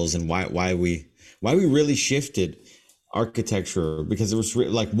angles and why we really shifted architecture, because it was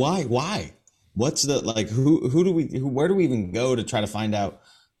like why what's the like where do we even go to try to find out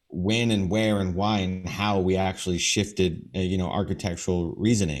when and where and why and how we actually shifted architectural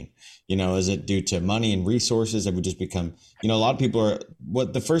reasoning. Is it due to money and resources? Have we just become, a lot of people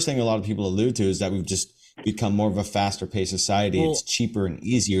the first thing a lot of people allude to is that we've just become more of a faster paced society. Well, it's cheaper and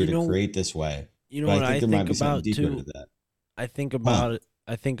easier to create this way. What I think about too, I think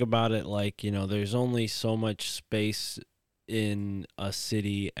about it like, there's only so much space in a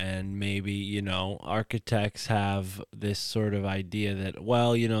city, and maybe, architects have this sort of idea that,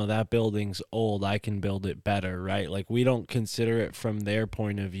 well, that building's old, I can build it better, right? Like, we don't consider it from their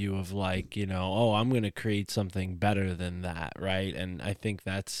point of view of like, oh, I'm going to create something better than that, right? And I think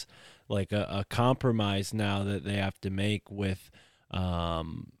that's like a compromise now that they have to make with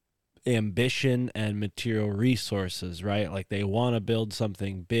ambition and material resources, right? Like, they want to build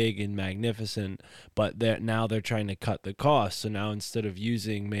something big and magnificent, but they're trying to cut the cost. So now, instead of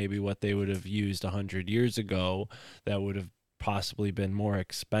using maybe what they would have used 100 years ago, that would have possibly been more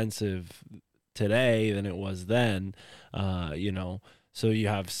expensive today than it was then, so you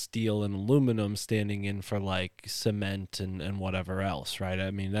have steel and aluminum standing in for like cement and whatever else, right?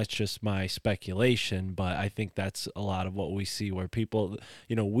 I mean, that's just my speculation, but I think that's a lot of what we see, where people,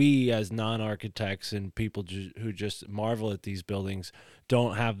 we as non-architects and people who just marvel at these buildings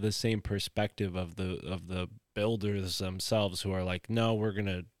don't have the same perspective of the builders themselves, who are like, no, we're going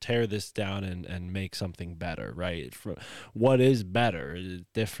to tear this down and make something better, right? What is better, it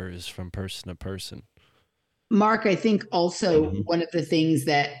differs from person to person. Mark, I think also one of the things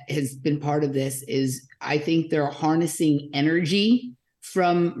that has been part of this is I think they're harnessing energy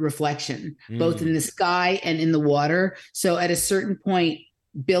from reflection, both in the sky and in the water. So at a certain point,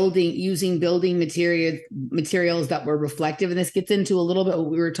 using building materials that were reflective, and this gets into a little bit what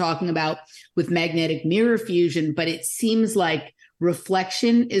we were talking about with magnetic mirror fusion, but it seems like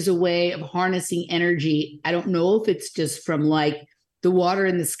reflection is a way of harnessing energy. I don't know if it's just from like the water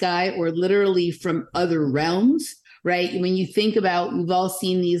in the sky or literally from other realms, right? When you think about, we've all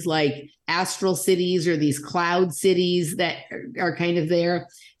seen these like astral cities or these cloud cities that are kind of there.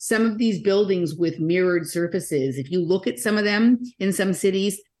 Some of these buildings with mirrored surfaces, if you look at some of them in some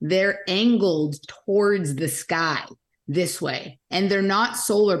cities, they're angled towards the sky this way, and they're not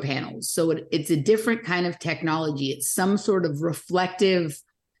solar panels. So it's a different kind of technology. It's some sort of reflective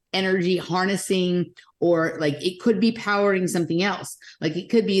energy harnessing, or like it could be powering something else. Like it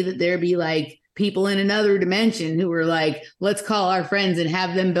could be that there be like people in another dimension who were like, let's call our friends and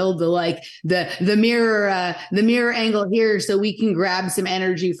have them build the mirror angle here so we can grab some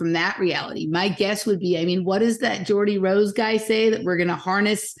energy from that reality. My guess would be, I mean, what does that Geordie Rose guy say, that we're going to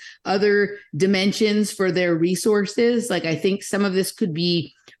harness other dimensions for their resources? Like, I think some of this could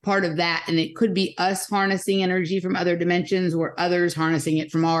be part of that, and it could be us harnessing energy from other dimensions or others harnessing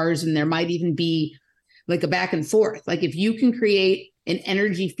it from ours. And there might even be like a back and forth. Like if you can create an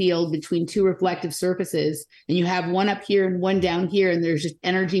energy field between two reflective surfaces, and you have one up here and one down here, and there's just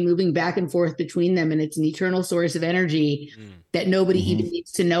energy moving back and forth between them, and it's an eternal source of energy that nobody even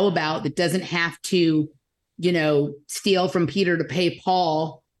needs to know about, that doesn't have to, steal from Peter to pay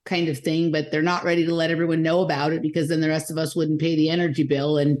Paul, kind of thing, but they're not ready to let everyone know about it because then the rest of us wouldn't pay the energy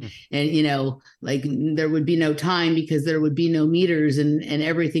bill. And like there would be no time because there would be no meters and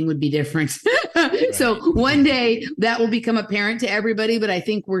everything would be different. So one day that will become apparent to everybody, but I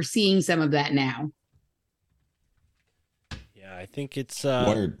think we're seeing some of that now. Yeah, I think it's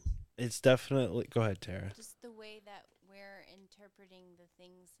definitely, go ahead, Tara. Just the way that we're interpreting the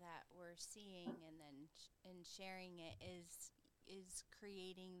things that we're seeing and then sharing it is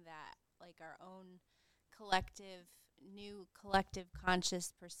creating that, like, our own new collective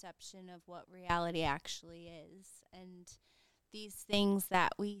conscious perception of what reality actually is. And these things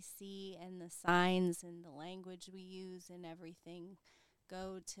that we see and the signs and the language we use and everything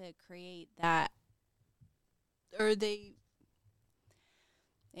go to create that, or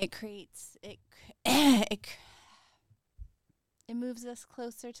it creates it it moves us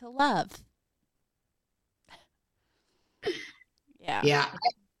closer to love. Yeah.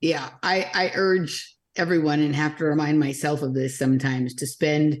 I urge everyone, and have to remind myself of this sometimes, to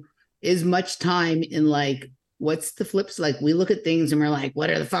spend as much time in, like, what's the flips? Like, we look at things and we're like,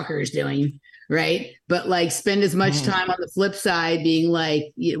 what are the fuckers doing? Right. But like, spend as much time on the flip side being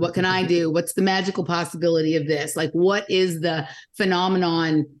like, what can I do? What's the magical possibility of this? Like, what is the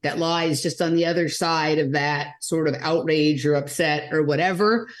phenomenon that lies just on the other side of that sort of outrage or upset or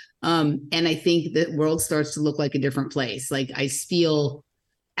whatever? And I think the world starts to look like a different place. Like, I feel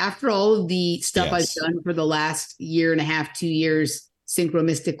after all of the stuff I've done for the last year and a half, 2 years,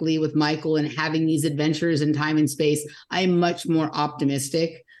 synchronistically with Michael and having these adventures in time and space, I'm much more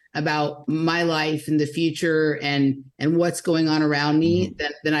optimistic about my life and the future and what's going on around me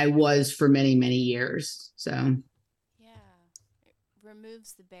than I was for many, many years. So yeah, it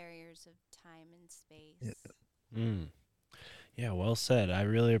removes the barriers of time and space. Yeah, well said. I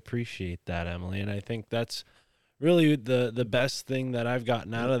really appreciate that, Emily, and I think that's really the best thing that I've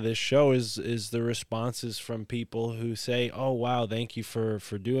gotten out of this show is the responses from people who say, oh, wow, thank you for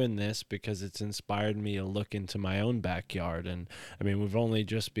doing this, because it's inspired me to look into my own backyard. And I mean, we've only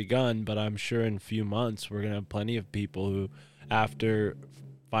just begun, but I'm sure in a few months we're going to have plenty of people who, after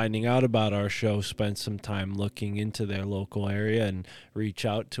finding out about our show, spend some time looking into their local area and reach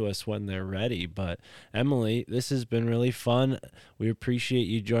out to us when they're ready. But Emily, this has been really fun. We appreciate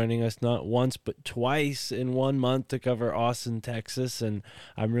you joining us not once but twice in 1 month to cover Austin, Texas, and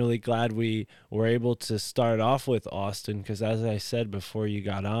I'm really glad we were able to start off with Austin, because as I said before you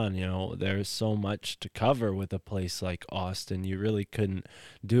got on, there's so much to cover with a place like Austin. You really couldn't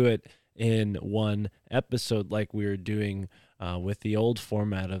do it in one episode like we were doing with the old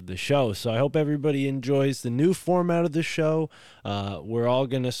format of the show. So I hope everybody enjoys the new format of the show. We're all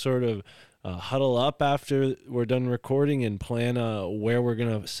going to sort of huddle up after we're done recording and plan where we're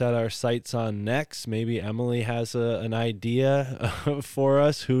going to set our sights on next. Maybe Emily has an idea for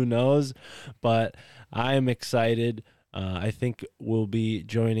us. Who knows? But I am excited. I think we'll be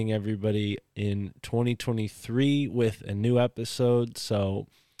joining everybody in 2023 with a new episode. So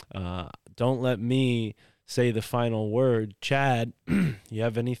don't let me say the final word. Chad, you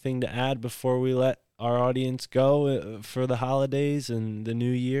have anything to add before we let our audience go for the holidays and the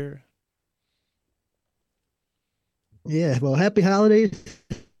new year? Yeah, well, happy holidays,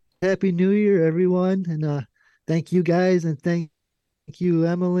 happy new year, everyone, and thank you guys, and thank you,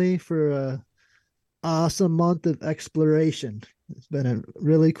 Emily, for a awesome month of exploration. It's been a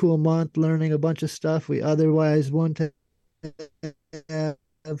really cool month, learning a bunch of stuff we otherwise wouldn't have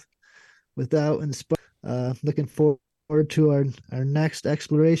without inspiring. Looking forward to our next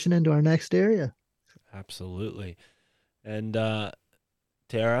exploration into our next area. Absolutely. And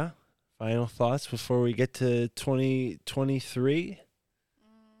Tara, final thoughts before we get to 2023?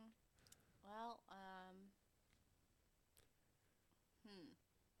 Well,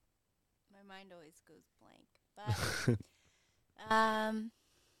 my mind always goes blank, but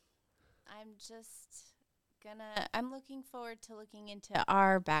I'm looking forward to looking into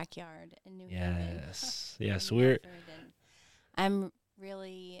our backyard in New Haven. Yes, I'm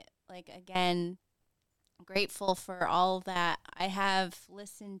really, again, grateful for all that I have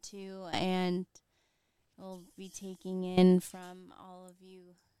listened to and will be taking in from all of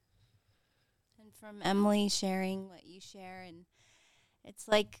you, and from Emily sharing what you share. And it's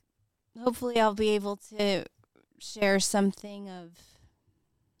like, hopefully I'll be able to share something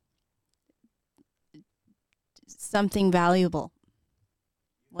valuable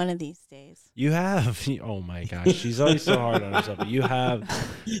one of these days. You have. Oh my gosh, she's always so hard on herself. But you have.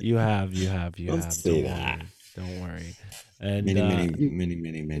 Don't say that. Don't worry. And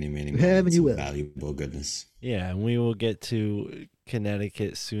many valuable goodness. Yeah, and we will get to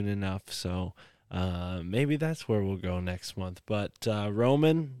Connecticut soon enough. So maybe that's where we'll go next month. But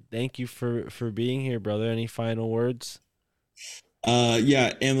Roman, thank you for being here, brother. Any final words?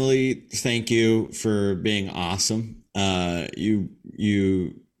 Yeah, Emily, thank you for being awesome.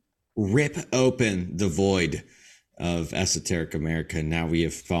 You rip open the void of esoteric America. Now we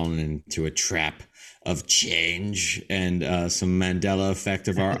have fallen into a trap of change and some Mandela effect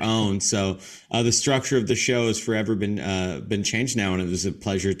of our own. So the structure of the show has forever been changed now, and it was a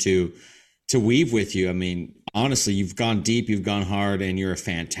pleasure to weave with you. I mean, honestly, you've gone deep, you've gone hard, and you're a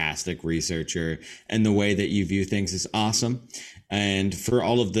fantastic researcher. And the way that you view things is awesome. And for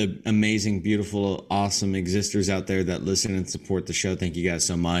all of the amazing, beautiful, awesome existers out there that listen and support the show, thank you guys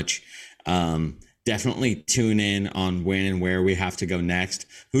so much. Definitely tune in on when and where we have to go next.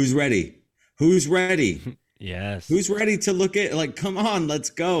 Who's ready? Who's ready? Yes. Who's ready to look at, like, come on, let's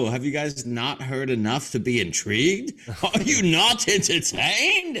go. Have you guys not heard enough to be intrigued? Are you not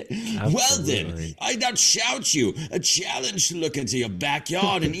entertained? Absolutely. Well then, I not shout you a challenge to look into your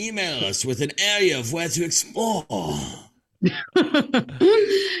backyard and email us with an area of where to explore.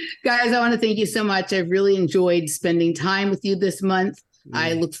 Guys, I want to thank you so much. I've really enjoyed spending time with you this month.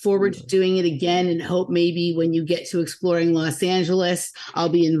 I look forward to doing it again and hope maybe when you get to exploring Los Angeles, I'll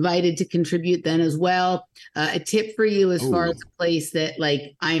be invited to contribute then as well. A tip for you as far as a place that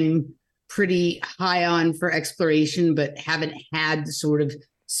like I'm pretty high on for exploration, but haven't had the sort of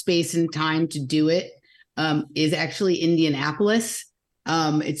space and time to do it, is actually Indianapolis.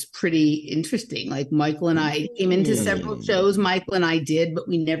 It's pretty interesting. Like Michael and I came into several shows Michael and I did, but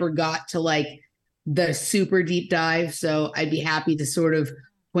we never got to like the super deep dive. So I'd be happy to sort of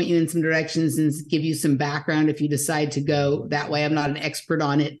point you in some directions and give you some background if you decide to go that way. I'm not an expert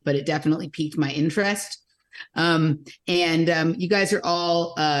on it, but it definitely piqued my interest. You guys are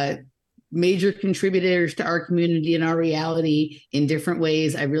all major contributors to our community and our reality in different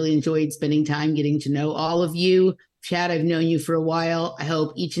ways. I really enjoyed spending time getting to know all of you. Chad, I've known you for a while. I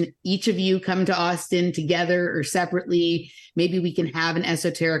hope each of you come to Austin together or separately. Maybe we can have an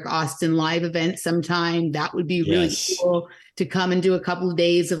Esoteric Austin live event sometime. That would be really cool to come and do a couple of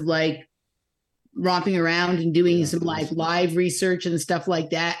days of like romping around and doing some like live research and stuff like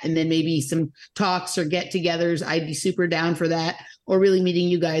that. And then maybe some talks or get-togethers. I'd be super down for that. Or really meeting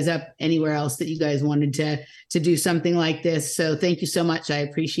you guys up anywhere else that you guys wanted to do something like this. So thank you so much. I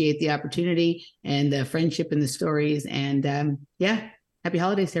appreciate the opportunity and the friendship and the stories. And happy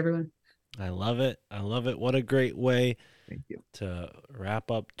holidays to everyone. I love it. I love it. What a great way Thank you. to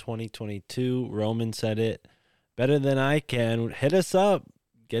wrap up 2022. Roman said it better than I can. Hit us up.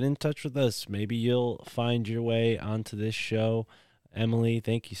 Get in touch with us. Maybe you'll find your way onto this show. Emily,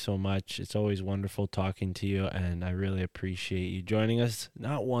 thank you so much. It's always wonderful talking to you, and I really appreciate you joining us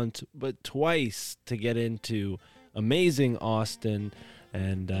not once, but twice to get into amazing Austin.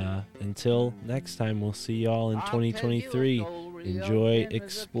 And until next time, we'll see you all in 2023. Enjoy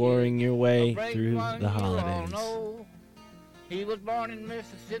exploring your way through the holidays. He was born in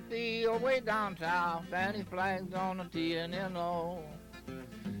Mississippi, way down south, and he flags on the TNNO.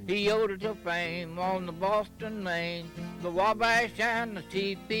 He yodeled to fame on the Boston Main, the Wabash and the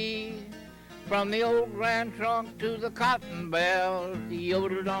TP. From the old Grand Trunk to the Cotton Belt, he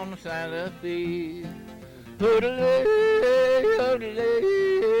yodeled on the Santa Fe. Hoodle-ay,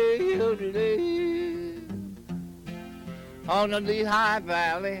 hoodle-ay, hoodle-ay. On the Lehigh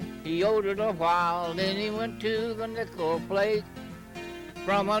Valley, he yodeled a while, then he went to the Nickel Plate.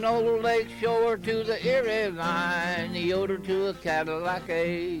 From an old lake shore to the Erie line, he yodeled to a Cadillac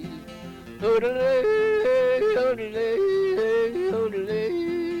 8. Hoodle-ay, hoodle-ay, hoodle-ay.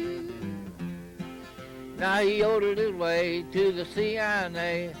 Now he yodeled his way to the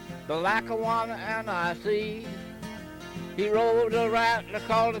CNA, the Lackawanna NIC. He rolled a rattler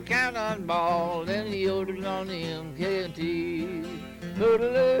called a cannonball, then he yodeled on the MKT.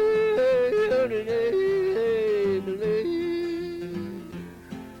 Hoodle-ay, hoodle-ay, hoodle-ay.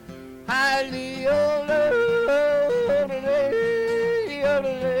 Hi-de, yodelay, yodelay,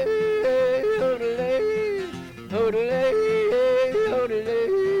 yodelay, yodelay, yodelay,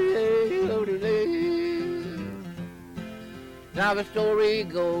 yodelay, yodelay. Now the story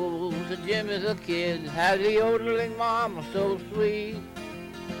goes that Jim as a kid had a yodeling mama so sweet.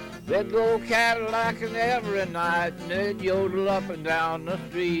 They'd go Cadillacing every night and they'd yodel up and down the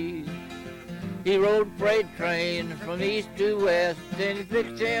street. He rode freight trains from east to west, then he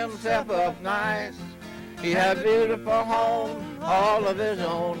fixed himself up nice. He had a beautiful home, all of his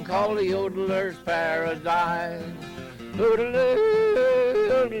own, called the Yodeler's Paradise. Yodelay,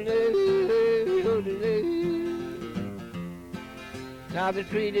 yodelay, yodelay. Now they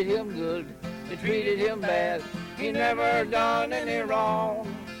treated him good, they treated him bad. He never done any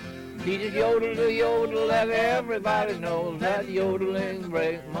wrong. He just yodel to yodel that everybody knows that yodeling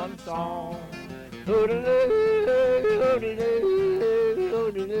breaks my song. Yodeling, yodeling,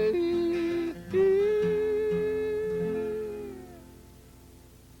 yodeling.